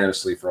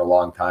unanimously for a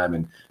long time,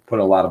 and put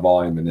a lot of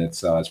volume. And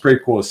it's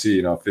pretty cool to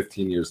see.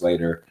 15 years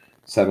later,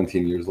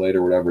 17 years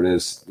later, whatever it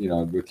is,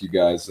 with you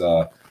guys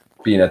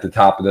being at the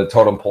top of the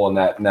totem pole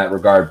in that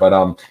regard.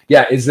 But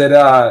yeah, is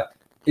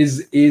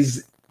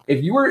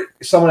if you were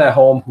someone at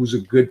home who's a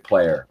good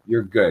player,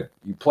 you're good.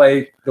 You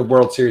play the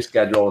World Series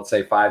schedule, let's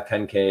say 5,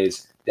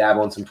 10Ks,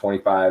 dabble in some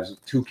 25s,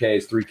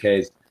 2Ks,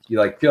 3Ks.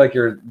 You feel like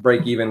you're a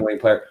break-even winning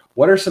player.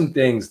 What are some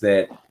things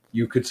that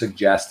you could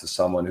suggest to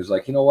someone who's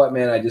like, you know what,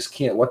 man, I just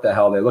can't. What the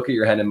hell? They look at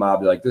your hand and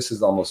mob. They're like, this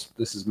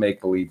is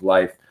make-believe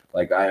life.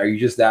 Like, are you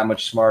just that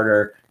much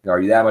smarter?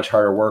 Are you that much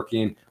harder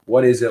working?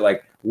 What is it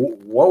like?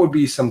 What would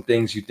be some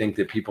things you think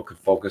that people could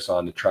focus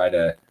on to try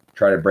to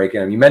break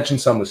in? You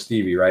mentioned some with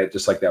Stevie, right?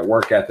 Just like that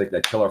work ethic,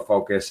 that killer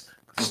focus,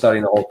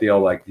 studying the whole deal.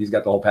 Like he's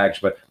got the whole package.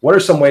 But what are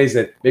some ways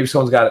that maybe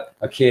someone's got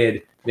a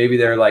kid, maybe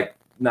they're like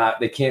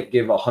they can't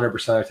give 100%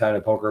 of their time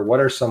to poker? What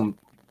are some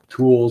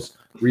tools,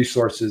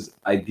 resources,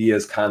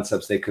 ideas,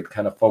 concepts they could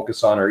kind of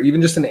focus on, or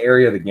even just an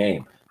area of the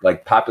game,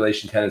 like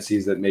population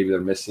tendencies that maybe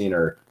they're missing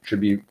or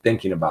should be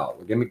thinking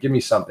about? Give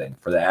me something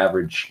for the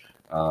average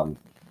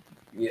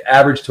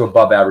to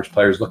above average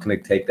players looking to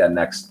take that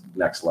next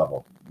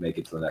level, make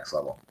it to the next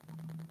level.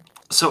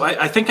 So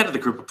I think out of the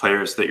group of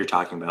players that you're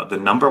talking about, the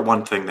number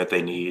one thing that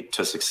they need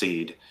to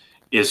succeed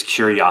is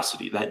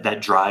curiosity,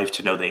 that drive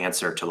to know the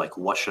answer to like,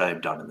 what should I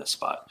have done in this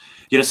spot?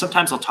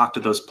 Sometimes I'll talk to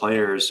those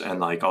players and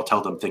like, I'll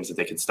tell them things that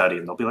they can study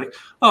and they'll be like,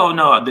 oh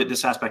no,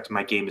 this aspect of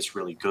my game is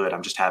really good.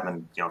 I'm just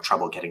having,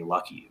 trouble getting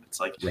lucky. It's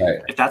like,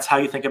 right. If that's how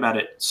you think about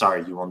it,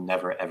 sorry, you will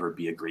never, ever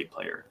be a great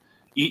player.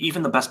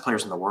 Even the best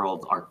players in the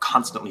world are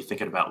constantly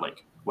thinking about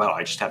like, well,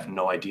 I just have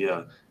no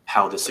idea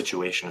how this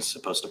situation is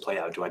supposed to play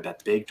out. Do I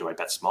bet big? Do I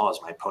bet small? Is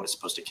my opponent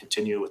supposed to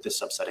continue with this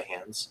subset of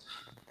hands?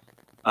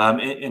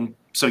 And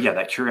so, yeah,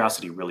 that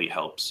curiosity really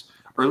helps.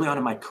 Early on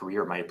in my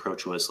career, my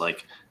approach was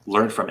like,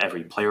 learn from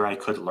every player I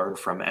could, learn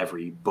from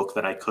every book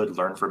that I could,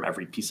 learn from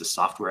every piece of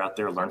software out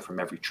there, learn from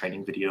every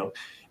training video,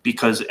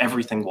 because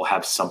everything will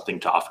have something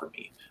to offer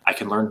me. I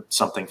can learn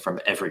something from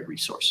every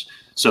resource.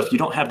 So if you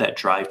don't have that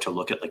drive to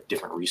look at like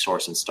different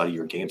resources and study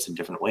your games in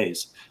different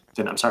ways,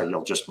 then I'm sorry,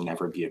 you'll just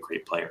never be a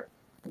great player.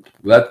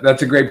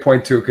 That's a great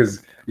point too,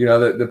 because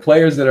the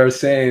players that are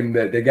saying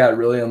that they got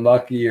really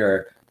unlucky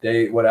or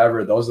they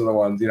whatever, those are the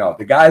ones,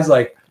 the guys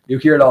like you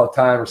hear it all the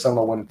time, or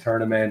someone win a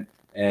tournament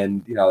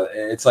and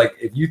it's like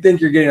if you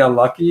think you're getting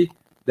unlucky,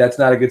 that's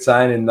not a good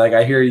sign. And like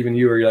I hear even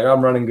you, or you're like,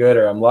 I'm running good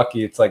or I'm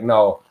lucky. It's like,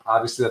 no,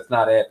 obviously that's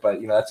not it. But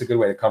that's a good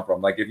way to come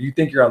from. Like if you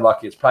think you're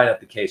unlucky, it's probably not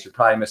the case. You're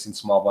probably missing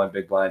small blind,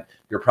 big blind.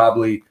 You're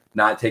probably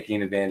not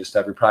taking advantage of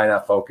stuff. You're probably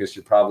not focused.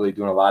 You're probably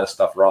doing a lot of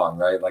stuff wrong,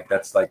 right? Like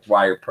that's like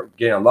why you're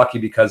getting unlucky,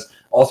 because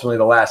ultimately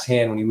the last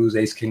hand, when you lose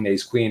ace, king,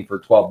 ace, queen for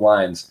 12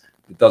 blinds,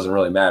 it doesn't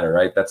really matter,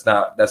 right? That's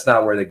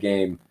not where the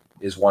game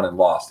is won and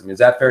lost. I mean, is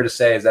that fair to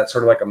say? Is that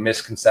sort of like a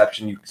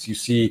misconception you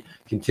see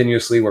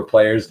continuously where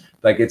players,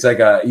 like, it's like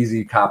a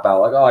easy cop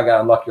out, like, oh, I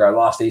got unlucky, or I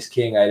lost ace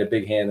king, I had a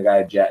big hand, the guy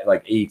had jack,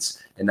 like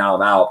eights, and now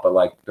I'm out. But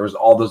like there was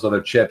all those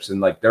other chips,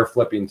 and like they're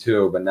flipping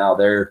too, but now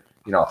they're,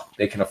 you know,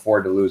 they can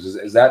afford to lose.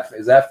 Is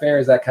that fair?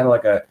 Is that kind of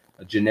like a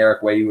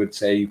generic way you would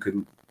say you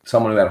could,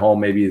 someone who at home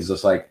maybe is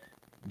just like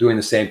doing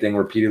the same thing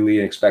repeatedly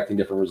and expecting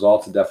different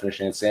results, the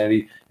definition of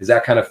insanity? Is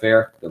that kind of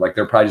fair? That like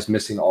they're probably just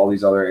missing all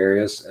these other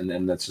areas, and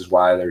then that's just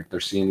why they're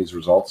seeing these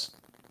results?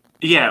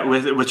 Yeah,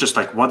 with just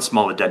like one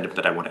small addendum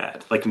that I want to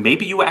add. Like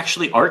maybe you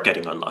actually are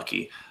getting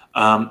unlucky,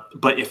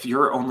 but if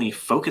you're only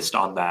focused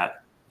on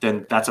that,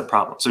 then that's a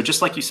problem. So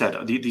just like you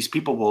said, these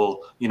people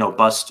will, you know,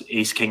 bust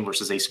ace king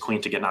versus ace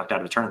queen to get knocked out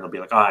of a tournament. They'll be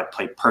like, oh, I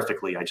played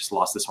perfectly, I just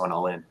lost this one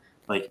all in.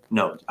 Like,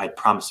 no, I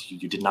promise you,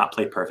 you did not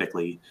play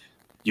perfectly.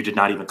 You did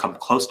not even come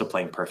close to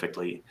playing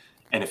perfectly.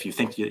 And if you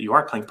think that you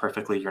are playing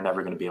perfectly, you're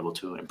never going to be able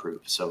to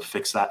improve. So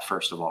fix that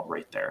first of all,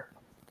 right there.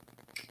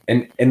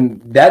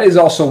 And that is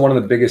also one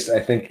of the biggest, I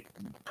think,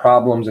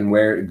 problems and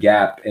where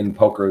gap in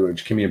poker,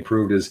 which can be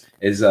improved,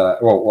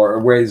 or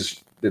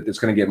ways that it's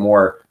going to get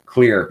more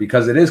clear,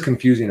 because it is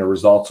confusing, a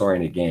results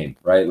oriented game,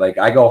 right? Like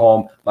I go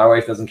home, my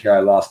wife doesn't care,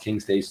 I lost king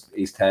to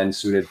ace 10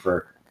 suited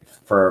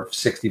for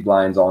 60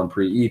 blinds all in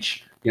pre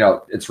each. You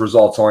know, it's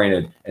results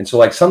oriented. And so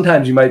like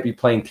sometimes you might be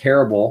playing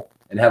terrible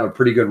and have a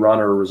pretty good run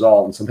or a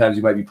result, and sometimes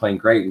you might be playing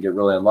great and get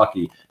really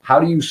unlucky. How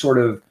do you sort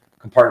of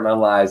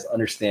compartmentalize,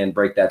 understand,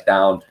 break that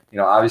down? You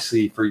know,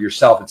 obviously for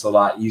yourself, it's a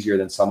lot easier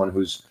than someone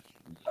who's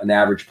an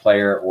average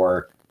player,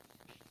 or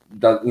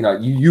does,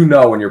 you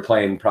know when you're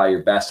playing probably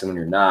your best and when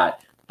you're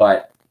not.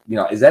 But you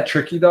know, is that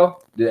tricky though?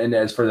 And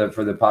as for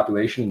the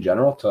population in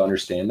general to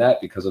understand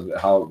that, because of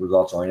how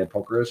results oriented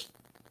poker is?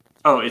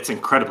 Oh, it's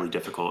incredibly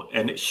difficult.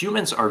 And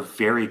humans are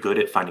very good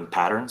at finding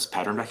patterns,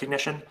 pattern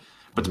recognition.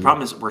 But the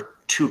problem is we're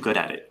too good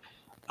at it.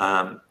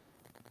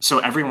 So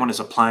everyone is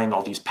applying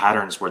all these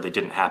patterns where they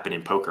didn't happen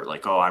in poker.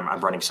 Like, oh,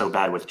 I'm running so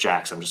bad with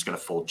jacks, I'm just going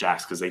to fold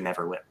jacks because they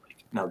never win.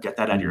 Like, no, get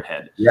that out of your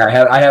head.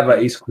 Yeah, I have an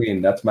ace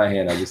queen. That's my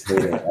hand. I just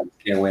hate it. I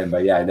can't win.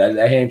 But yeah,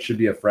 that hand should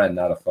be a friend,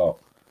 not a foe.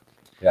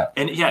 Yeah.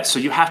 And yeah, so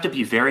you have to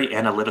be very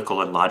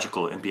analytical and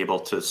logical and be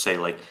able to say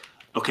like,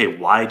 okay,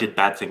 why did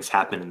bad things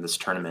happen in this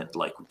tournament?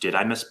 Like, did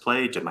I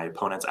misplay? Did my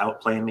opponents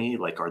outplay me?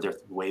 Like, are there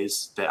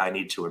ways that I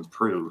need to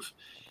improve?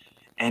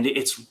 And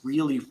it's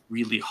really,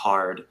 really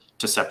hard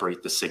to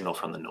separate the signal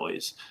from the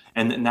noise.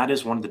 And that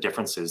is one of the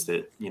differences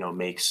that, you know,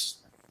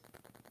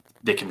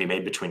 that can be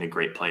made between a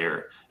great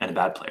player and a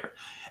bad player.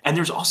 And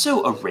there's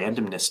also a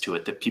randomness to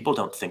it that people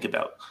don't think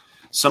about.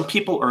 Some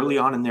people early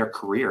on in their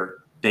career,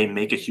 they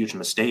make a huge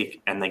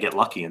mistake and they get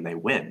lucky and they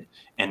win.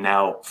 And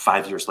now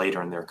 5 years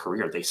later in their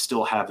career, they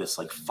still have this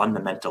like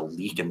fundamental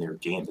leak in their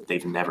game that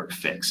they've never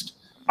fixed.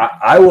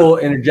 I will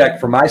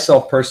interject for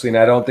myself personally,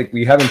 and I don't think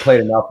we haven't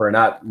played enough or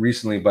not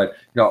recently, but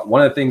you know,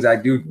 one of the things I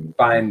do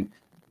find,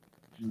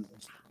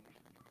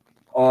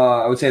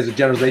 I would say as a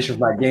generalization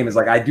for my game, is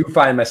like I do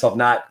find myself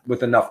not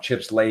with enough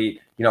chips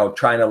late, you know,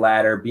 trying to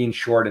ladder, being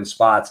short in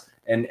spots.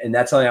 And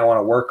that's something I want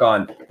to work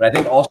on. But I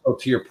think also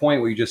to your point,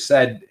 what you just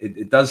said,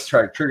 it does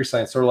try to trigger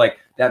something, sort of like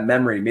that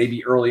memory,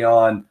 maybe early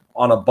on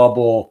a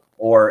bubble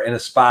or in a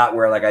spot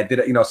where like I did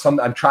it, you know,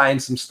 I'm trying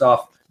some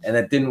stuff and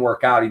that didn't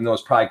work out, even though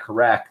it's probably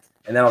correct.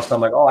 And then all of a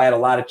sudden I'm like, oh, I had a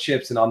lot of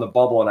chips and on the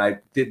bubble and I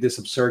did this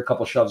absurd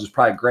couple shoves. It was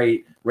probably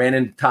great. Ran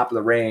into top of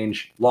the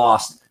range,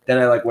 lost. Then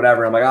I like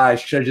whatever. I'm like, I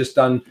should have just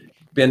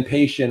been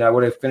patient. I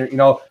would have finished, you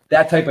know,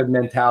 that type of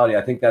mentality.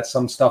 I think that's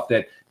some stuff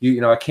that you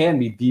know, it can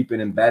be deep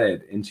and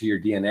embedded into your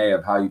DNA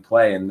of how you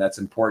play. And that's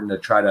important to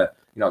try to,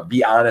 you know,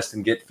 be honest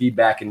and get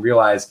feedback and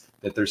realize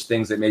that there's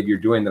things that maybe you're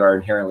doing that are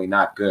inherently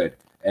not good.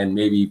 And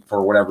maybe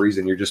for whatever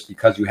reason, you're just,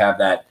 because you have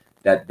that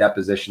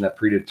deposition, that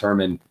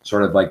predetermined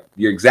sort of like,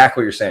 you're exactly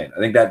what you're saying. I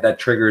think that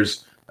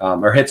triggers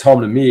or hits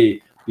home to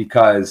me,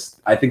 because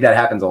I think that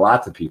happens a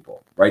lot to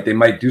people, right? They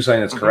might do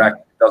something that's correct,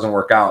 it doesn't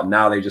work out, and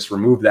now they just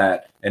remove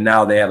that, and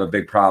now they have a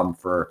big problem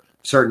for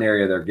a certain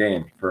area of their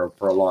game for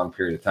a long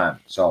period of time.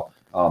 So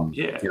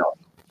you know,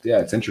 yeah,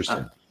 it's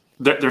interesting.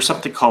 There's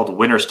something called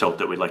winner's tilt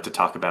that we'd like to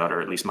talk about,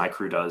 or at least my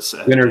crew does.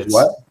 Winner's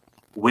what?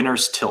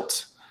 Winner's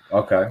tilt.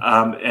 Okay.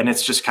 And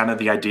it's just kind of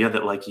the idea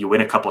that like you win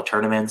a couple of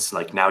tournaments,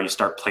 like now you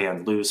start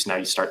playing loose. Now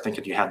you start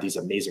thinking you have these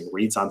amazing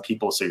reads on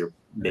people, so you're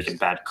making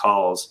bad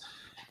calls.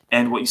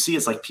 And what you see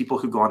is like people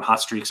who go on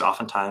hot streaks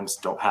oftentimes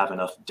don't have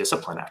enough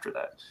discipline after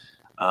that.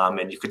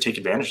 And you could take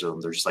advantage of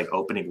them. They're just like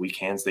opening weak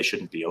hands they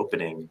shouldn't be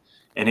opening.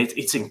 And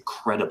it's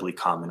incredibly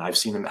common. I've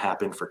seen them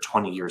happen for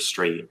 20 years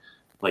straight,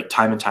 like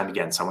time and time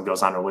again. Someone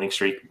goes on a winning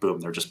streak, boom,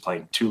 they're just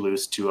playing too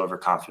loose, too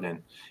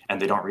overconfident.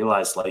 And they don't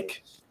realize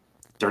like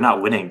they're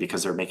not winning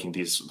because they're making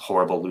these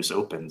horrible loose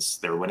opens.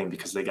 They're winning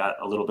because they got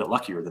a little bit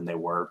luckier than they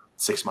were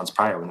 6 months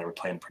prior when they were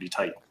playing pretty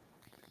tight.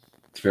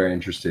 It's very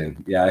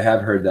interesting. Yeah, I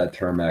have heard that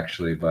term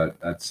actually, but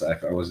that's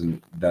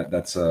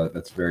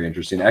very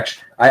interesting.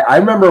 Actually, I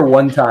remember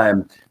one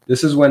time,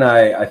 this is when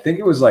I think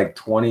it was like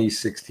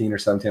 2016 or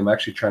 17. I'm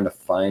actually trying to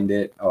find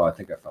it. Oh, I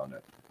think I found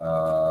it.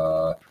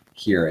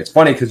 here. It's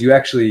funny because you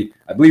actually,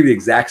 I believe, the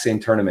exact same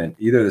tournament,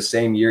 either the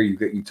same year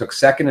you took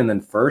second and then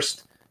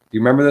first. Do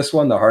you remember this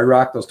one, the Hard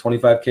Rock, those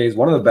 25Ks?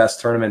 One of the best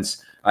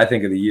tournaments, I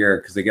think, of the year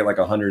because they get like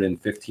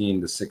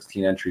 115 to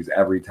 16 entries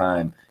every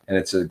time, and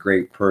it's a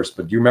great purse.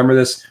 But do you remember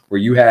this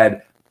where you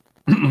had,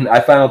 I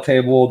final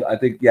tabled, I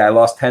think, yeah, I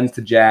lost 10s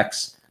to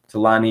Jax, to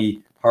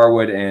Lonnie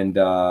Harwood, and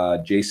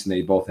Jason.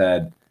 They both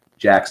had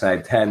Jacks, and I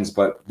had 10s.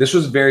 But this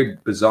was very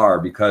bizarre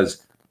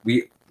because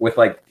with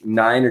like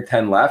 9 or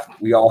 10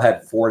 left, we all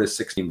had 4 to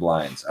 16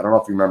 blinds. I don't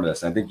know if you remember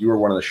this. I think you were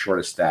one of the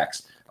shortest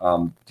stacks.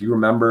 Do you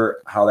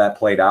remember how that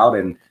played out?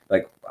 And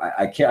like,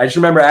 I just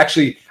remember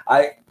actually,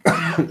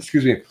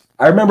 excuse me.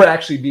 I remember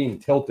actually being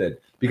tilted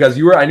because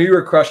I knew you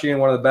were crushing,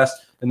 one of the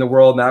best in the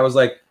world. And I was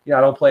like,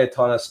 I don't play a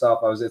ton of stuff.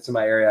 It's in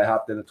my area. I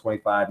hopped into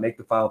 25, make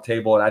the final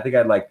table. And I think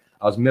I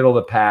was middle of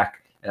the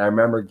pack. And I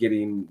remember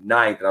getting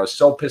 9th, and I was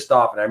so pissed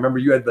off. And I remember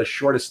you had the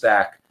shortest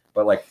stack,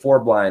 but like 4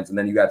 blinds, and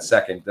then you got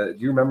second. Do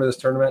you remember this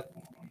tournament?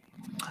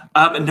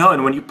 No,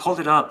 and when you pulled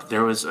it up,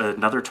 there was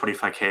another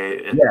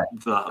 25K.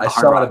 Yeah, I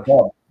saw it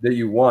above that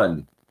you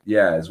won.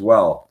 Yeah, as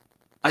well.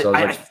 So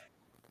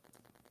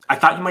I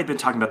thought you might have been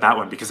talking about that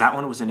one because that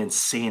one was an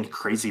insane,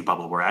 crazy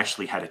bubble where I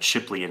actually had a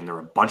chip lead, and there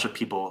were a bunch of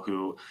people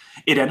who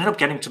it ended up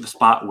getting to the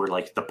spot where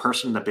like the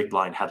person in the big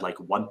blind had like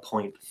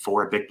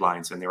 1.4 big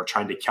blinds, and they were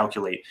trying to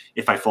calculate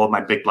if I fold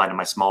my big blind and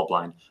my small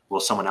blind, will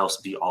someone else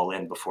be all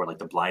in before like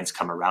the blinds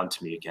come around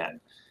to me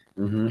again?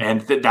 And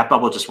that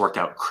bubble just worked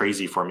out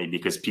crazy for me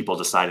because people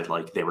decided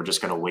like they were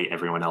just going to wait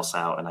everyone else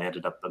out, and I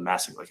ended up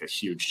amassing like a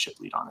huge chip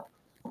lead on it.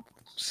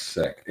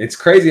 Sick. It's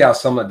crazy how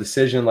a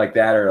decision like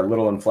that or a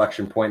little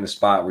inflection point in the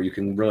spot where you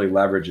can really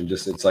leverage and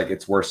just, it's like,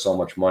 it's worth so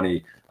much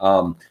money.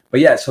 But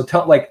yeah, so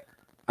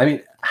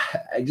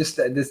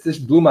this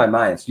blew my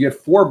mind. So you had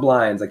 4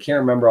 blinds. I can't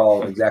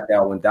remember exactly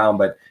how it went down,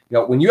 but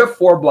when you have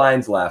 4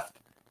 blinds left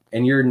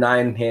and you're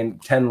 10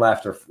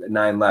 left or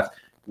 9 left,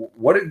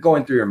 what is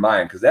going through your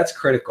mind? Because that's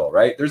critical,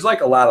 right? There's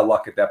like a lot of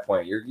luck at that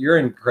point. You're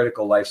in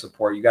critical life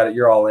support. You got it.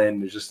 You're all in.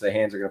 There's just the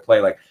hands are going to play.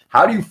 Like,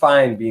 how do you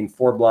find being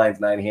 4 blinds,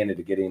 9-handed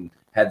to getting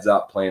heads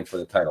up playing for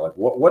the title? Like,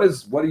 what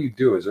do you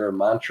do? Is there a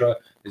mantra?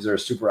 Is there a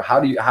super?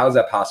 How is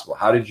that possible?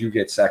 How did you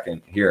get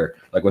second here?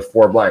 Like with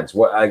 4 blinds?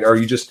 Are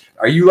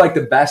you like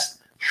the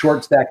best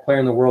short stack player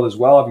in the world as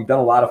well? Have you done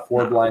a lot of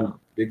 4 blind,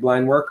 big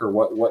blind work, or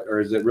what? Or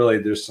is it really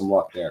there's some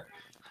luck there?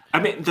 I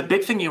mean, the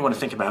big thing you want to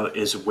think about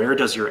is where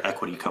does your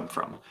equity come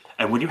from?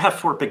 And when you have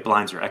 4 big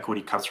blinds, your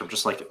equity comes from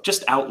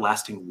just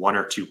outlasting 1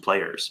 or 2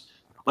 players.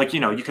 Like,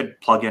 you could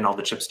plug in all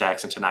the chip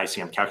stacks into an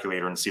ICM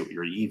calculator and see what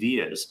your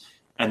EV is.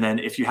 And then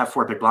if you have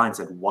 4 big blinds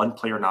and 1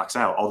 player knocks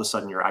out, all of a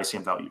sudden your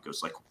ICM value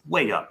goes like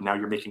way up. Now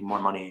you're making more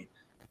money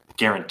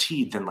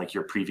guaranteed than like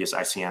your previous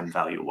ICM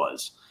value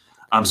was.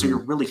 So you're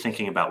really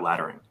thinking about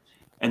laddering.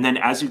 And then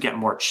as you get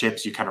more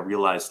chips, you kind of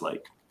realize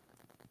like,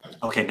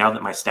 okay, now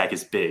that my stack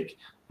is big,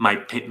 my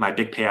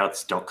big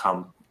payouts don't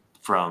come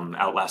from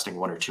outlasting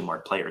 1 or 2 more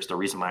players. The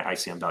reason my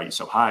ICM value is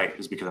so high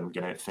is because I'm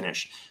going to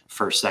finish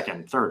first,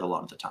 second, third a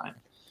lot of the time.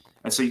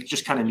 And so you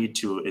just kind of need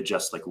to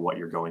adjust like what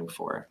you're going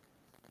for.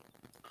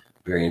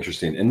 Very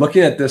interesting. And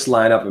looking at this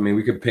lineup, I mean,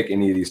 we could pick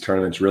any of these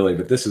tournaments really,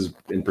 but this is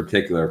in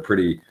particular a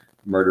pretty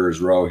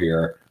murderer's row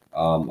here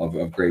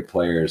of great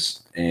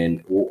players.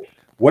 And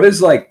what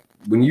is like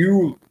when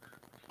you,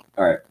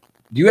 all right,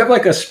 do you have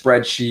like a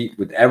spreadsheet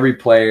with every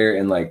player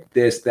and like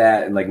this,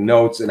 that, and like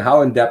notes, and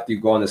how in depth do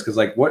you go on this? Because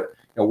like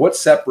what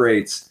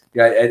separates?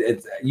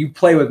 You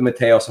play with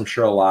Mateos, I'm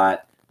sure, a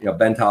lot.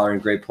 Ben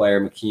Tolerant, great player.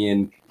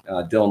 McKeon,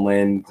 Dylan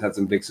Lynn had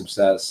some big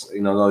success.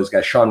 All these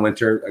guys. Sean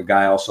Winter, a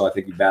guy also I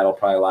think you battle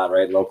probably a lot,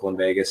 right? Local in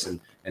Vegas and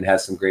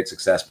has some great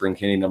success. Bryn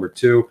Kinney, number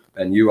 2,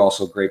 and you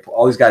also great.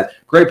 All these guys,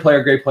 great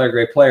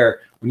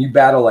player. When you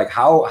battle, like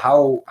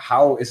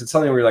how is it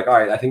something where you're like, all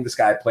right, I think this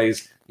guy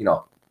plays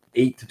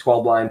 8 to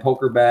 12 blind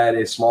poker bet,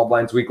 is small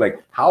blinds weak.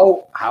 Like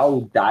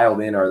how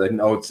dialed in are the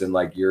notes, and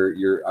like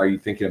are you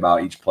thinking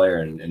about each player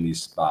in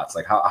these spots?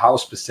 Like how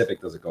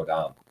specific does it go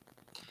down?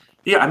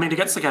 Yeah, I mean,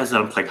 against the guys that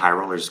I'm playing high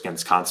rollers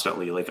against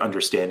constantly, like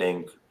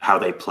understanding how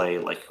they play,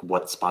 like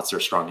what spots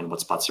they're strong in, what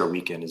spots they're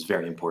weak in is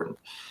very important.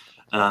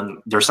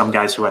 There's some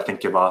guys who I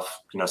think give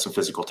off, some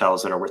physical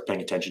tells that are worth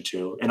paying attention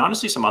to. And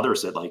honestly, some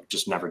others that like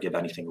just never give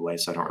anything away.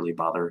 So I don't really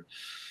bother.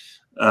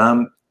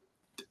 And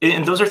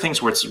those are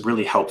things where it's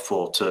really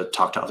helpful to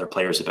talk to other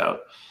players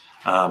about.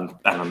 I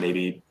don't know,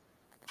 maybe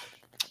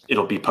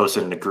it'll be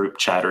posted in a group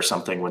chat or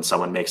something when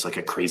someone makes like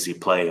a crazy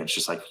play. And it's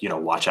just like,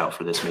 watch out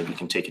for this. Maybe you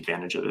can take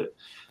advantage of it.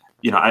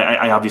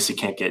 I obviously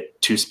can't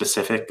get too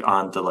specific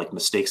on the like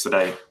mistakes that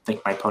I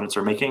think my opponents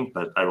are making,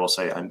 but I will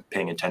say I'm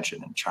paying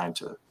attention and trying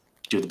to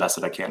do the best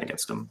that I can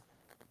against them.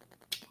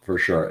 For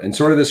sure. And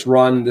sort of this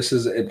run, this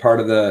is a part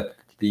of the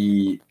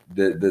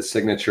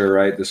signature,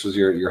 right? This was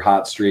your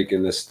hot streak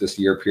in this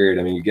year period.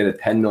 I mean, you get a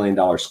 $10 million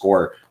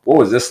score. What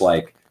was this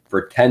like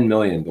for $10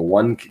 million? The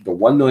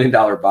 $1 million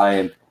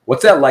buy-in.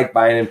 What's that like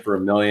buying in for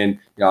 $1 million?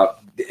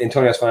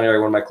 Antonio Esfandiari,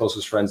 one of my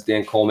closest friends,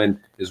 Dan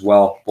Coleman as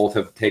well. Both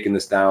have taken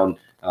this down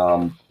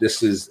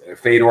This is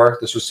Fedor.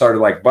 This was started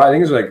like, but I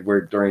think it was like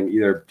where during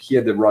either he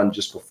had the run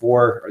just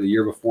before or the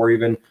year before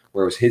even,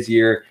 where it was his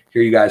year.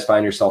 Here you guys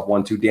find yourself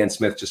 1-2. Dan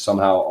Smith just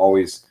somehow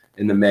always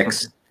in the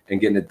mix and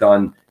getting it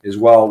done as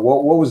well.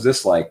 What was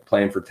this like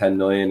playing for 10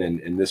 million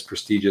and this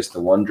prestigious, the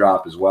one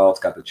drop as well? It's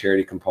got the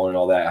charity component,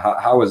 all that.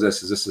 How is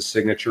this? Is this a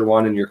signature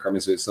one in your career?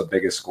 It's the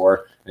biggest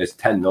score. And it's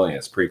 10 million.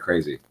 It's pretty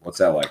crazy. What's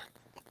that like?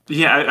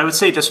 Yeah, I would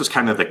say this was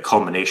kind of the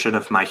culmination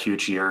of my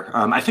huge year.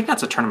 I think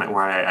that's a tournament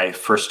where I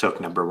first took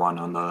 #1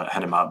 on the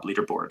Hennemob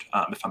leaderboard,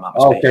 if I'm not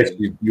mistaken. Okay,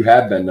 so you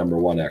have been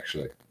 #1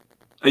 actually.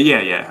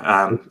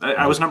 Yeah.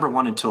 I was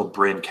 #1 until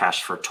Bryn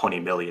cashed for 20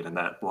 million in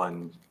that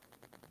one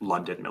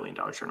London $1 million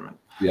tournament.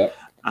 Yep.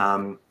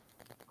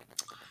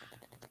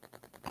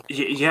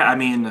 Yeah, I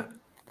mean,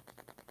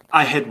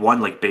 I had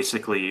won like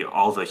basically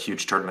all the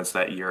huge tournaments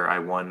that year. I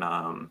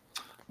won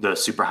the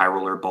Super High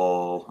Roller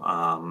Bowl,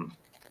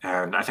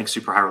 and I think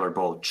Super High Roller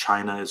Bowl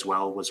China as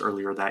well was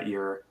earlier that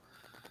year.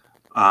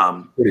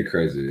 Pretty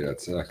crazy. Yeah,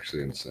 it's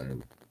actually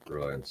insane.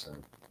 Really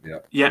insane. Yeah.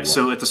 Yeah.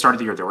 So at the start of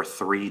the year, there were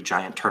 3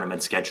 giant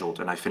tournaments scheduled,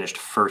 and I finished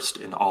first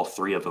in all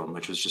 3 of them,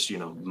 which was just,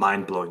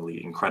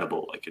 mind-blowingly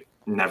incredible. Like, it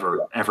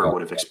never ever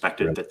would have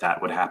expected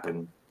that would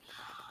happen.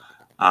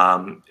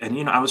 And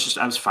I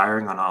was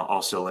firing on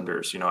all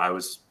cylinders. I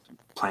was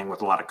playing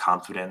with a lot of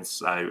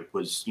confidence. I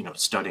was,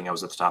 studying. I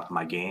was at the top of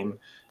my game,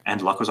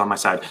 and luck was on my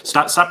side.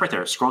 Stop right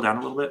there. Scroll down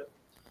a little bit.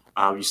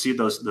 You see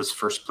those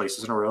first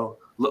places in a row.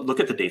 Look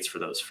at the dates for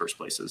those first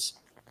places.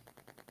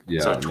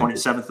 Yeah. So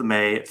 27th of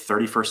May,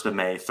 31st of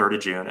May, 3rd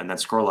of June, and then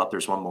scroll up.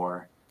 There's one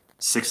more,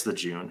 6th of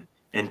June.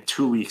 In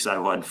 2 weeks, I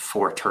won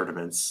 4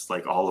 tournaments,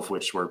 like all of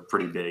which were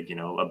pretty big.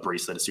 A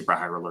bracelet, a Super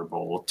High Roller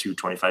Bowl, 2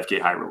 25K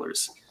high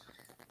rollers.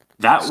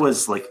 That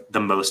was like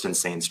the most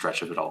insane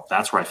stretch of it all.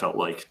 That's where I felt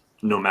like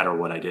no matter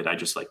what I did, I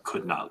just like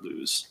could not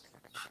lose.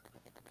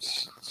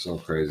 So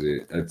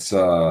crazy. It's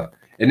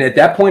and at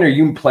that point, are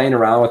you playing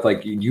around with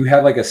like, you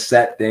have like a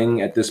set thing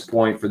at this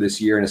point for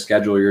this year and a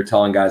schedule? You're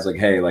telling guys like,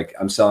 hey, like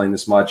I'm selling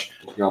this much,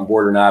 you're on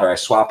board or not, or I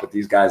swap with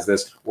these guys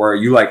this, or are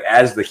you like,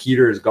 as the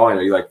heater is going,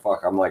 are you like,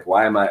 fuck, I'm like,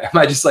 why am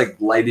I just like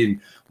lighting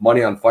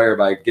money on fire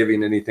by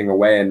giving anything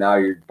away and now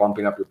you're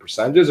bumping up your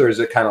percentages, or is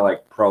it kind of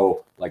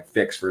like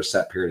fixed for a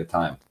set period of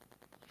time?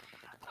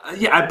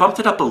 Yeah, I bumped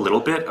it up a little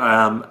bit.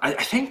 I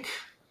think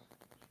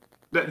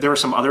there were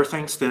some other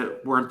things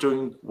that weren't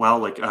doing well,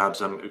 like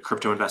some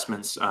crypto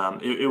investments.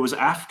 It was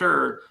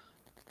after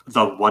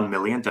the 1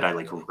 million that I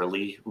like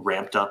really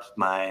ramped up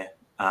my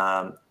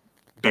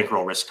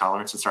bankroll risk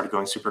tolerance and started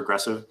going super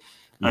aggressive.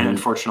 And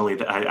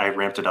unfortunately, I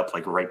ramped it up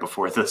like right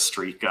before the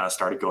streak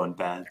started going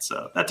bad.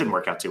 So that didn't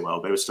work out too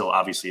well, but it was still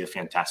obviously a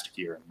fantastic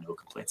year and no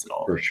complaints at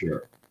all. For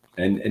sure.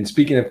 And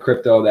speaking of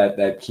crypto,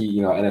 that key,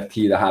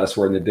 NFT, the hottest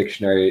word in the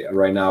dictionary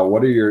right now,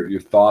 what are your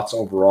thoughts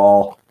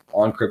overall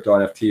on crypto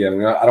NFT? I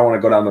mean, I don't want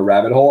to go down the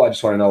rabbit hole. I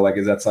just want to know, like,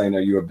 is that something, are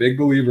you a big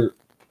believer,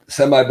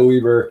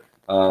 semi-believer?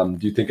 Do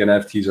you think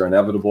NFTs are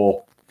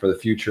inevitable for the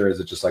future?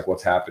 Is it just like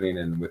what's happening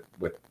and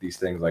with these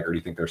things, like, or do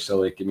you think they're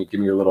silly? Give me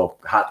your little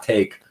hot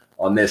take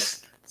on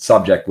this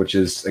subject, which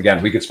is,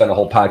 again, we could spend a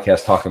whole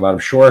podcast talking about, I'm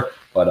sure,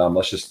 but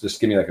let's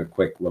just give me like a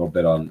quick little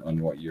bit on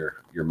what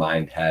your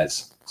mind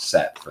has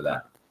set for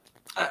that.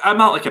 I'm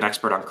not like an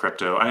expert on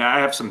crypto. I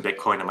have some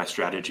Bitcoin, and my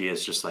strategy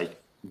is just like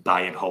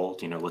buy and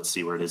hold. Let's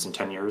see where it is in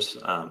 10 years.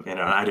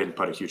 I didn't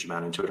put a huge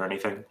amount into it or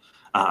anything.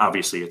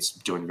 Obviously, it's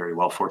doing very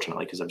well,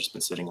 fortunately, because I've just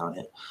been sitting on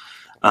it.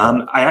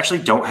 I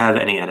actually don't have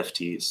any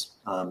NFTs.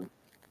 I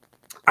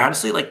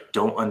honestly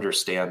don't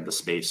understand the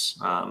space.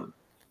 I'm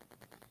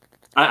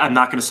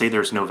not going to say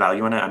there's no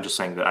value in it. I'm just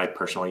saying that I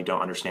personally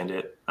don't understand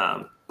it.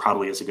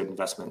 Probably is a good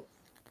investment.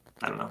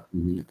 I don't know.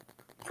 Mm-hmm.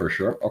 For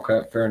sure.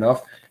 Okay, fair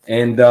enough.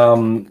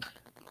 And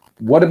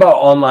what about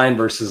online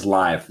versus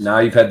live? Now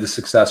you've had the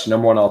success,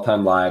 #1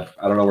 all-time live.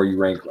 I don't know where you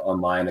rank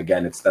online.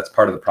 Again, that's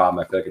part of the problem.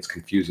 I feel like it's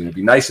confusing. It'd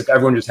be nice if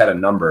everyone just had a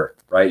number,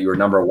 right? You were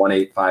number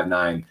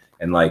 1859,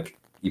 and like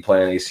you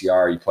play on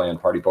ACR, you play on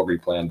Party Poker, you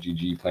play on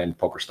GG, you play on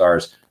Poker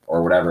Stars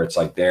or whatever. It's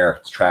like there,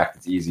 it's tracked,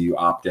 it's easy. You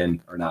opt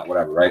in or not,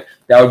 whatever, right?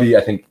 That would be,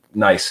 I think,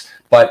 nice.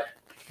 But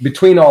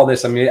between all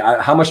this, I mean,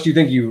 how much do you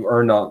think you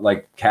earned on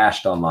like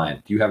cashed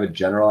online? Do you have a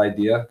general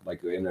idea,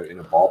 like in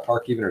a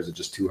ballpark even, or is it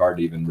just too hard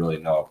to even really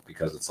know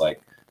because it's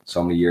like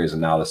so many years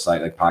and now the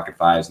site, like Pocket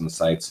Fives and the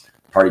sites,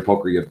 Party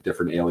Poker, you have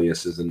different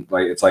aliases and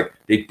like it's like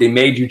they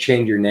made you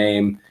change your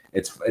name.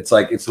 It's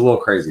like it's a little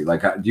crazy.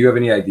 Like, do you have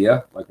any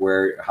idea like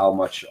how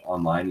much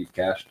online you've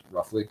cashed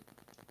roughly?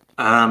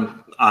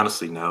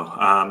 Honestly, no.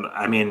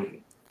 I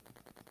mean,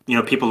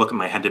 people look at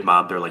my Hended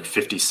Mob, they're like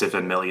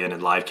 57 million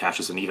in live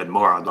cashes and even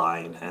more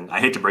online. And I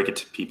hate to break it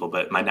to people,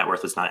 but my net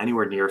worth is not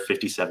anywhere near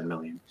 57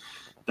 million.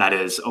 That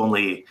is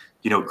only,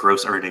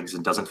 gross earnings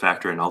and doesn't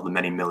factor in all the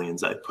many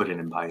millions I put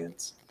in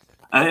buy-ins.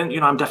 And,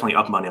 I'm definitely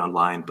up money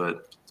online,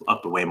 but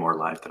up way more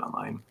live than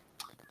online.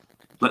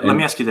 Let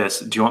me ask you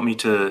this. Do you want me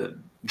to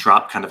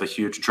drop kind of a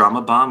huge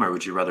drama bomb, or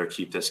would you rather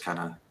keep this kind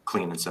of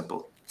clean and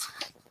simple?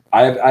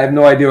 I have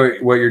no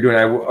idea what you're doing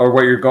or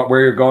where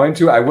you're going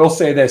to. I will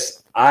say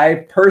this.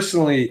 I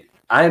personally,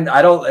 I'm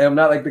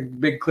not like the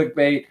big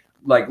clickbait.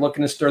 like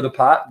looking to stir the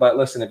pot, but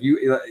listen, if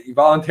you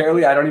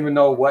voluntarily, I don't even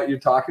know what you're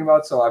talking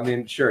about. So, I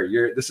mean,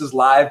 sure, this is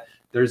live.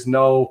 There's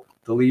no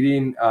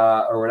deleting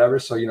or whatever.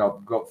 So,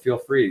 go, feel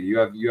free. You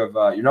have your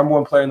number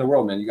one player in the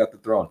world, man. You got the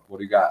throne. What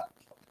do you got?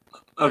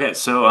 Okay.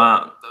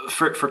 So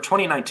for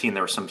 2019,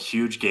 there were some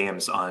huge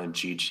games on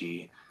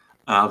GG.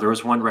 There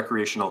was one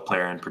recreational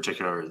player in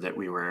particular that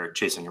we were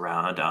chasing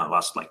around,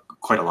 lost like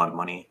quite a lot of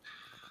money.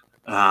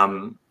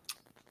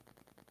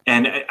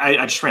 And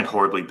I just ran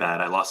horribly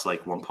bad. I lost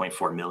like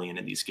 1.4 million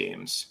in these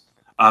games.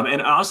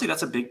 And honestly,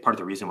 that's a big part of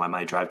the reason why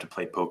my drive to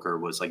play poker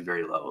was like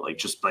very low. Like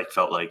just like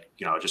felt like,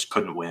 I just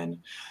couldn't win.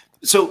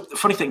 So the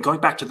funny thing, going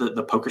back to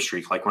the poker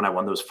streak, like when I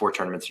won those 4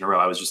 tournaments in a row,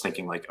 I was just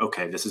thinking like,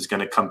 okay, this is going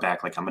to come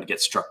back. Like I'm going to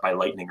get struck by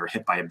lightning or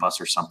hit by a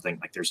bus or something.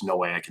 Like there's no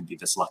way I can be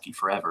this lucky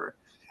forever.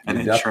 And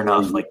then sure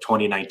enough, like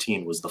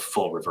 2019 was the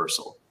full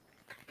reversal.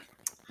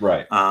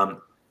 Right.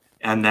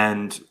 And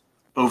then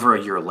over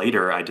a year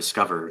later, I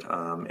discovered,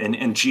 and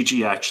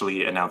GG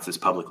actually announced this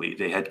publicly.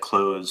 They had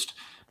closed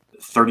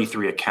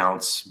 33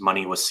 accounts.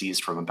 Money was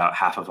seized from about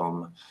half of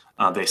them.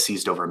 They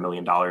seized over $1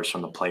 million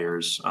from the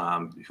players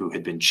who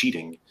had been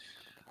cheating.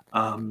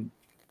 And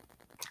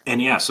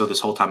yeah, so this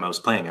whole time I was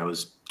playing, I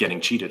was getting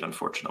cheated,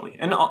 unfortunately,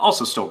 and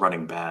also still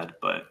running bad.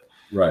 But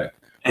right.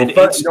 And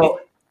well,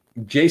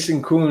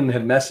 Jason Kuhn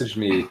had messaged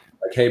me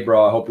like, "Hey,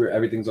 bro, I hope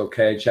everything's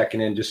okay. Checking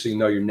in, just so you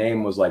know, your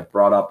name was like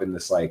brought up in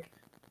this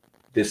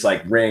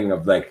ring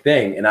of like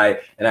thing." And I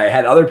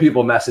had other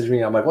people message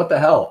me. I'm like, "What the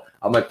hell?"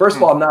 I'm like, first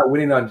of all, I'm not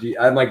winning on G.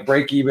 I'm like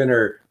break even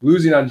or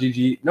losing on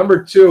GG.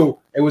 Number 2,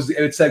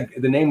 it said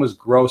the name was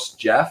Gross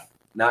Jeff,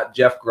 not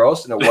Jeff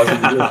Gross, and it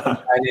wasn't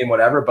my name,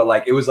 whatever. But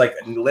like it was like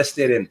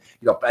listed, and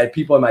I had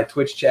people in my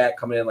Twitch chat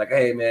coming in like,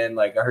 "Hey, man,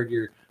 like I heard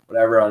you're."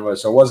 Whatever on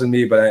was, so it wasn't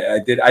me, but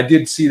I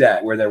did see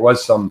that where there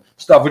was some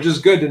stuff, which is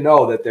good to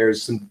know that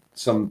there's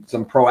some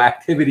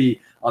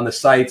proactivity on the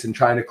sites and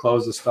trying to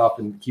close the stuff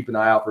and keep an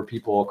eye out for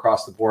people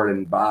across the board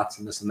and bots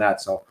and this and that.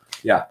 So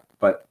yeah,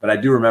 but I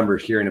do remember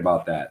hearing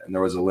about that, and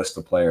there was a list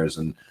of players,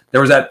 and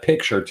there was that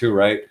picture too,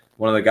 right?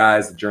 One of the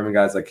guys, the German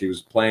guys, like he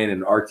was playing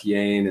and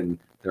RTAing, and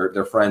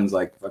their friends,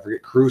 like I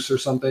forget, Cruz or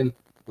something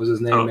was his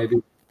name,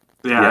 maybe.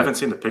 Yeah, I haven't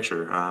seen the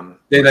picture.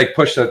 They like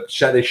pushed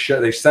they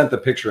sent the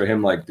picture of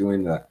him like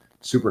doing the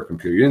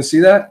supercomputer. You didn't see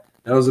that?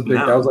 That was a big.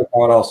 No. That was like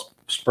what else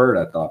spurred,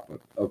 I thought.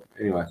 But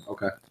anyway,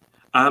 okay.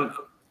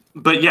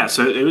 But yeah,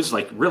 so it was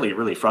like really,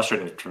 really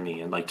frustrating for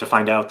me, and like to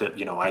find out that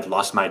I'd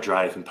lost my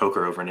drive in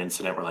poker over an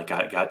incident where like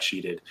I got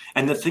cheated.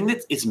 And the thing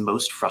that is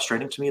most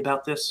frustrating to me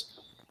about this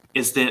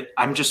is that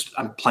I'm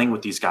playing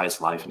with these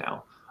guys live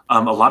now. A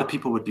lot of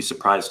people would be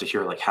surprised to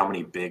hear like how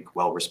many big,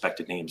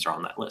 well-respected names are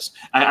on that list.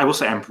 I will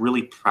say I'm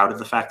really proud of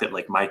the fact that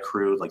like my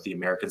crew, like the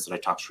Americans that I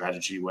talk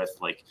strategy with,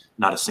 like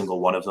not a single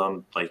one of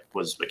them like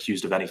was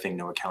accused of anything,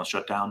 no account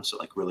shut down. So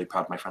like really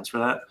proud of my friends for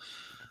that.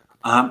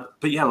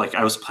 But yeah, like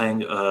I was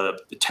playing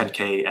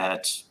 10K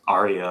at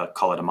Aria,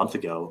 call it a month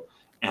ago,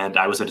 and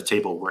I was at a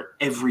table where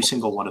every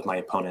single one of my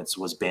opponents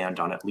was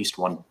banned on at least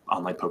one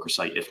online poker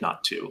site, if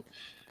not 2.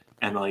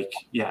 And like,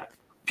 yeah.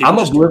 I'm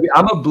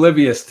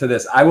oblivious to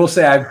this. I will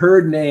say I've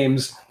heard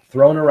names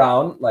thrown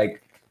around,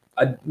 like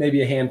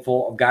maybe a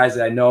handful of guys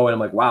that I know, and I'm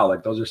like, wow,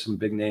 like those are some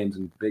big names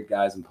and big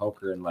guys in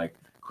poker and like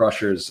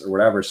crushers or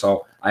whatever.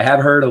 So I have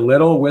heard a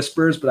little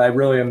whispers, but I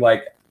really am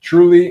like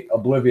truly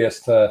oblivious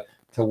to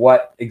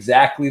what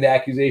exactly the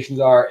accusations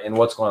are and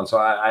what's going on. So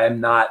I am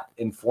not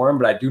informed,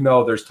 but I do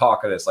know there's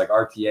talk of this, like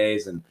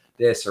RTAs and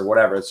this or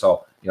whatever.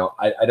 So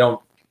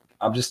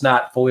I'm just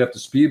not fully up to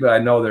speed, but I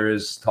know there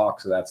is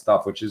talks of that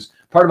stuff, which is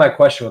part of my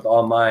question with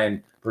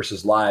online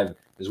versus live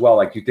as well.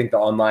 Like, do you think the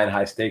online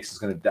high stakes is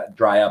going to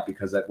dry up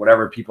because that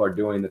whatever people are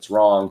doing that's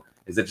wrong,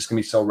 is it just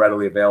going to be so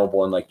readily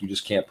available and like you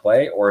just can't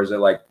play? Or is it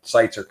like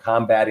sites are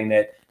combating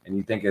it and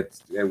you think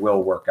it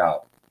will work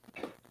out?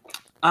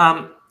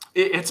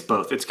 It's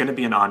both. It's going to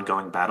be an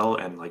ongoing battle,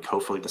 and like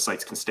hopefully the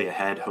sites can stay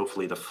ahead.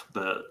 Hopefully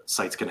the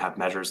sites can have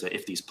measures that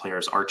if these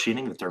players are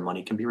cheating, that their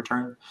money can be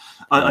returned.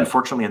 Right.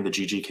 Unfortunately, in the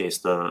GG case,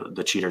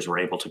 the cheaters were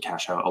able to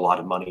cash out a lot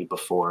of money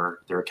before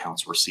their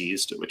accounts were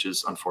seized, which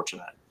is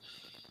unfortunate.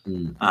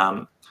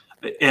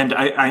 And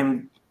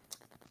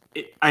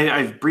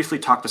I've briefly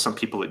talked to some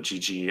people at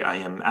GG. I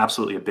am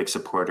absolutely a big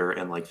supporter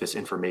in like this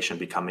information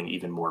becoming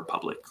even more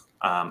public.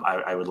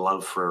 I would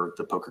love for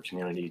the poker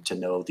community to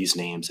know these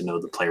names and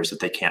know the players that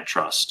they can't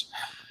trust.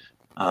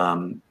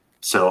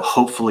 So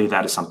hopefully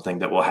that is something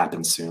that will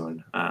happen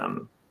soon.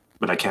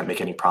 But I can't make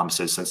any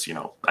promises since,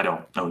 I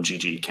don't own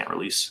GG, can't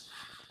release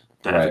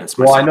that evidence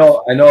myself.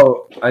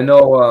 Well, I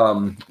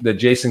know that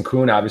Jason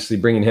Kuhn, obviously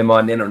bringing him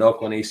on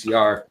Inonoko and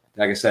ACR.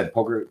 Like I said,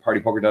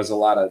 Party Poker does a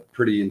lot of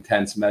pretty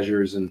intense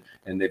measures, and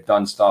they've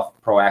done stuff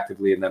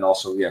proactively. And then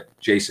also, yeah,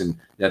 Jason,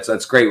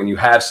 that's great when you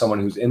have someone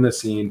who's in the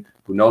scene,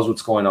 who knows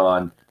what's going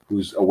on,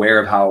 who's aware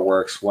of how it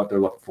works, what they're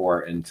looking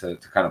for, and to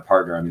kind of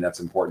partner. I mean, that's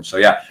important. So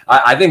yeah,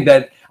 I think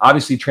that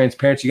obviously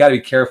transparency, you got to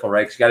be careful,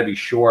 right? Because you got to be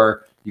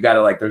sure. You got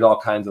to like, there's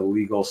all kinds of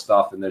legal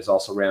stuff, and there's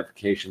also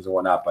ramifications and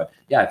whatnot. But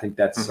yeah, I think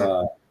that's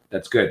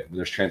good.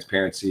 There's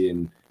transparency,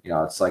 and you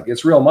know, it's like,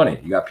 it's real money.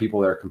 You got people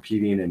that are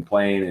competing and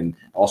playing. And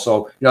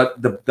also, you know,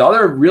 the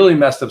other really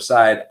messed up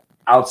side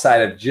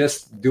outside of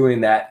just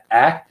doing that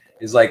act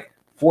is like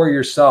for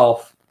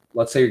yourself,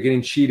 let's say you're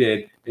getting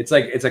cheated. It's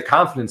like, it's a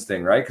confidence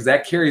thing, right? Because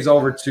that carries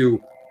over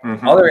to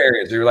other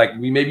areas. You're like,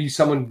 maybe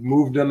someone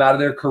moved them out of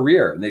their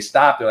career and they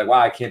stopped. They're like, wow,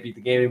 I can't beat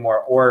the game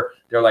anymore. Or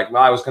they're like,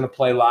 well, I was going to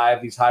play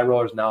live, these high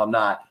rollers, now I'm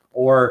not.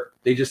 Or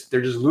they're just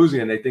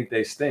losing and they think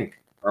they stink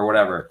or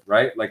whatever,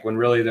 right? Like when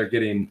really they're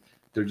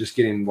just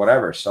getting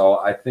whatever. So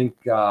I think,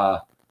 you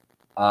know,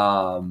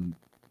 yeah,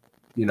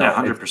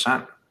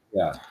 100%.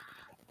 Yeah.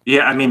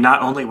 Yeah, I mean,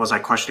 not only was I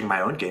questioning my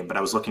own game, but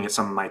I was looking at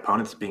some of my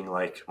opponents being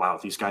like, wow,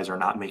 these guys are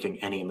not making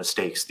any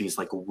mistakes. These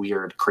like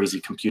weird,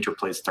 crazy computer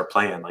plays that they're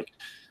playing. Like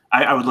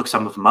I would look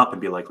some of them up and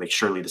be like,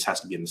 surely this has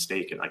to be a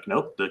mistake. And like,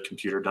 nope, the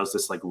computer does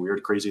this like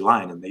weird, crazy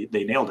line and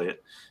they nailed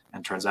it.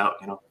 And turns out,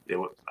 you know, it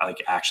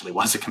like actually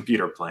was a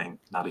computer playing,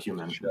 not a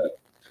human. Shit.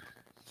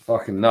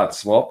 Fucking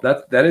nuts. Well,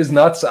 that is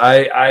nuts.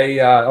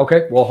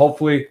 Okay. Well,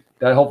 hopefully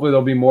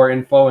there'll be more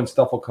info and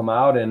stuff will come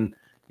out. And,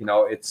 you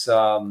know, it's,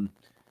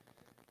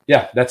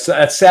 yeah, that's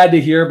sad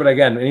to hear. But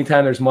again,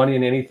 anytime there's money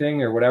in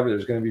anything or whatever,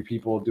 there's going to be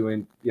people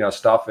doing, you know,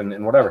 stuff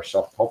and whatever.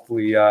 So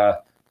hopefully, you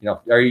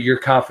know, you're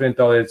confident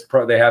though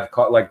they have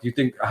caught, like, do you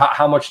think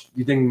how much do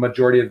you think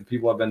majority of the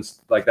people have been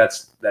like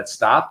that's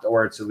stopped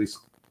or it's at least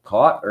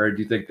caught? Or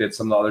do you think that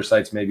some of the other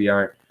sites maybe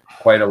aren't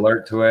quite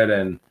alert to it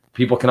and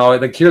people can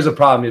always like, here's a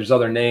problem. There's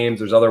other names,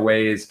 there's other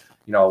ways,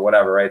 you know,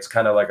 whatever, right? It's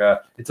kind of like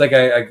a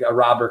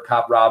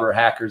cop robber,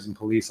 hackers and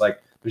police.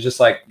 Like there's just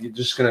like,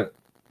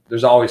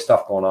 there's always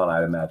stuff going on,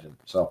 I'd imagine.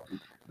 So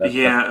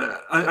yeah,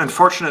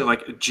 unfortunately,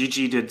 like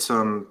GG did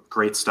some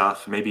great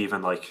stuff, maybe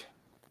even like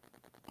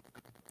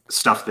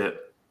stuff that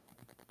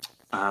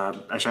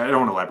actually I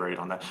don't want to elaborate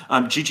on that.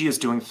 GG is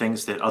doing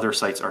things that other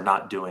sites are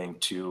not doing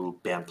to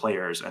ban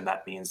players, and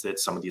that means that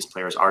some of these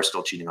players are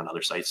still cheating on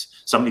other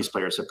sites. Some of these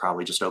players have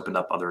probably just opened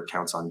up other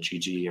accounts on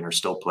GG and are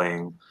still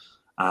playing.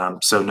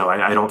 So no,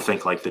 I don't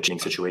think like the cheating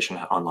situation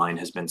online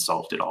has been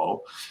solved at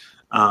all.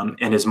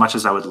 And as much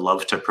as I would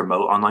love to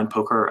promote online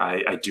poker,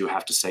 I do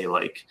have to say,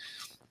 like,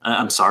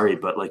 I'm sorry,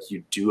 but like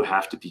you do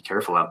have to be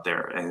careful out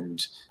there.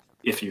 And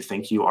if you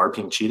think you are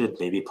being cheated,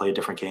 maybe play a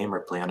different game or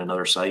play on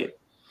another site.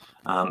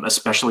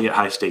 Especially at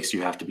high stakes,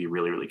 you have to be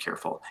really, really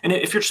careful. And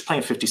if you're just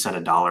playing 50 cents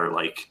a dollar,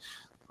 like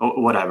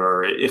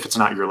whatever, if it's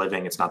not your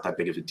living, it's not that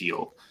big of a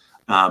deal.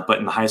 But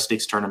in the high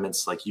stakes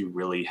tournaments, like you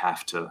really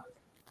have to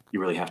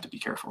be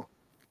careful.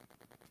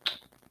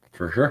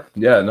 For sure.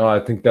 Yeah, no,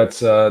 I think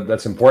that's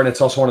important. It's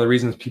also one of the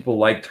reasons people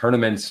like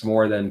tournaments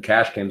more than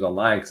cash games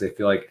online, because they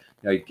feel like,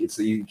 you know,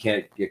 you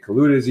can't get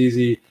colluded as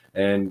easy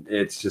and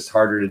it's just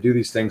harder to do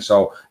these things.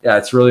 So yeah,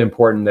 it's really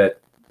important that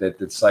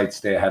sites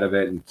stay ahead of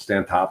it and stay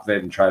on top of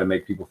it and try to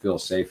make people feel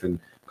safe and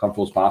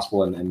comfortable as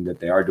possible and that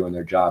they are doing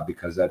their job,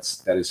 because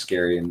that is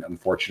scary and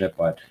unfortunate.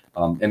 But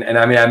and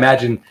I mean, I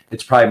imagine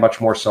it's probably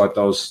much more so at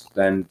those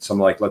than some,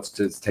 like, let's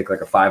just take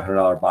like a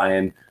 $500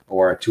 buy-in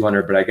or a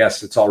 200, but I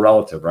guess it's all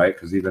relative, right?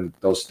 Because even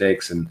those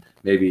stakes and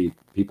maybe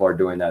people are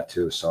doing that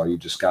too. So you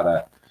just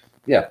gotta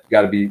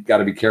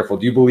be careful.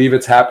 Do you believe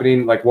it's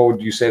happening? Like, what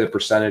would you say the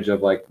percentage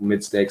of like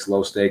mid stakes,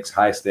 low stakes,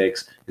 high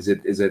stakes? Is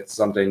it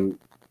something,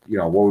 you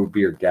know, what would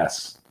be your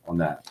guess on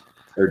that?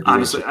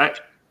 Honestly,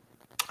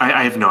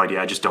 I have no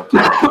idea. I just don't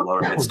play like the lower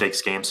mid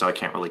stakes game, so I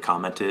can't really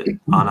comment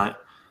on it.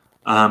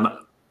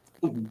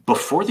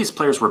 Before these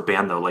players were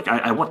banned, though, like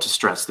I want to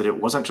stress that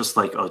it wasn't just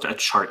like a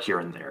chart here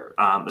and there.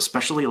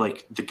 Especially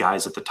like the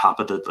guys at the top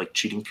of the like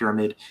cheating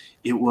pyramid,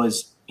 it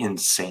was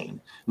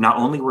insane. Not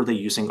only were they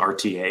using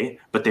RTA,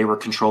 but they were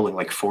controlling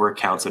like 4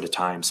 accounts at a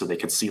time, so they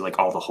could see like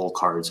all the whole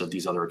cards of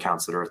these other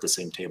accounts that are at the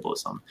same table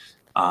as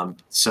them.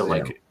 So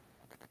like,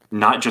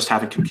 not just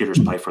having computers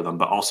play for them,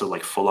 but also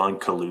like full on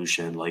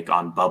collusion, like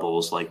on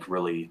bubbles, like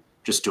really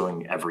just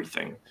doing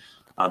everything.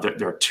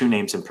 There are 2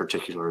 names in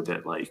particular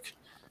that like.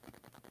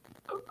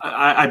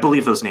 I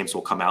believe those names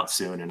will come out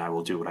soon, and I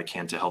will do what I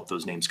can to help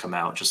those names come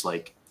out. Just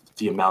like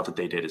the amount that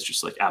they did is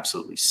just like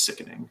absolutely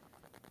sickening.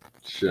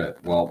 Shit.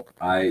 Well,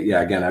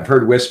 again, I've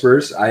heard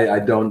whispers. I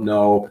don't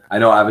know. I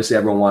know obviously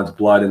everyone wants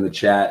blood in the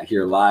chat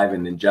here live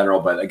and in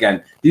general, but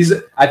again,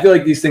 I feel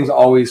like these things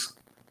always,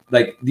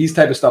 like these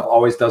type of stuff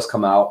always does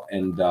come out,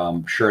 and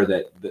I'm sure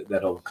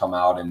that'll come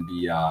out and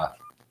be,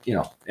 you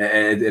know,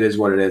 it is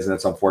what it is, and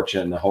it's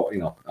unfortunate. And the whole, you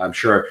know, I'm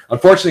sure,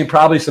 unfortunately,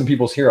 probably some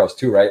people's heroes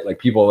too, right? Like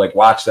people like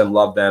watch them,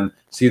 love them,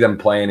 see them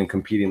playing and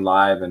competing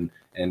live, and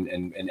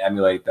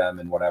emulate them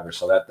and whatever.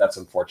 So that's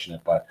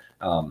unfortunate, but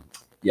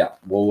yeah,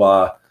 we'll.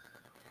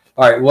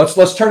 All right,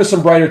 let's turn to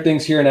some brighter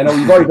things here. And I know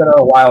you've already been on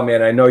a while,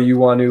 man. I know you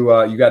want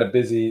to. You got a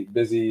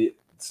busy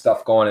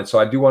stuff going, and so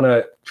I do want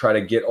to try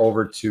to get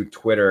over to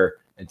Twitter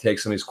and take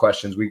some of these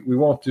questions. We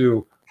won't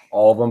do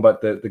all of them,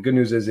 but the good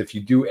news is if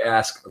you do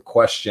ask a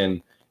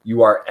question,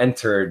 you are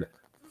entered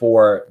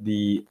for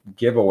the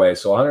giveaway.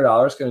 So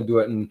 $100, going to do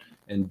it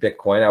in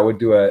Bitcoin. I would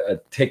do a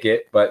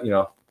ticket, but you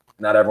know,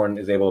 not everyone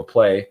is able to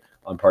play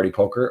on Party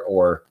Poker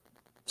or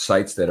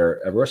sites that are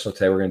everywhere. So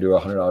today we're going to do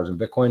 $100 in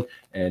Bitcoin,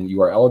 and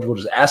you are eligible.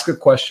 Just ask a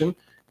question,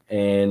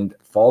 and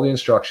follow the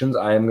instructions.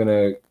 I am going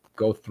to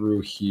go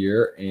through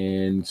here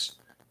and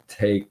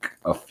take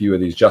a few of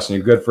these. Justin,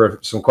 you good for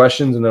some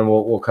questions, and then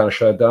we'll kind of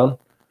shut it down?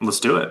 Let's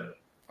do it.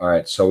 All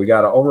right. So we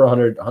got over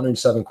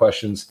 107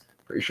 questions.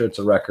 Pretty sure it's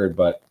a record,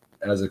 but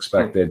as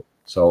expected.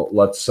 So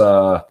let's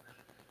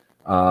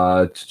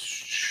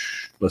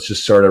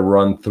just sort of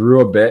run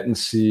through a bit and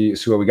see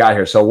what we got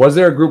here. So was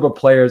there a group of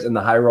players in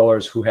the high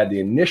rollers who had the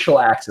initial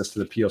access to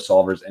the PO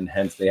solvers and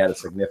hence they had a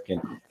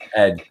significant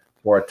edge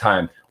for a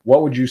time?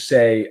 What would you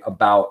say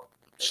about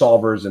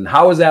solvers and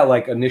how was that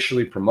like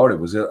initially promoted?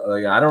 Was it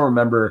like, I don't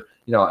remember,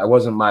 you know, it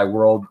wasn't my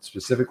world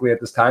specifically at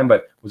this time,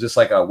 but was this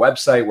like a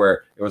website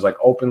where it was like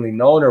openly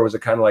known, or was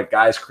it kind of like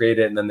guys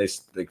created it and then they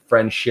like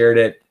friends shared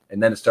it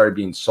and then it started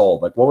being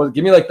sold? Like, what was,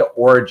 give me like the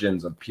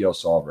origins of PO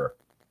solver.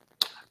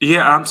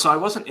 Yeah, so I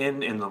wasn't in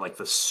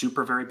the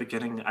super very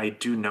beginning. I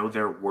do know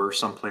there were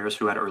some players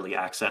who had early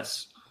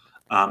access.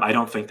 I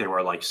don't think they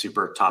were like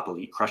super top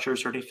elite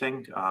crushers or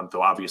anything,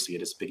 though obviously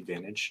it is a big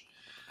advantage.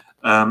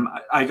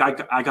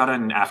 I got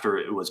in after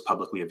it was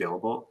publicly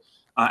available.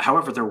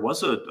 However, there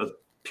was a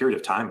period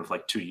of time of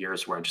like 2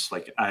 years where I just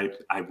like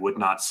I would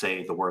not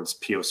say the words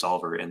PO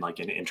solver in like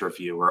an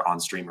interview or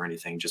on stream or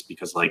anything, just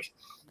because like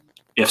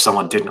if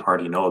someone didn't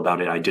already know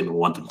about it, I didn't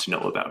want them to know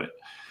about it.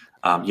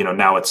 You know,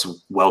 now it's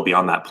well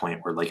beyond that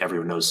point where like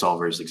everyone knows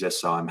solvers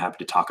exist, so I'm happy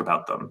to talk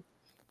about them.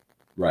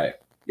 Right.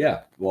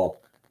 Yeah.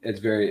 Well,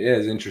 it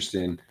is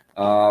interesting.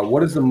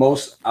 What is the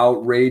most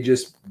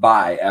outrageous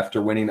buy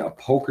after winning a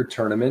poker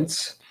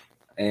tournament?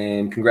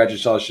 And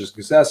congratulations on your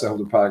success. I hope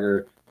the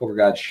poker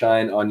gods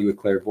shine on you with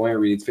clairvoyant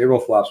reads,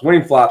 favorable flops,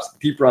 winning flops,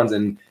 deep runs,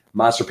 and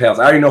monster payouts.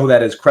 I already know who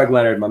that is. Craig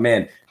Leonard, my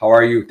man. How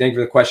are you? Thank you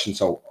for the question.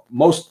 So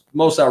most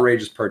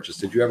outrageous purchase.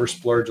 Did you ever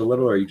splurge a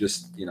little, or you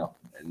just, you know,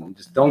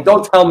 just don't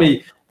tell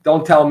me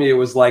it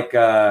was like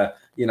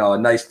you know, a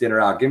nice dinner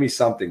out. Give me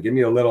something. Give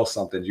me a little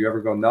something. Do you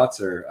ever go nuts,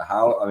 or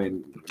how? I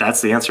mean,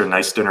 that's the answer.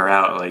 Nice dinner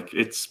out. Like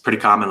it's pretty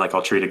common. Like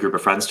I'll treat a group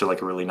of friends to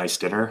like a really nice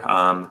dinner.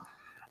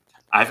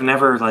 I've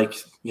never like,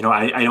 you know,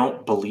 I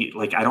don't believe,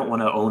 like, I don't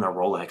want to own a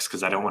Rolex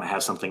because I don't want to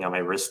have something on my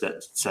wrist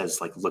that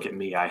says like, look at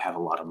me, I have a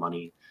lot of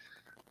money.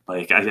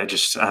 Like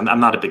I'm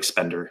not a big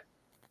spender.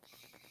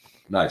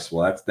 Nice.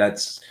 Well,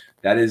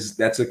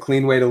 that's a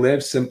clean way to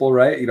live. Simple,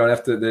 right? You don't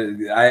have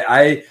to.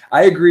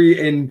 I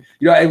agree. And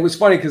you know, it was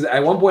funny because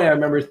at one point I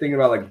remember thinking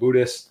about like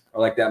Buddhists or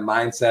like that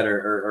mindset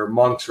or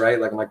monks, right?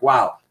 Like I'm like,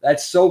 wow,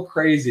 that's so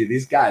crazy.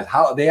 These guys,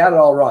 how they had it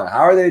all wrong. How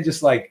are they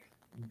just like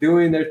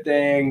doing their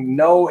thing?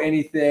 No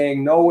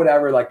anything, no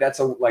whatever. Like that's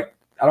like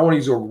I don't want to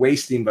use the word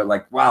wasting, but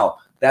like wow,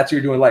 that's what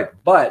you're doing in life.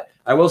 But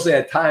I will say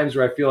at times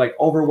where I feel like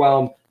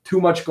overwhelmed, too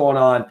much going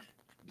on,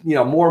 you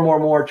know,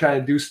 more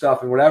trying to do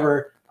stuff and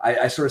whatever.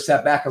 I sort of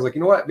sat back. I was like,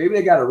 you know what? Maybe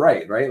they got it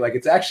right? Like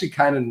it's actually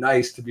kind of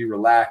nice to be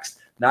relaxed,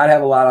 not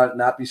have a lot of,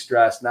 not be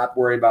stressed, not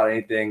worry about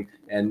anything.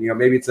 And you know,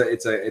 maybe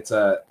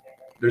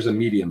there's a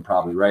medium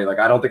probably, right? Like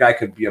I don't think I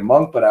could be a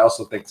monk, but I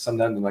also think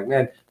sometimes I'm like,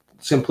 man,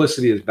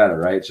 simplicity is better,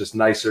 right? It's just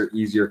nicer,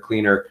 easier,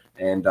 cleaner,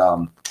 and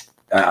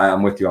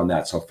I'm with you on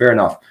that. So fair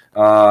enough.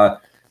 Do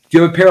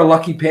you have a pair of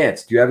lucky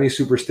pants? Do you have any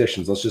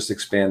superstitions? Let's just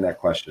expand that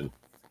question.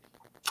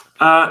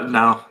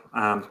 No.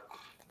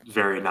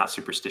 Very not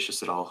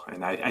superstitious at all,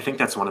 and I think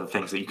that's one of the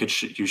things that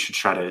you should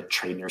try to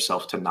train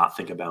yourself to not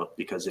think about,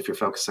 because if you're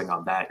focusing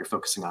on that, you're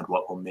focusing on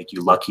what will make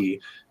you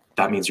lucky.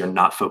 That means you're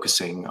not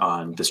focusing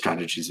on the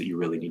strategies that you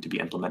really need to be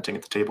implementing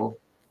at the table.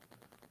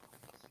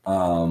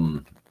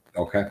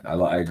 Okay,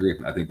 I agree.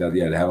 I think that,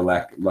 yeah, to have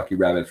a lucky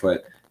rabbit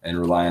foot and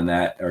rely on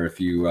that, or if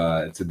you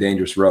it's a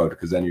dangerous road,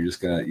 because then you're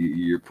just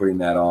you're putting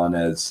that on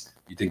as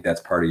you think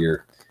that's part of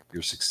your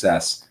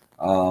success.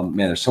 Man,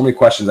 there's so many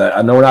questions.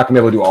 I know we're not gonna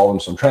be able to do all of them,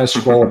 so I'm trying to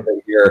scroll a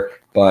bit here.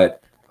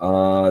 But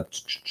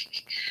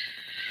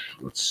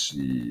let's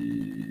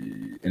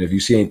see. And if you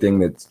see anything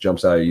that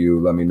jumps out at you,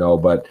 let me know.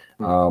 But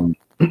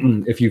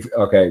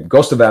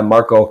Ghost of M,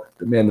 Marco,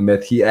 the man, the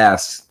myth, he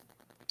asks,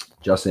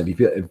 Justin,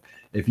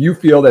 if you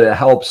feel that it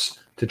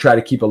helps to try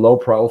to keep a low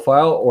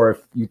profile, or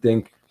if you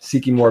think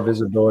seeking more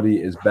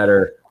visibility is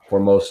better for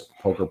most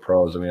poker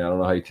pros. I mean, I don't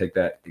know how you take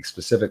that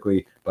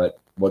specifically, but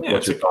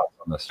what's your thoughts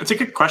on this? It's a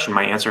good question.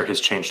 My answer has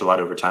changed a lot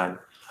over time.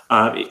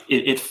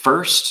 At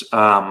first,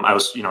 I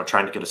was, you know,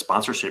 trying to get a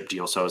sponsorship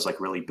deal, so I was like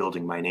really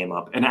building my name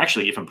up. And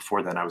actually, even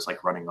before then, I was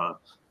like running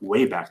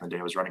way back in the day.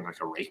 I was running like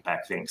a rake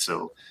back thing,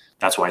 so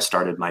that's why I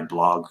started my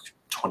blog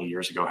 20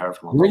 years ago. However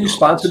long. Were you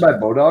sponsored by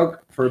Bodog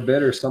for a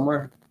bit or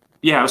somewhere?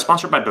 Yeah, I was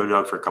sponsored by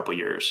Bodog for a couple of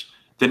years.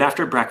 Then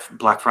after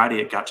Black Friday,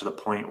 it got to the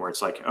point where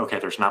it's like, okay,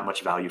 there's not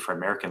much value for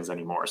Americans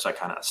anymore. So I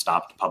kind of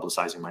stopped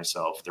publicizing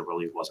myself. There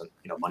really wasn't,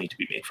 you know, money to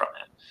be made from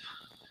it.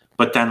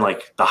 But then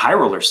like the high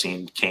roller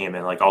scene came,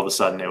 and like all of a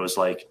sudden it was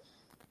like,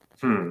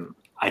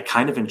 I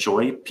kind of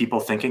enjoy people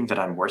thinking that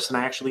I'm worse than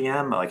I actually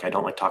am. Like I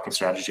don't like talking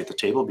strategy at the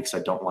table because I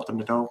don't want them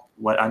to know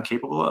what I'm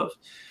capable of.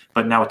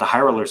 But now with the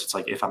high rollers, it's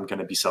like, if I'm going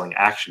to be selling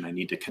action, I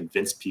need to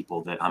convince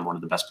people that I'm one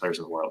of the best players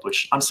in the world,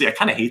 which honestly, I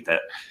kind of hate that.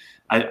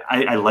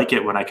 I like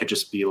it when I could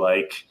just be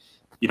like,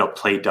 you know,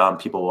 play dumb.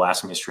 People will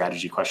ask me a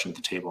strategy question at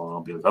the table, and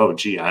I'll be like, oh,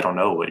 gee, I don't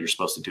know what you're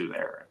supposed to do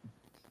there.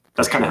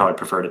 That's kind of how I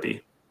prefer to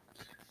be.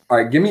 All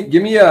right, give me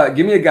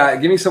a guy,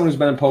 give me someone who's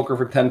been in poker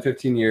for 10,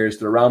 15 years.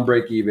 They're around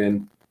break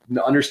even,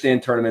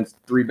 understand tournaments,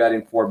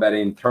 3-betting,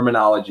 4-betting,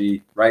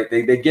 terminology, right?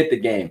 They get the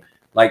game.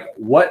 Like,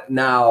 what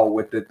now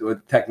with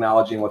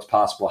technology and what's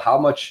possible? How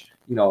much,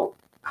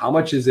 how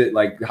much is it,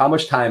 like, how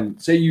much time?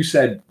 Say you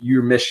said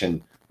your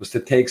mission was to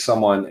take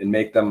someone and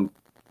make them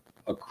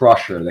a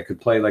crusher that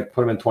could play, like,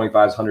 put them in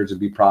 25s, 100s and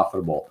be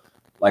profitable.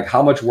 Like,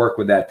 how much work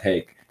would that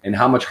take, and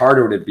how much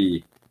harder would it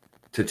be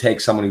to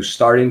take someone who's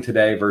starting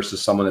today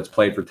versus someone that's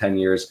played for 10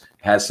 years,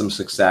 has some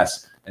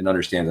success, and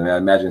understands? I mean, I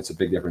imagine it's a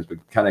big difference, but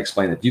kind of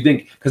explain it. Do you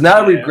think, because not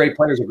every great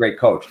player is a great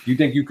coach, do you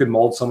think you could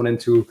mold someone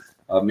into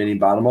a mini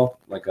Bonomo,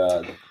 like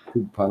a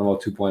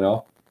Bonomo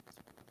 2.0?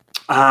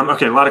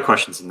 Okay, a lot of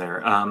questions in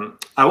there.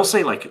 I will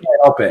say, like,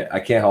 I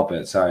can't help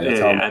it. Sorry.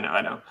 That's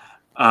I know.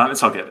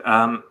 It's all good.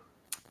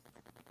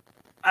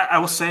 I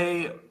will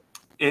say,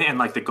 in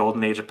like the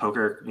golden age of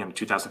poker,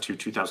 2002,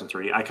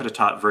 2003, I could have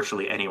taught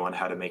virtually anyone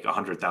how to make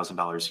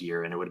 $100,000 a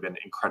year, and it would have been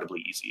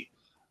incredibly easy.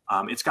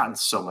 It's gotten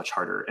so much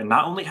harder, and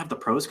not only have the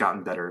pros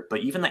gotten better, but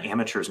even the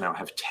amateurs now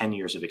have 10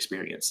 years of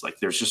experience. Like,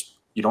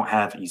 you don't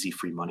have easy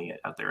free money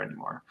out there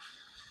anymore.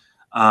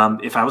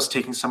 If I was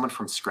taking someone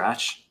from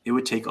scratch, it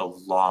would take a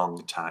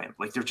long time.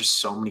 Like, there are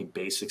just so many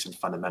basics and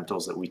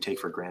fundamentals that we take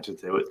for granted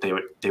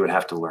they would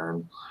have to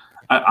learn.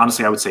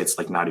 Honestly, I would say it's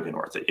like not even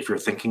worth it. If you're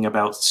thinking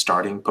about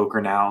starting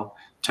poker now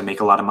to make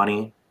a lot of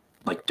money,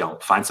 like,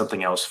 don't. Find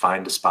something else.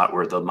 Find a spot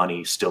where the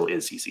money still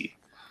is easy.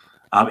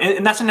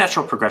 And that's a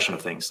natural progression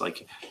of things.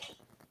 Like,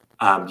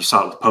 you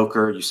saw it with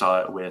poker, you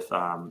saw it with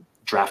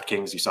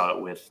DraftKings, you saw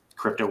it with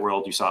crypto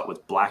world, you saw it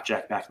with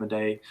blackjack back in the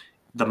day.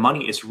 The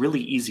money is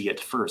really easy at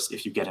first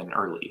if you get in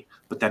early,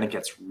 but then it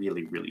gets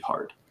really, really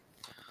hard.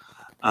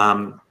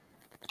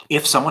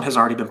 If someone has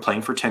already been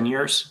playing for 10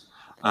 years,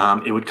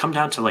 it would come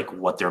down to, like,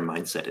 what their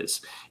mindset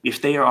is.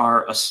 If they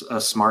are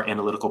a smart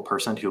analytical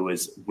person who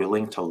is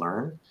willing to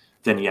learn,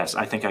 then yes,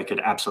 I think I could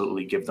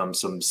absolutely give them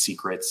some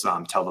secrets,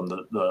 tell them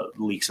the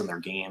leaks in their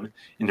game,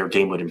 and their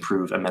game would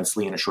improve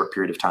immensely in a short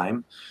period of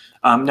time.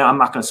 Now, I'm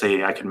not going to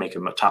say I could make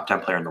them a top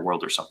 10 player in the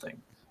world or something,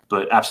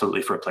 but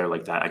absolutely for a player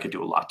like that, I could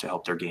do a lot to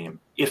help their game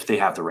if they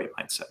have the right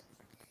mindset.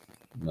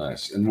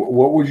 Nice. And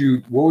what would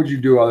you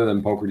do other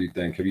than poker, do you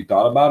think? Have you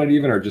thought about it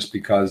even, or just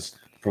because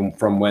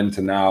from when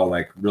to now,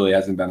 like, really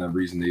hasn't been a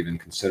reason to even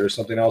consider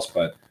something else?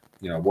 But,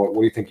 what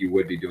do you think you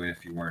would be doing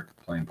if you weren't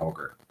playing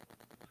poker?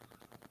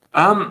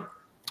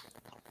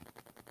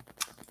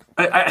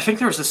 I think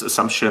there's this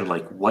assumption,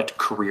 like, what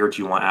career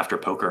do you want after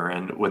poker?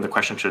 And when the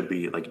question should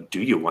be, like,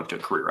 do you want a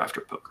career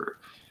after poker?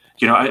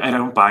 I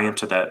don't buy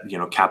into that,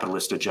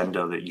 capitalist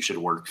agenda that you should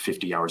work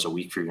 50 hours a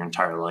week for your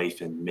entire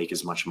life and make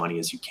as much money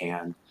as you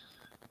can.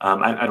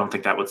 I don't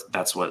think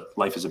that's what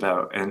life is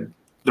about. And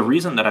the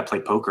reason that I play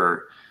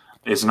poker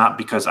is not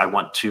because I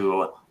want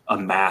to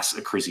amass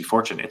a crazy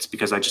fortune. It's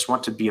because I just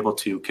want to be able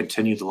to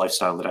continue the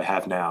lifestyle that I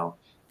have now,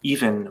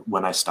 even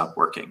when I stop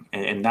working.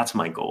 And that's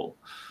my goal.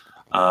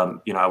 I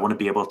want to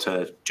be able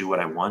to do what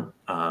I want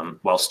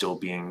while still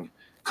being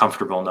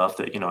comfortable enough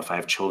that, if I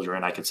have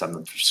children, I could send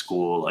them through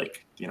school.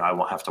 Like, I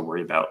won't have to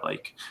worry about,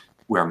 like,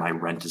 where my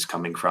rent is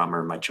coming from,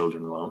 or my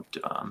children won't.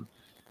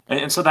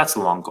 And so that's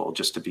the long goal,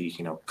 just to be,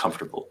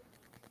 comfortable.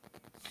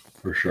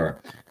 For sure.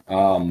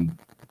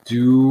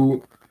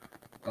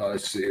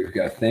 Let's see, we've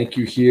got a thank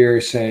you here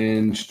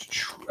saying,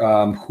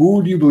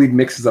 who do you believe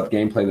mixes up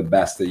gameplay the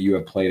best that you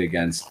have played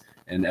against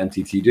in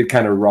MTT? You did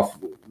kind of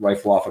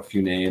rifle off a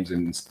few names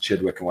and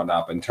Chidwick and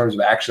whatnot, but in terms of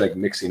actually, like,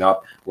 mixing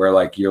up, where,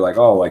 like, you're like,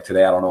 oh, like,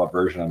 today I don't know what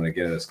version I'm going to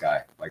get of this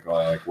guy. Like,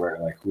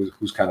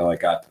 who's kind of, like,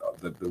 got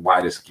the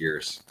widest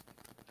gears?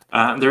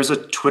 There's a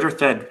Twitter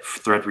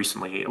thread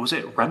recently. Was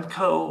it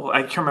Remco?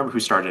 I can't remember who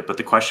started it, but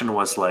the question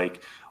was,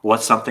 like,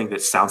 what's something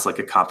that sounds like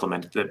a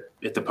compliment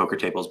at the poker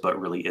tables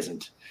but really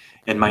isn't?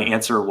 And my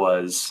answer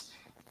was,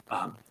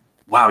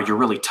 wow, you're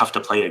really tough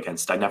to play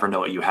against. I never know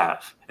what you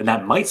have. And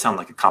that might sound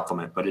like a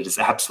compliment, but it is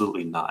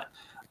absolutely not.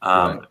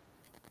 Right.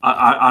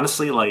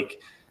 Honestly,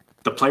 like,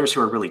 the players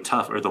who are really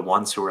tough are the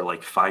ones who are,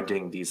 like,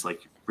 finding these,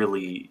 like,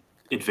 really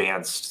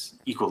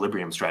advanced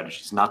equilibrium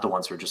strategies, not the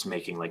ones who are just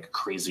making, like,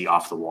 crazy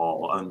off the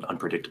wall,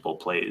 unpredictable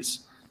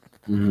plays.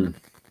 Mm-hmm.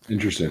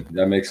 Interesting.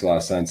 That makes a lot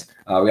of sense.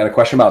 We got a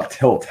question about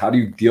tilt. How do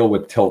you deal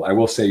with tilt? I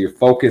will say your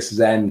focus,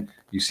 Zen,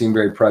 you seem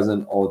very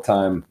present all the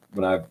time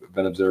when I've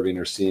been observing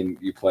or seeing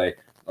you play.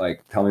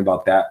 Like, tell me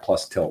about that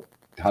plus tilt.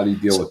 How do you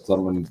deal with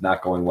someone who's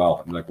not going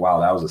well? I'm like, wow,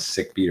 that was a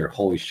sick beater.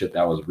 Holy shit,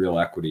 that was real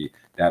equity,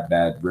 that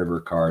bad river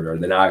card. Or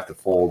then I have to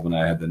fold when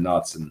I had the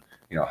nuts. And,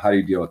 how do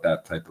you deal with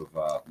that type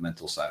of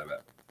mental side of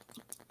it?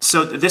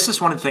 So this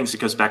is one of the things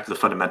that goes back to the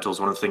fundamentals,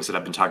 one of the things that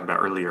I've been talking about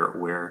earlier,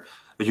 where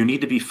you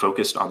need to be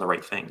focused on the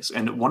right things.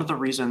 And one of the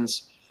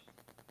reasons,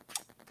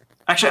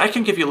 actually, I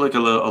can give you, like, a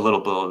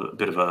little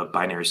bit of a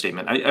binary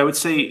statement. I would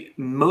say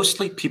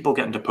mostly people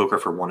get into poker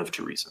for one of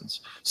two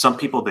reasons. Some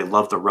people, they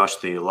love the rush,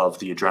 they love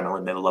the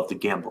adrenaline, they love the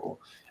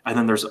gamble. And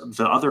then there's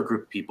the other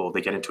group of people,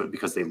 they get into it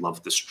because they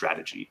love the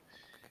strategy.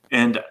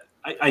 And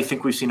I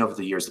think we've seen over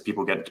the years that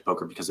people get into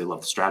poker because they love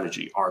the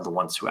strategy are the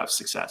ones who have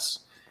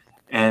success.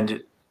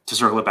 And to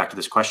circle it back to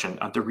this question,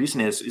 the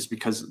reason is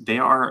because they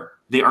are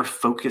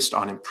focused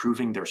on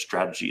improving their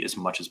strategy as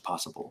much as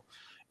possible.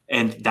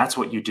 And that's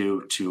what you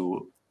do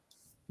to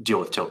deal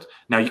with tilt.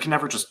 Now, you can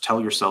never just tell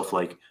yourself,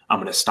 like, I'm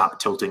going to stop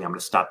tilting, I'm going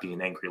to stop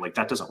being angry. Like,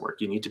 that doesn't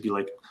work. You need to be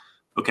like,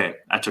 okay,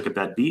 I took a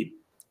bad beat.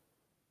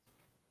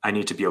 I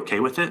need to be okay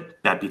with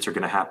it. Bad beats are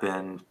going to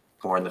happen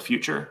more in the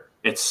future.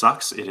 It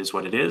sucks. It is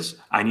what it is.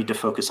 I need to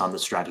focus on the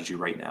strategy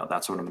right now.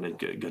 That's what I'm going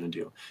to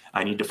do.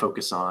 I need to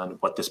focus on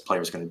what this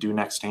player is going to do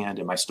next hand.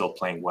 Am I still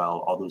playing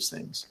well? All those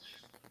things.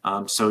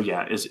 So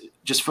yeah,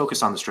 just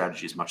focus on the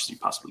strategy as much as you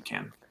possibly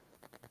can.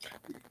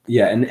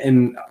 Yeah,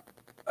 and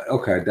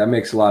okay, that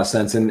makes a lot of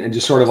sense. And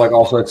just sort of like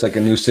also it's like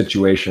a new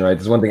situation, right?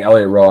 There's one thing,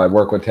 Elliot Rowe, I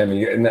work with him,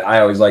 and I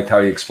always liked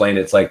how he explained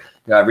it. It's like,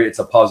 you know, it's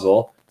a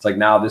puzzle. It's like,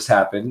 now this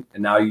happened,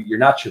 and now you're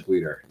not chip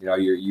leader. You know,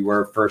 you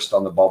were first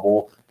on the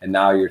bubble, and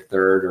now you're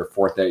third or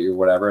fourth at your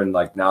whatever, and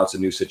like now it's a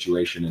new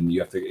situation, and you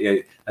have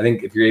to. I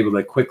think if you're able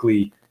to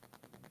quickly,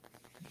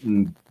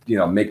 you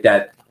know, make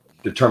that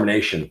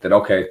determination that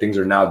okay, things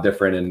are now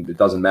different, and it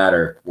doesn't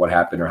matter what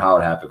happened or how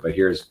it happened, but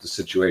here's the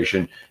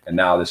situation, and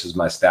now this is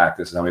my stack.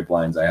 This is how many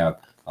blinds I have.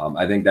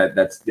 I think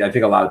that's. I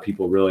think a lot of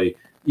people really,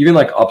 even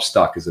like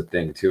upstuck is a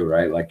thing too,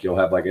 right? Like you'll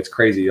have like, it's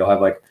crazy. You'll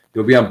have like,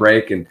 you'll be on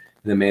break and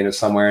the main is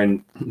somewhere,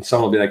 and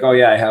someone will be like, oh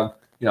yeah, I have,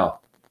 you know,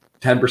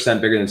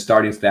 10% bigger than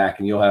starting stack,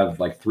 and you'll have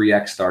like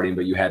 3x starting,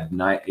 but you had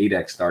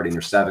 8x starting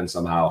or 7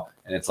 somehow,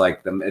 and it's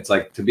like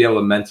to be able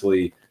to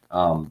mentally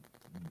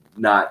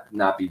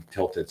not be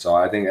tilted. So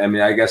I think, I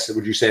mean, I guess,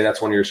 would you say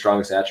that's one of your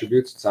strongest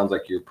attributes? It sounds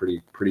like you're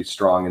pretty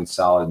strong and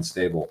solid and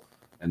stable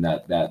in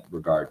that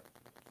regard.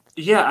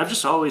 Yeah, I've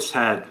just always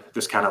had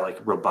this kind of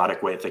like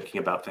robotic way of thinking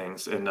about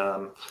things, and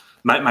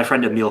my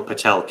friend Emil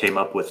Patel came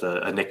up with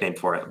a nickname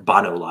for it,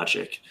 Bono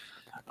logic.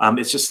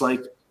 It's just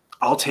like,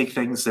 I'll take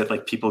things that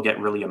like people get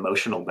really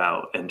emotional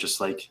about and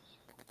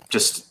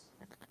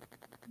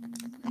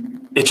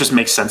it just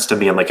makes sense to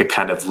me in like a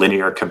kind of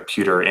linear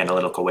computer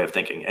analytical way of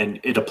thinking. And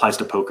it applies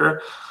to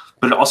poker,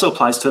 but it also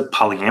applies to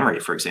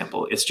polyamory, for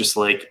example. It's just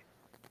like,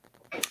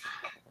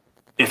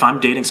 if I'm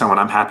dating someone,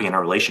 I'm happy in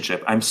a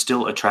relationship, I'm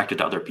still attracted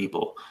to other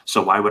people.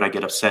 So why would I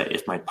get upset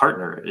if my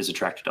partner is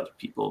attracted to other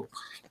people?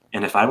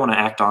 And if I want to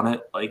act on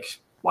it, like,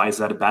 why is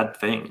that a bad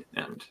thing?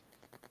 And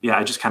yeah,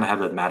 I just kind of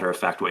have a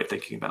matter-of-fact way of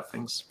thinking about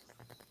things.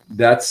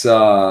 That's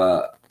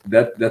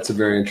that's a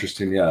very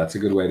interesting. Yeah, that's a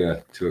good way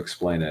to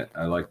explain it.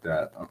 I like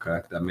that.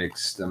 Okay, that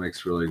makes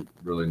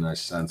really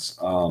nice sense.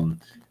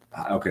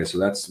 Okay,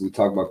 so we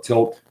talk about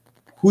tilt.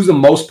 Who's the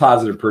most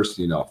positive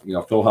person you know? You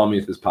know, Phil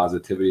Hellmuth is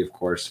positivity, of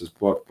course, his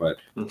book. But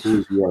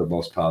who's your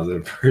most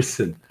positive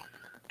person?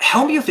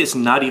 Hellmuth is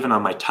not even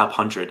on my top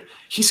 100.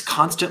 He's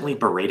constantly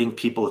berating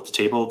people at the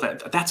table.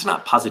 That's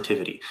not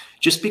positivity.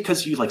 Just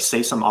because you like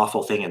say some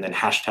awful thing and then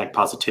hashtag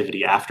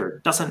positivity after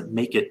doesn't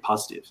make it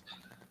positive.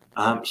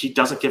 He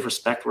doesn't give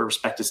respect where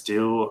respect is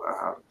due.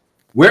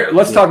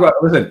 Let's talk about.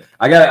 Listen,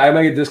 I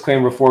make a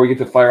disclaimer before we get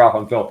to fire off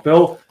on Phil.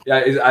 Phil,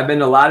 I've been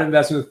in a lot of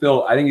investment with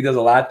Phil. I think he does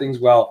a lot of things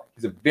well.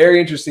 He's a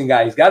very interesting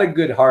guy. He's got a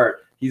good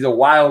heart. He's a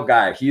wild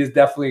guy. He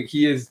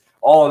is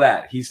all of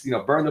that. He's, you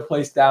know, burned the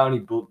place down. He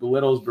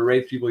belittles,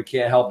 berates people. He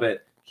can't help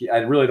it. I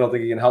really don't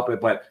think he can help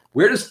it. But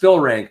where does Phil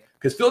rank?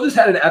 Because Phil just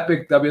had an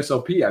epic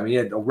WSOP. I mean, he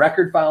had a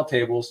record final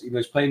tables. Even though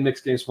he's playing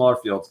mixed game, smaller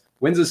fields.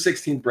 Wins his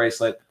 16th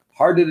bracelet.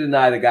 Hard to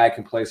deny the guy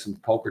can play some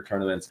poker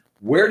tournaments.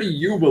 Where do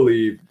you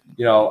believe,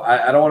 you know,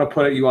 I don't want to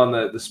put you on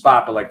the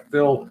spot, but like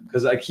Phil,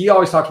 because like he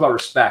always talks about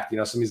respect. You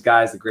know, some of these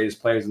guys, the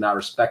greatest players, are not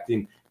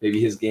respecting maybe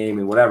his game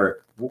and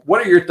whatever.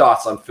 What are your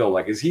thoughts on Phil?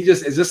 Like, is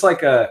this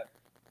like a,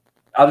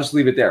 I'll just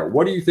leave it there.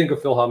 What do you think of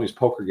Phil Hellmuth's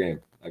poker game,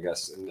 I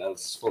guess? And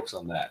let's focus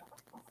on that.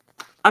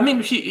 I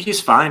mean,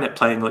 he's fine at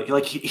playing.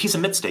 Like he's a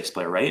mid-stakes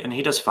player, right? And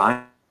he does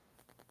fine.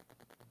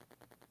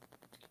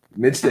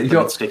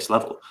 Mid-stakes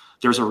level.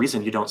 There's a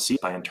reason you don't see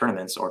him in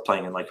tournaments or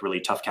playing in like really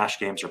tough cash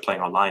games or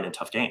playing online in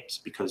tough games,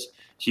 because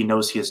he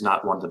knows he is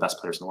not one of the best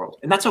players in the world.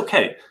 And that's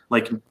okay.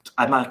 Like,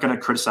 I'm not going to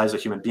criticize a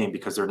human being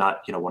because they're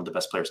not, you know, one of the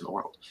best players in the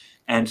world.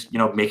 And, you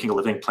know, making a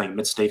living playing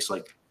mid-stakes,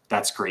 like,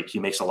 that's great. He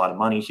makes a lot of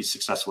money. He's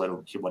successful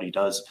at what he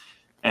does,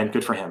 and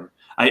good for him.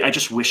 I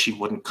just wish he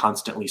wouldn't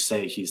constantly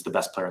say he's the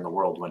best player in the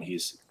world when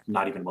he's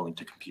not even willing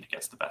to compete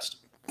against the best.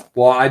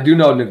 Well, I do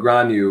know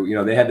Negreanu, you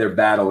know, they had their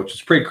battle, which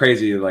was pretty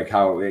crazy, like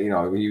how, you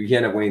know, he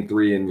ended up winning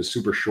 3 and was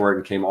super short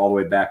and came all the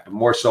way back, but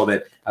more so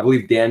that I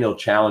believe Daniel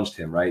challenged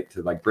him, right,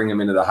 to like bring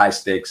him into the high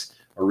stakes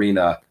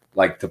arena,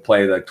 like to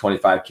play like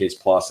 25Ks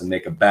plus and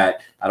make a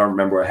bet. I don't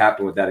remember what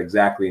happened with that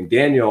exactly. And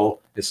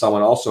Daniel is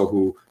someone also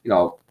who, you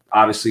know,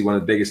 obviously one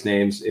of the biggest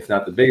names, if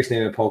not the biggest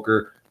name in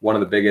poker, one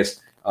of the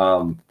biggest,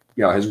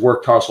 you know, has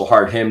worked so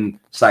hard, him,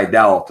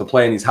 Seidel, to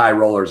play in these high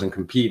rollers and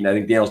compete. And I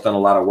think Daniel's done a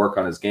lot of work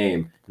on his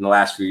game in the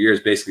last few years,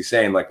 basically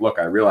saying like, look,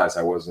 I realized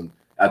I wasn't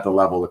at the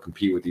level to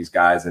compete with these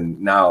guys. And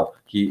now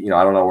he, you know,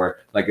 I don't know where,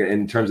 like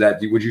in terms of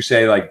that, would you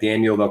say like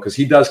Daniel though, because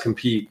he does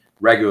compete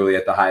regularly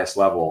at the highest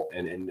level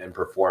and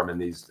perform in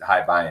these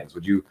high buy-ins,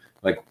 would you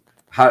like,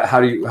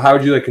 how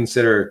would you like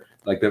consider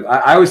like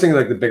I always think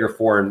like the bigger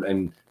four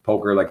and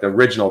poker, like the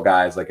original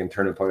guys, like in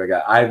tournament poker, I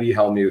got Ivy,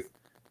 Hellmuth,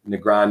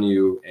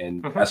 Negreanu,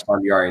 and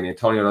Esfandiari. And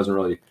Antonio doesn't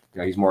really,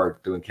 he's more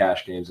doing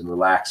cash games and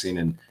relaxing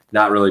and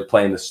not really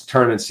playing this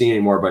tournament scene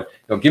anymore.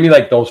 But give me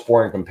like those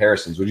four in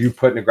comparisons. Would you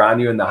put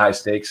Negreanu in the high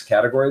stakes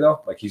category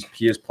though? Like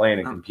he is playing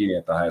and competing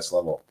at the highest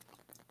level.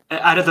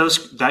 Out of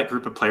that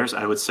group of players,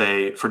 I would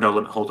say for No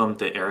Limit Hold'em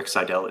that Eric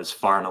Seidel is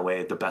far and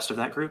away the best of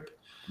that group.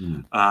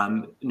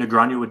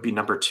 Negreanu would be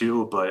number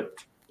 2, but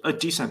a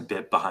decent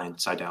bit behind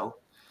Seidel.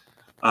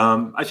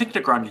 I think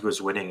Negreanu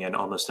is winning in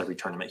almost every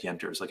tournament he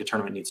enters. Like a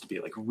tournament needs to be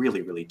like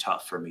really, really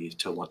tough for me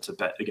to want to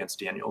bet against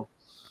Daniel.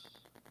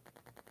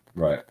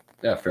 Right.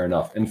 Yeah, fair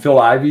enough. And Phil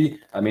Ivey,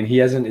 I mean, he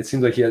hasn't. It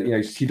seems like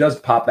he does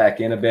pop back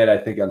in a bit. I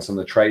think on some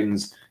of the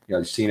Tritons,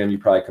 you've seen him. You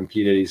probably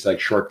competed. He's like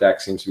short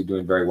deck, seems to be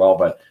doing very well.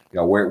 But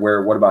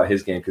what about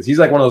his game? Because he's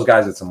like one of those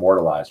guys that's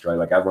immortalized, right?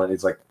 Like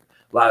everyone's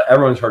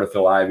heard of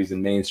Phil Ivey. He's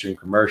in mainstream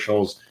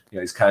commercials.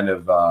 He's kind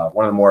of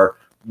one of the more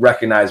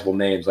recognizable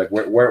names. Like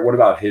what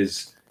about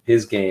his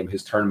game,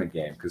 his tournament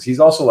game? Because he's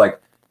also like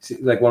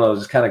one of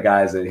those kind of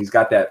guys that he's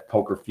got that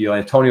poker feel.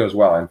 Antonio as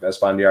well. And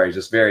Esfandiari is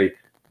just very,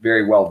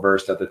 very well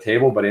versed at the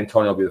table. But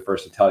Antonio will be the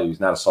first to tell you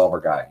he's not a solver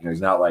guy. He's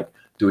not like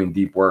doing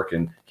deep work,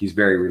 and he's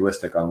very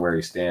realistic on where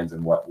he stands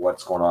and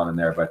what's going on in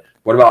there. But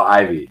what about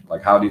Ivy?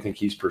 Like, how do you think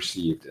he's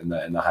perceived in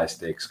the high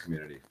stakes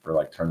community for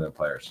like tournament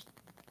players?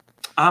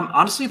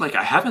 Honestly, like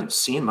I haven't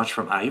seen much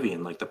from Ivy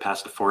in like the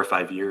past 4 or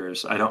 5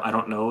 years. I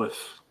don't know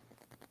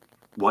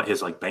what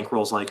his like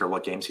bankroll's like or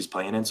what games he's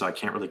playing in, so I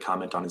can't really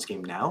comment on his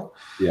game now.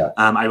 Yeah.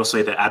 I will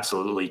say that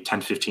absolutely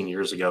 10, 15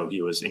 years ago,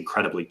 he was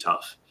incredibly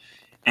tough.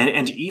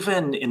 And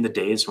even in the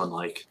days when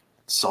like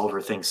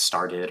solver things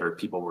started or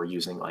people were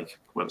using like,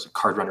 what was it,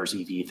 Card Runners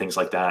EV, things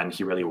like that, and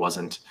he really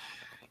wasn't,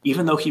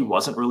 even though he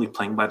wasn't really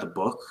playing by the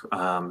book,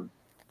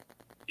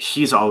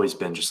 he's always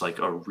been just like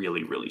a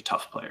really, really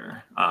tough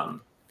player.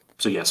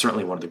 So yeah,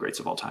 certainly one of the greats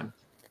of all time.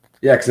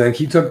 Yeah, because I think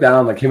he took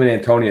down, like him and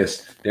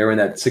Antonius, they were in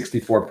that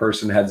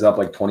 64-person heads up,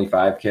 like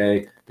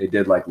 25K. They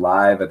did like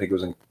live, I think it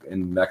was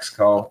in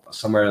Mexico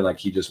somewhere, and like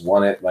he just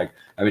won it. Like,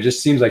 I mean, it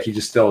just seems like he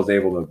just still is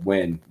able to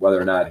win,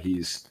 whether or not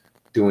he's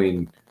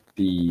doing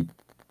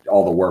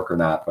all the work or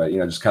not. But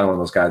just kind of one of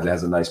those guys that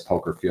has a nice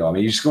poker feel. I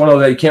mean, you just one of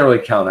those that you can't really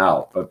count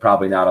out, but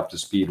probably not up to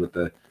speed with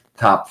the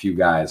top few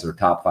guys or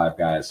top 5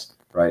 guys,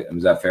 right? I mean,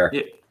 is that fair?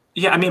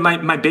 Yeah, I mean,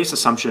 my base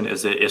assumption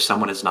is that if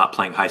someone is not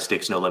playing high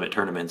stakes, no limit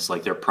tournaments,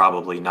 like they're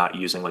probably not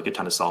using like a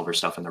ton of solver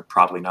stuff, and they're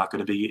probably not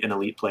going to be an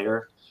elite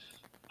player.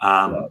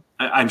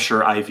 I'm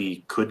sure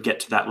Ivy could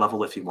get to that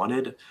level if he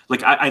wanted.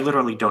 Like, I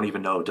literally don't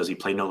even know. Does he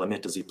play no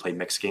limit? Does he play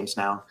mixed games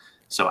now?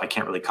 So I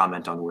can't really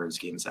comment on where his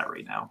game is at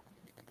right now.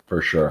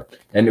 For sure.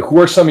 And who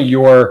are some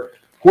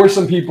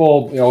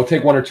people, we'll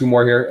take 1 or 2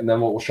 more here and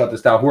then we'll shut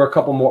this down. Who are a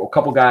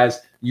couple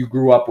guys you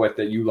grew up with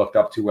that you looked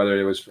up to, whether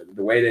it was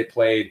the way they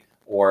played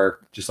or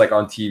just like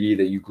on TV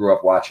that you grew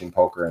up watching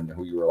poker, and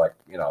who you were like,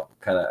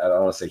 kind of, I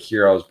don't want to say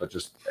heroes, but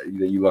just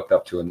that you looked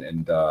up to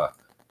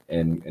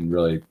and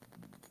really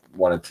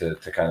wanted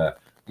to kind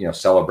of,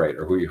 celebrate,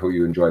 or who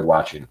you enjoyed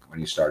watching when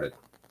you started?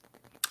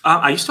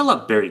 I used to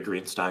love Barry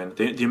Greenstein.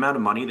 The amount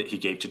of money that he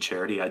gave to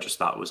charity, I just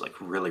thought was like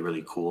really,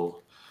 really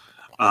cool.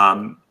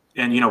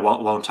 And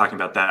while I'm talking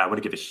about that, I want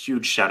to give a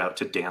huge shout out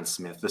to Dan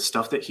Smith. The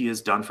stuff that he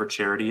has done for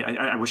charity,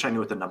 I wish I knew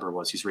what the number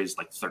was. He's raised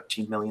like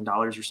 $13 million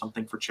or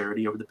something for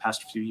charity over the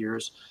past few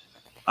years.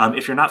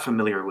 If you're not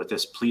familiar with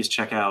this, please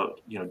check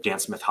out Dan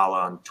Smith Holla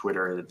on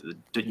Twitter.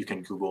 You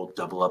can Google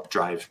Double Up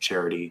Drive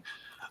Charity.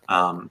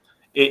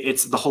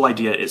 It's the whole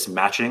idea is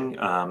matching.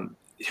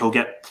 He'll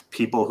get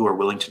people who are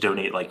willing to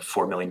donate like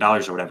 $4 million or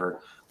whatever,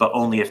 but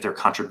only if their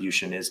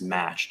contribution is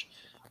matched.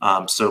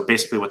 So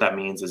basically what that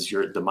means is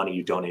the money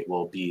you donate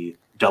will be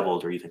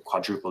doubled or even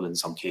quadrupled in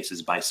some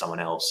cases by someone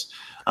else.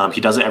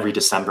 He does it every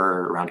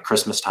December around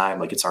Christmas time.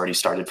 Like it's already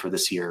started for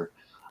this year.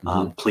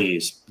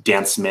 Please,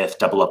 Dan Smith,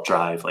 Double Up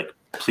Drive, like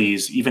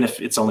please, even if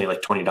it's only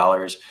like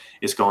 $20,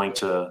 is going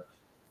to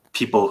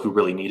people who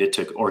really need it,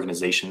 to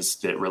organizations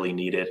that really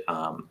need it.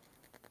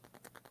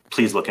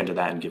 Please look into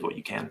that and give what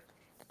you can.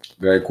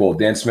 Very cool.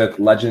 Dan Smith,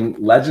 legend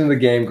of the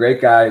game,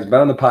 great guy. He's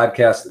been on the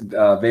podcast.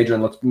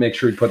 Vadran, let's make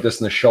sure we put this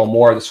in the show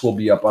more. This will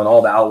be up on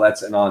all the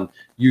outlets and on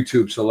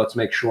YouTube. So let's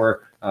make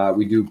sure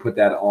we do put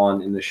that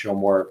on in the show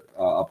more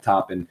up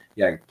top. And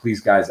yeah, please,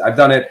 guys, I've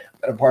done it.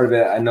 A part of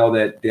it. I know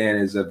that Dan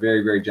is a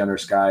very, very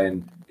generous guy.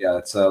 And yeah,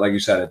 it's like you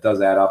said, it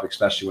does add up,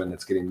 especially when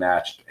it's getting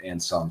matched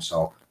and some.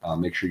 So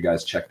make sure you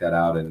guys check that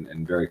out.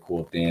 And very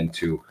cool of Dan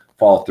to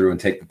follow through and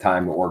take the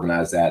time to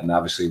organize that, and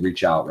obviously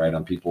reach out right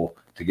on people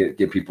to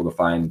get people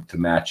to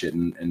match it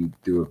and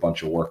do a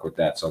bunch of work with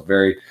that. So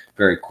very,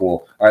 very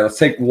cool. All right, let's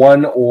take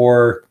 1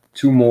 or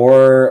 2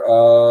 more.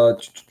 I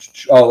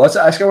want to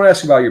ask you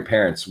about your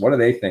parents. What do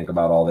they think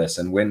about all this?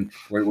 And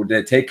did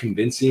it take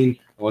convincing?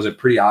 Was it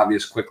pretty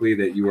obvious quickly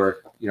that you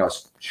were, a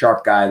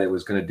sharp guy that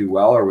was going to do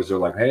well, or was there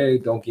like, hey,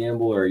 don't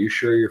gamble, or are you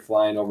sure you're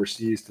flying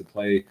overseas to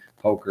play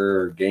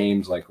poker or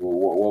games? Like,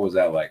 what was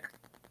that like?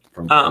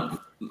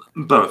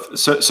 Both.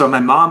 So my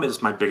mom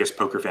is my biggest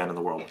poker fan in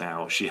the world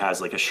now. She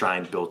has like a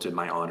shrine built in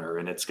my honor,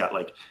 and it's got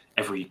like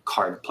every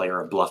card player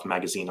or bluff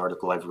magazine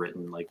article I've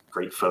written, like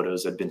great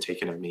photos have been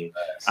taken of me.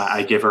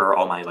 I give her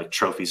all my like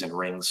trophies and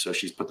rings, so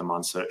she's put them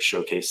on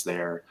showcase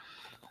there.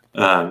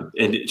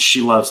 And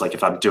she loves, like,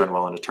 if I'm doing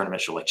well in a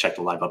tournament, she'll like check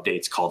the live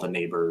updates, call the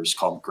neighbors,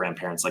 call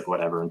grandparents, like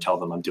whatever, and tell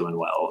them I'm doing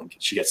well. And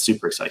she gets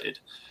super excited.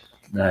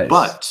 Nice.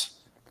 But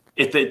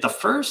at the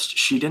first,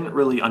 she didn't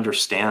really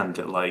understand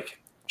that, like,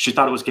 she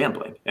thought it was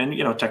gambling. And,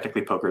 you know,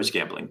 technically poker is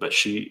gambling, but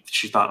she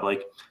thought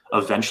like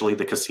eventually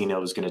the casino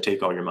was going to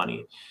take all your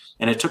money.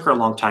 And it took her a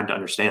long time to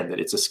understand that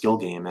it's a skill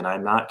game, and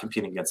I'm not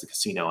competing against the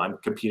casino. I'm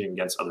competing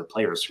against other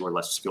players who are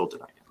less skilled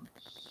than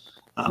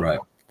I am. Right.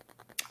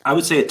 I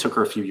would say it took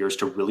her a few years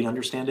to really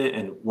understand it,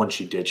 and once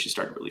she did, she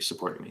started really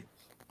supporting me.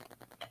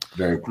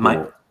 Very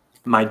cool.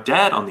 My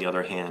dad, on the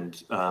other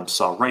hand,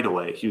 saw right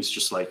away. He was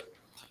just like,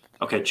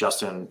 okay,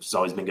 Justin has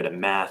always been good at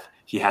math.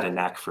 He had a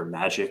knack for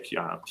magic.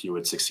 He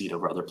would succeed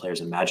over other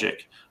players in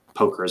magic.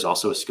 Poker is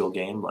also a skill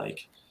game.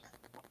 Like,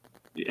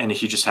 and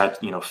he just had,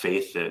 you know,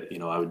 faith that, you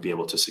know, I would be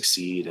able to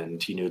succeed,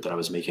 and he knew that I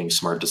was making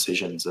smart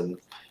decisions. And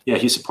yeah,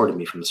 he supported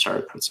me from the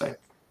start, I would say.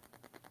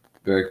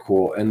 Very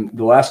cool. And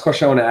the last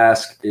question I want to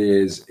ask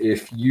is,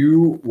 if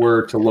you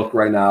were to look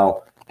right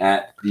now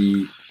at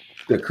the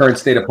current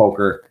state of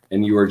poker,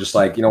 and you were just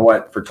like, you know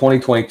what, for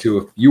 2022,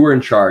 if you were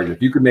in charge,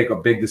 if you could make a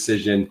big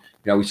decision, you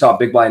know, we saw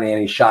big blind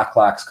ante, shot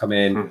clocks come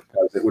in.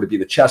 Would it be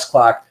the chess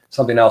clock,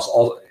 something else?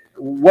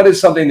 What is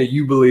something that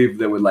you believe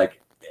that would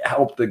like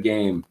help the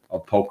game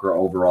of poker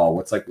overall?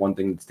 What's like one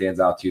thing that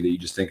stands out to you that you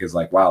just think is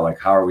like, wow, like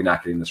how are we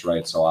not getting this right?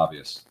 It's so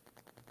obvious.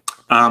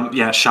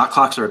 Yeah, shot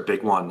clocks are a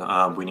big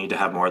one. We need to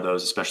have more of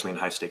those, especially in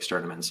high stakes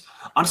tournaments.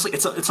 Honestly,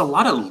 it's a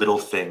lot of little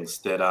things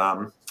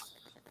that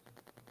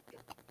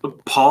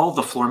Paul,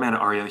 the floor man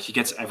at Aria, he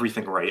gets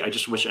everything right. I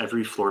just wish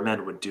every floor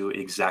man would do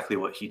exactly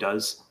what he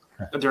does.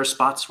 There are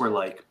spots where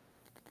like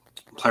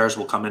players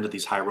will come into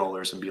these high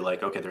rollers and be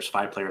like, okay, there's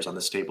 5 players on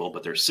this table,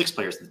 but there's 6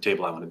 players at the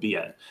table I want to be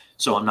at,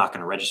 so I'm not going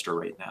to register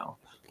right now.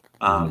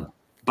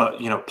 But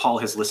you know, Paul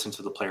has listened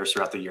to the players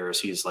throughout the years.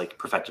 He's like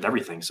perfected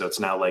everything. So it's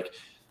now like,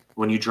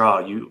 when you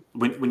draw,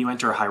 when you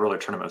enter a high roller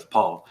tournament with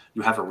Paul,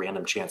 you have a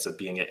random chance of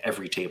being at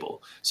every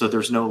table. So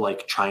there's no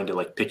like trying to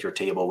like pick your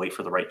table, wait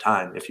for the right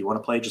time. If you want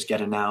to play, just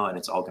get in now, and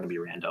it's all going to be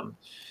random.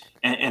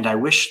 And I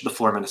wish the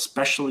floormen,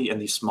 especially in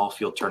these small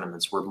field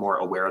tournaments, were more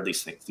aware of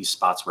these things, these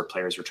spots where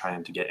players are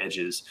trying to get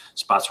edges,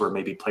 spots where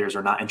maybe players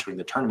are not entering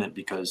the tournament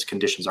because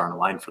conditions aren't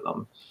aligned for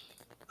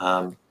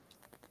them.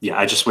 Yeah,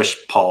 I just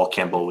wish Paul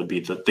Campbell would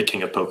be the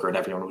king of poker, and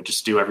everyone would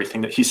just do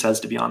everything that he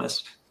says, to be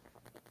honest.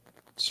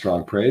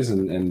 Strong praise,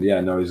 and yeah,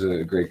 no, he's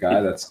a great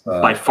guy. That's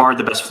by far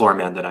the best floor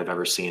man that I've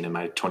ever seen in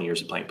my 20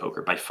 years of playing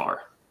poker, by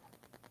far.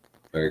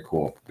 Very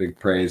cool. Big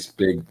praise,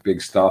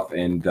 big stuff,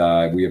 and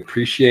we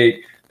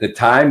appreciate the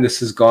time.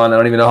 This has gone, I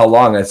don't even know how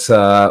long. It's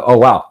oh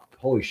wow,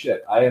 holy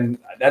shit!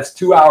 That's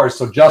 2 hours.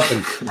 So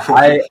Justin,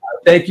 I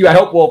thank you. I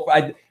hope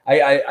I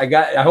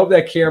hope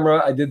that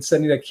camera. I did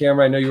send you that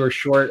camera. I know you were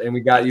short, and we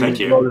got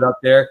you loaded up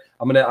there.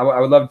 I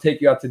would love to take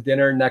you out to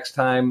dinner next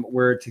time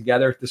we're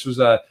together. This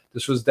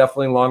was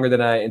definitely longer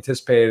than I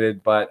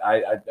anticipated, but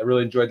I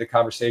really enjoyed the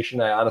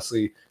conversation. I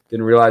honestly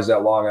didn't realize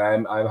that long.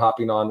 I'm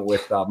hopping on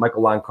with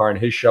Michael Loncar and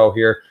his show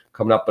here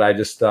coming up, but I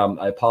just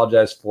I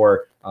apologize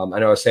for I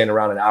know I was saying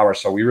around an hour,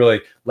 so we really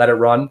let it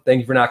run. Thank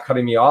you for not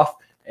cutting me off.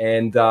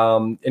 And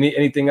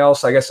anything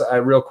else? I guess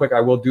real quick,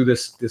 I will do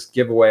this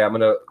giveaway.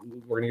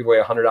 We're gonna give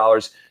away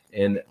 $100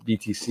 in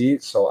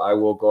BTC. So I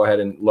will go ahead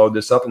and load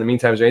this up. In the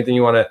meantime, is there anything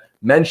you want to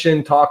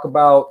mention, talk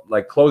about,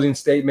 like closing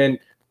statement?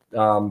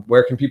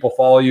 Where can people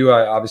follow you?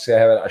 Obviously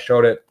I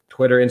showed it,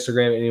 Twitter,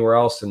 Instagram, anywhere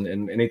else, and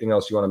anything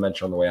else you want to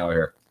mention on the way out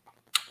here?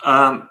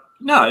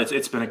 No,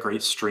 it's been a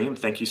great stream.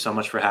 Thank you so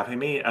much for having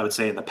me. I would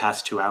say in the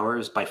past 2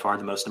 hours, by far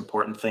the most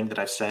important thing that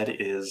I've said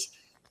is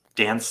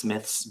Dan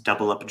Smith's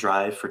Double Up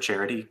Drive for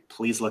charity.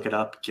 Please look it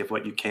up. Give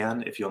what you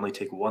can. If you only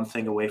take one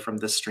thing away from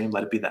this stream,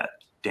 let it be that.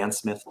 Dan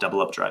Smith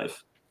Double Up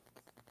Drive.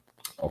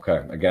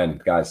 Okay. Again,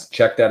 guys,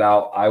 check that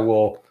out. I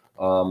will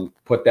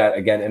put that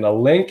again in a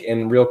link.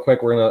 And real quick,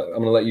 I'm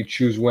gonna let you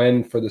choose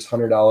win for this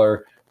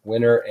 $100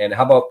 winner. And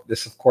how about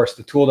this? Of course,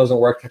 the tool doesn't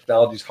work.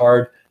 Technology's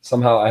hard.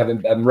 Somehow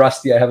I'm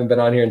rusty. I haven't been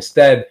on here.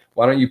 Instead,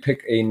 why don't you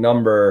pick a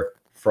number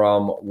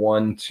from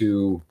 1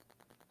 to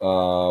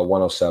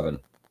 107?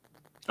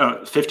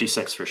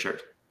 56 for sure.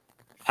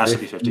 Has to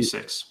be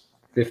 56.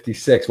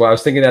 56. Well, I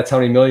was thinking that's how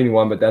many million you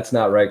won, but that's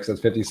not right because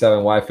it's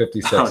 57. Why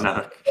 56? Oh,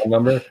 no.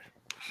 Number?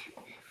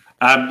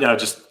 No,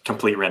 just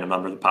complete random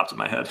number that popped in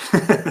my head.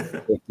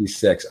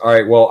 56. All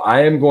right. Well,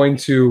 I am going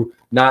to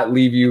not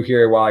leave you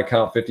here while I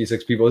count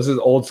 56 people. This is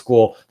old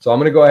school. So I'm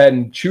going to go ahead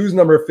and choose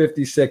number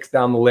 56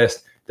 down the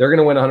list. They're going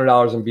to win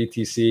 $100 in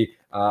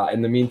BTC.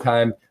 In the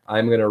meantime,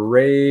 I'm going to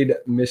raid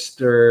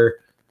Mr.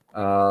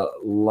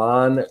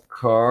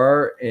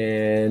 Loncar,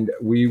 and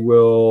we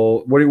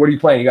will. What are you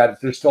playing?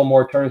 There's still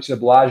more tournaments to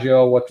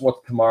Bellagio. What's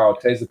tomorrow?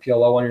 Today's the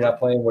PLO one. You're not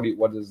playing.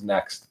 What is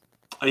next?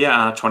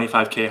 Yeah,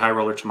 25K high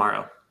roller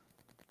tomorrow.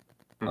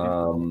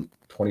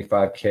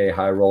 25K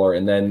high roller,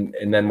 and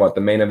then what?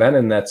 The main event,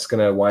 and that's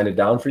gonna wind it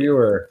down for you,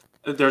 or?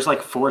 There's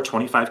like 4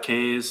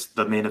 25Ks,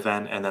 the main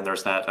event, and then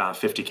there's that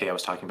 50K I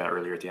was talking about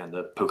earlier at the end,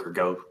 the Poker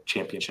Go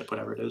Championship,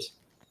 whatever it is.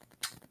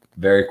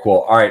 Very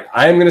cool. All right,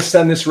 I'm going to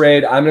send this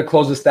raid. I'm going to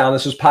close this down.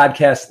 This was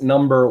podcast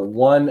number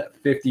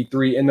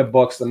 153 in the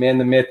books. The man,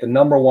 the myth, the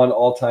number one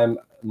all-time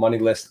money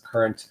list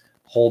current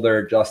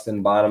holder,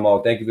 Justin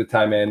Bonomo. Thank you for the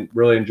time, man.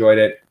 Really enjoyed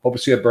it. Hope to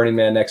see you at Burning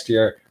Man next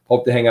year.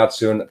 Hope to hang out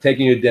soon. I'm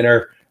taking you to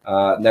dinner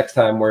next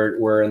time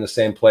we're in the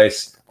same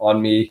place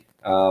on me.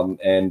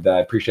 And I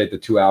appreciate the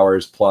 2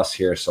 hours plus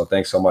here. So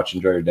thanks so much.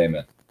 Enjoy your day,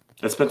 man.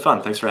 It's been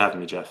fun. Thanks for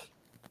having me, Jeff.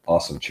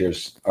 Awesome.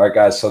 Cheers. All right,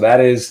 guys. So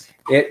that is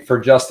it for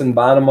Justin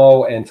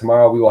Bonomo. And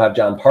tomorrow we will have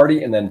John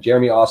Party and then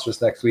Jeremy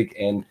Oswis next week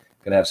and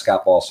going to have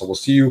Scott Ball. So we'll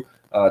see you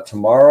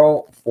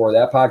tomorrow for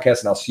that podcast.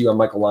 And I'll see you on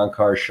Michael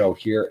Loncar's show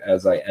here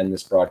as I end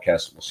this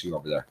broadcast. We'll see you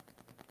over there.